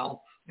birthing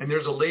canal, and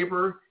there's a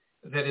labor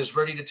that is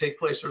ready to take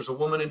place. There's a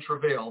woman in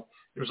travail.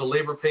 There's a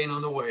labor pain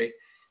on the way,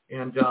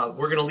 and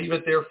we're going to leave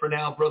it there for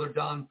now, Brother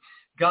Don.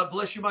 God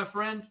bless you, my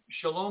friend.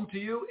 Shalom to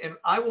you, and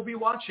I will be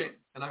watching,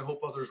 and I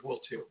hope others will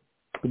too.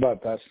 Goodbye,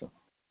 Pastor.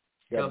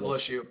 God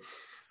bless you.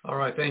 All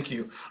right, thank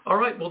you. All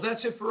right, well,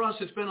 that's it for us.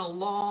 It's been a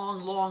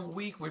long, long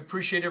week. We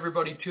appreciate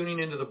everybody tuning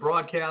into the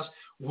broadcast.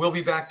 We'll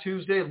be back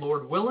Tuesday,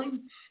 Lord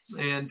willing,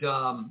 and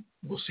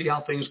we'll see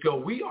how things go.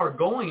 We are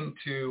going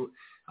to,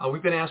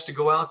 we've been asked to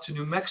go out to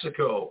New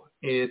Mexico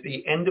at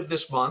the end of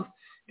this month,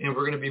 and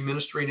we're going to be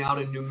ministering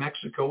out in New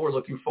Mexico. We're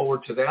looking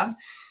forward to that.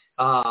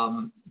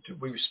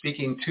 We're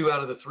speaking 2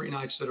 out of the 3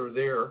 nights that are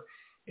there,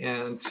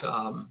 and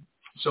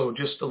so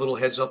just a little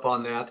heads up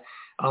on that.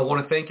 I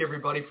want to thank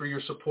everybody for your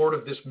support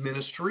of this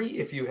ministry.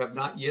 If you have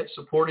not yet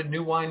supported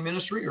New Wine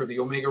Ministry or the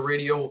Omega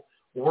Radio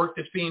work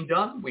that's being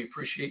done, we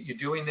appreciate you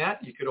doing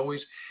that. You could always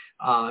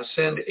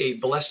send a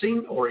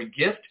blessing or a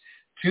gift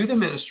to the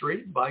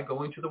ministry by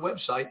going to the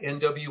website,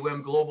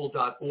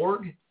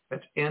 nwmglobal.org.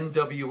 That's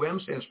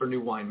NWM, stands for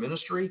New Wine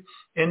Ministry,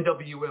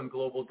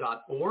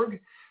 nwmglobal.org.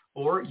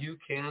 Or you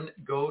can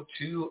go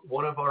to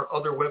one of our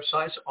other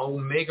websites,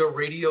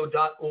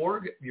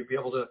 omegaradio.org. You'll be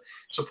able to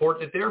support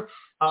it there.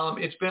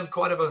 It's been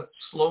quite of a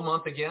slow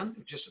month again,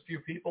 just a few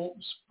people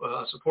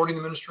supporting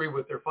the ministry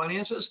with their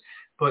finances.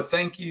 But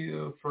thank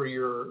you for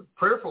your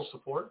prayerful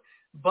support.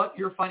 But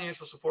your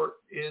financial support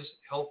is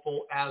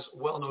helpful as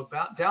well, no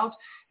doubt.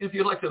 If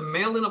you'd like to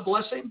mail in a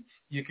blessing,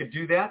 you could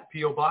do that.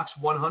 P.O. Box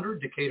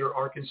 100, Decatur,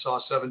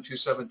 Arkansas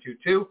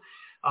 72722.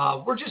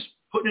 We're just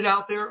putting it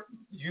out there.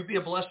 You be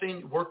a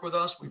blessing. Work with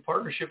us. We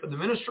partnership in the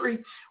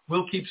ministry.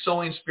 We'll keep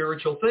sowing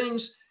spiritual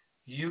things.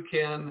 You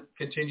can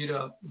continue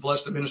to bless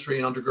the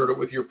ministry and undergird it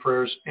with your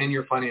prayers and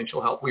your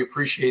financial help. We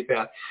appreciate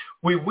that.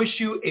 We wish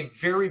you a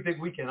very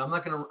big weekend. I'm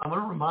going to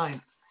remind,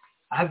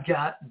 I've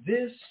got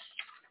this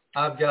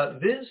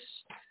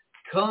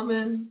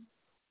coming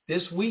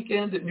this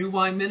weekend at New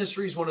Wine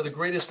Ministries. One of the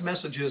greatest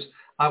messages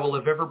I will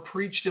have ever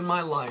preached in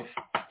my life.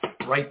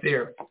 Right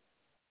there.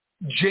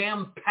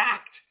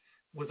 Jam-packed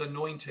with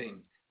anointing,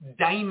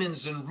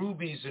 diamonds and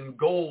rubies and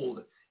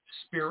gold,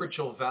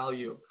 spiritual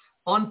value,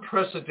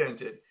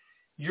 unprecedented.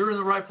 You're in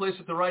the right place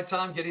at the right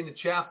time, getting the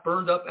chaff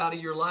burned up out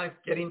of your life,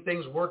 getting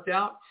things worked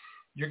out.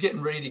 You're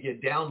getting ready to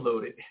get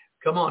downloaded.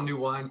 Come on, New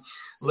Wine.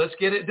 Let's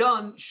get it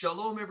done.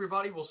 Shalom,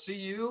 everybody. We'll see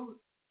you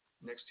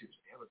next Tuesday.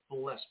 Have a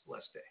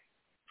blessed day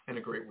and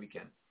a great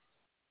weekend.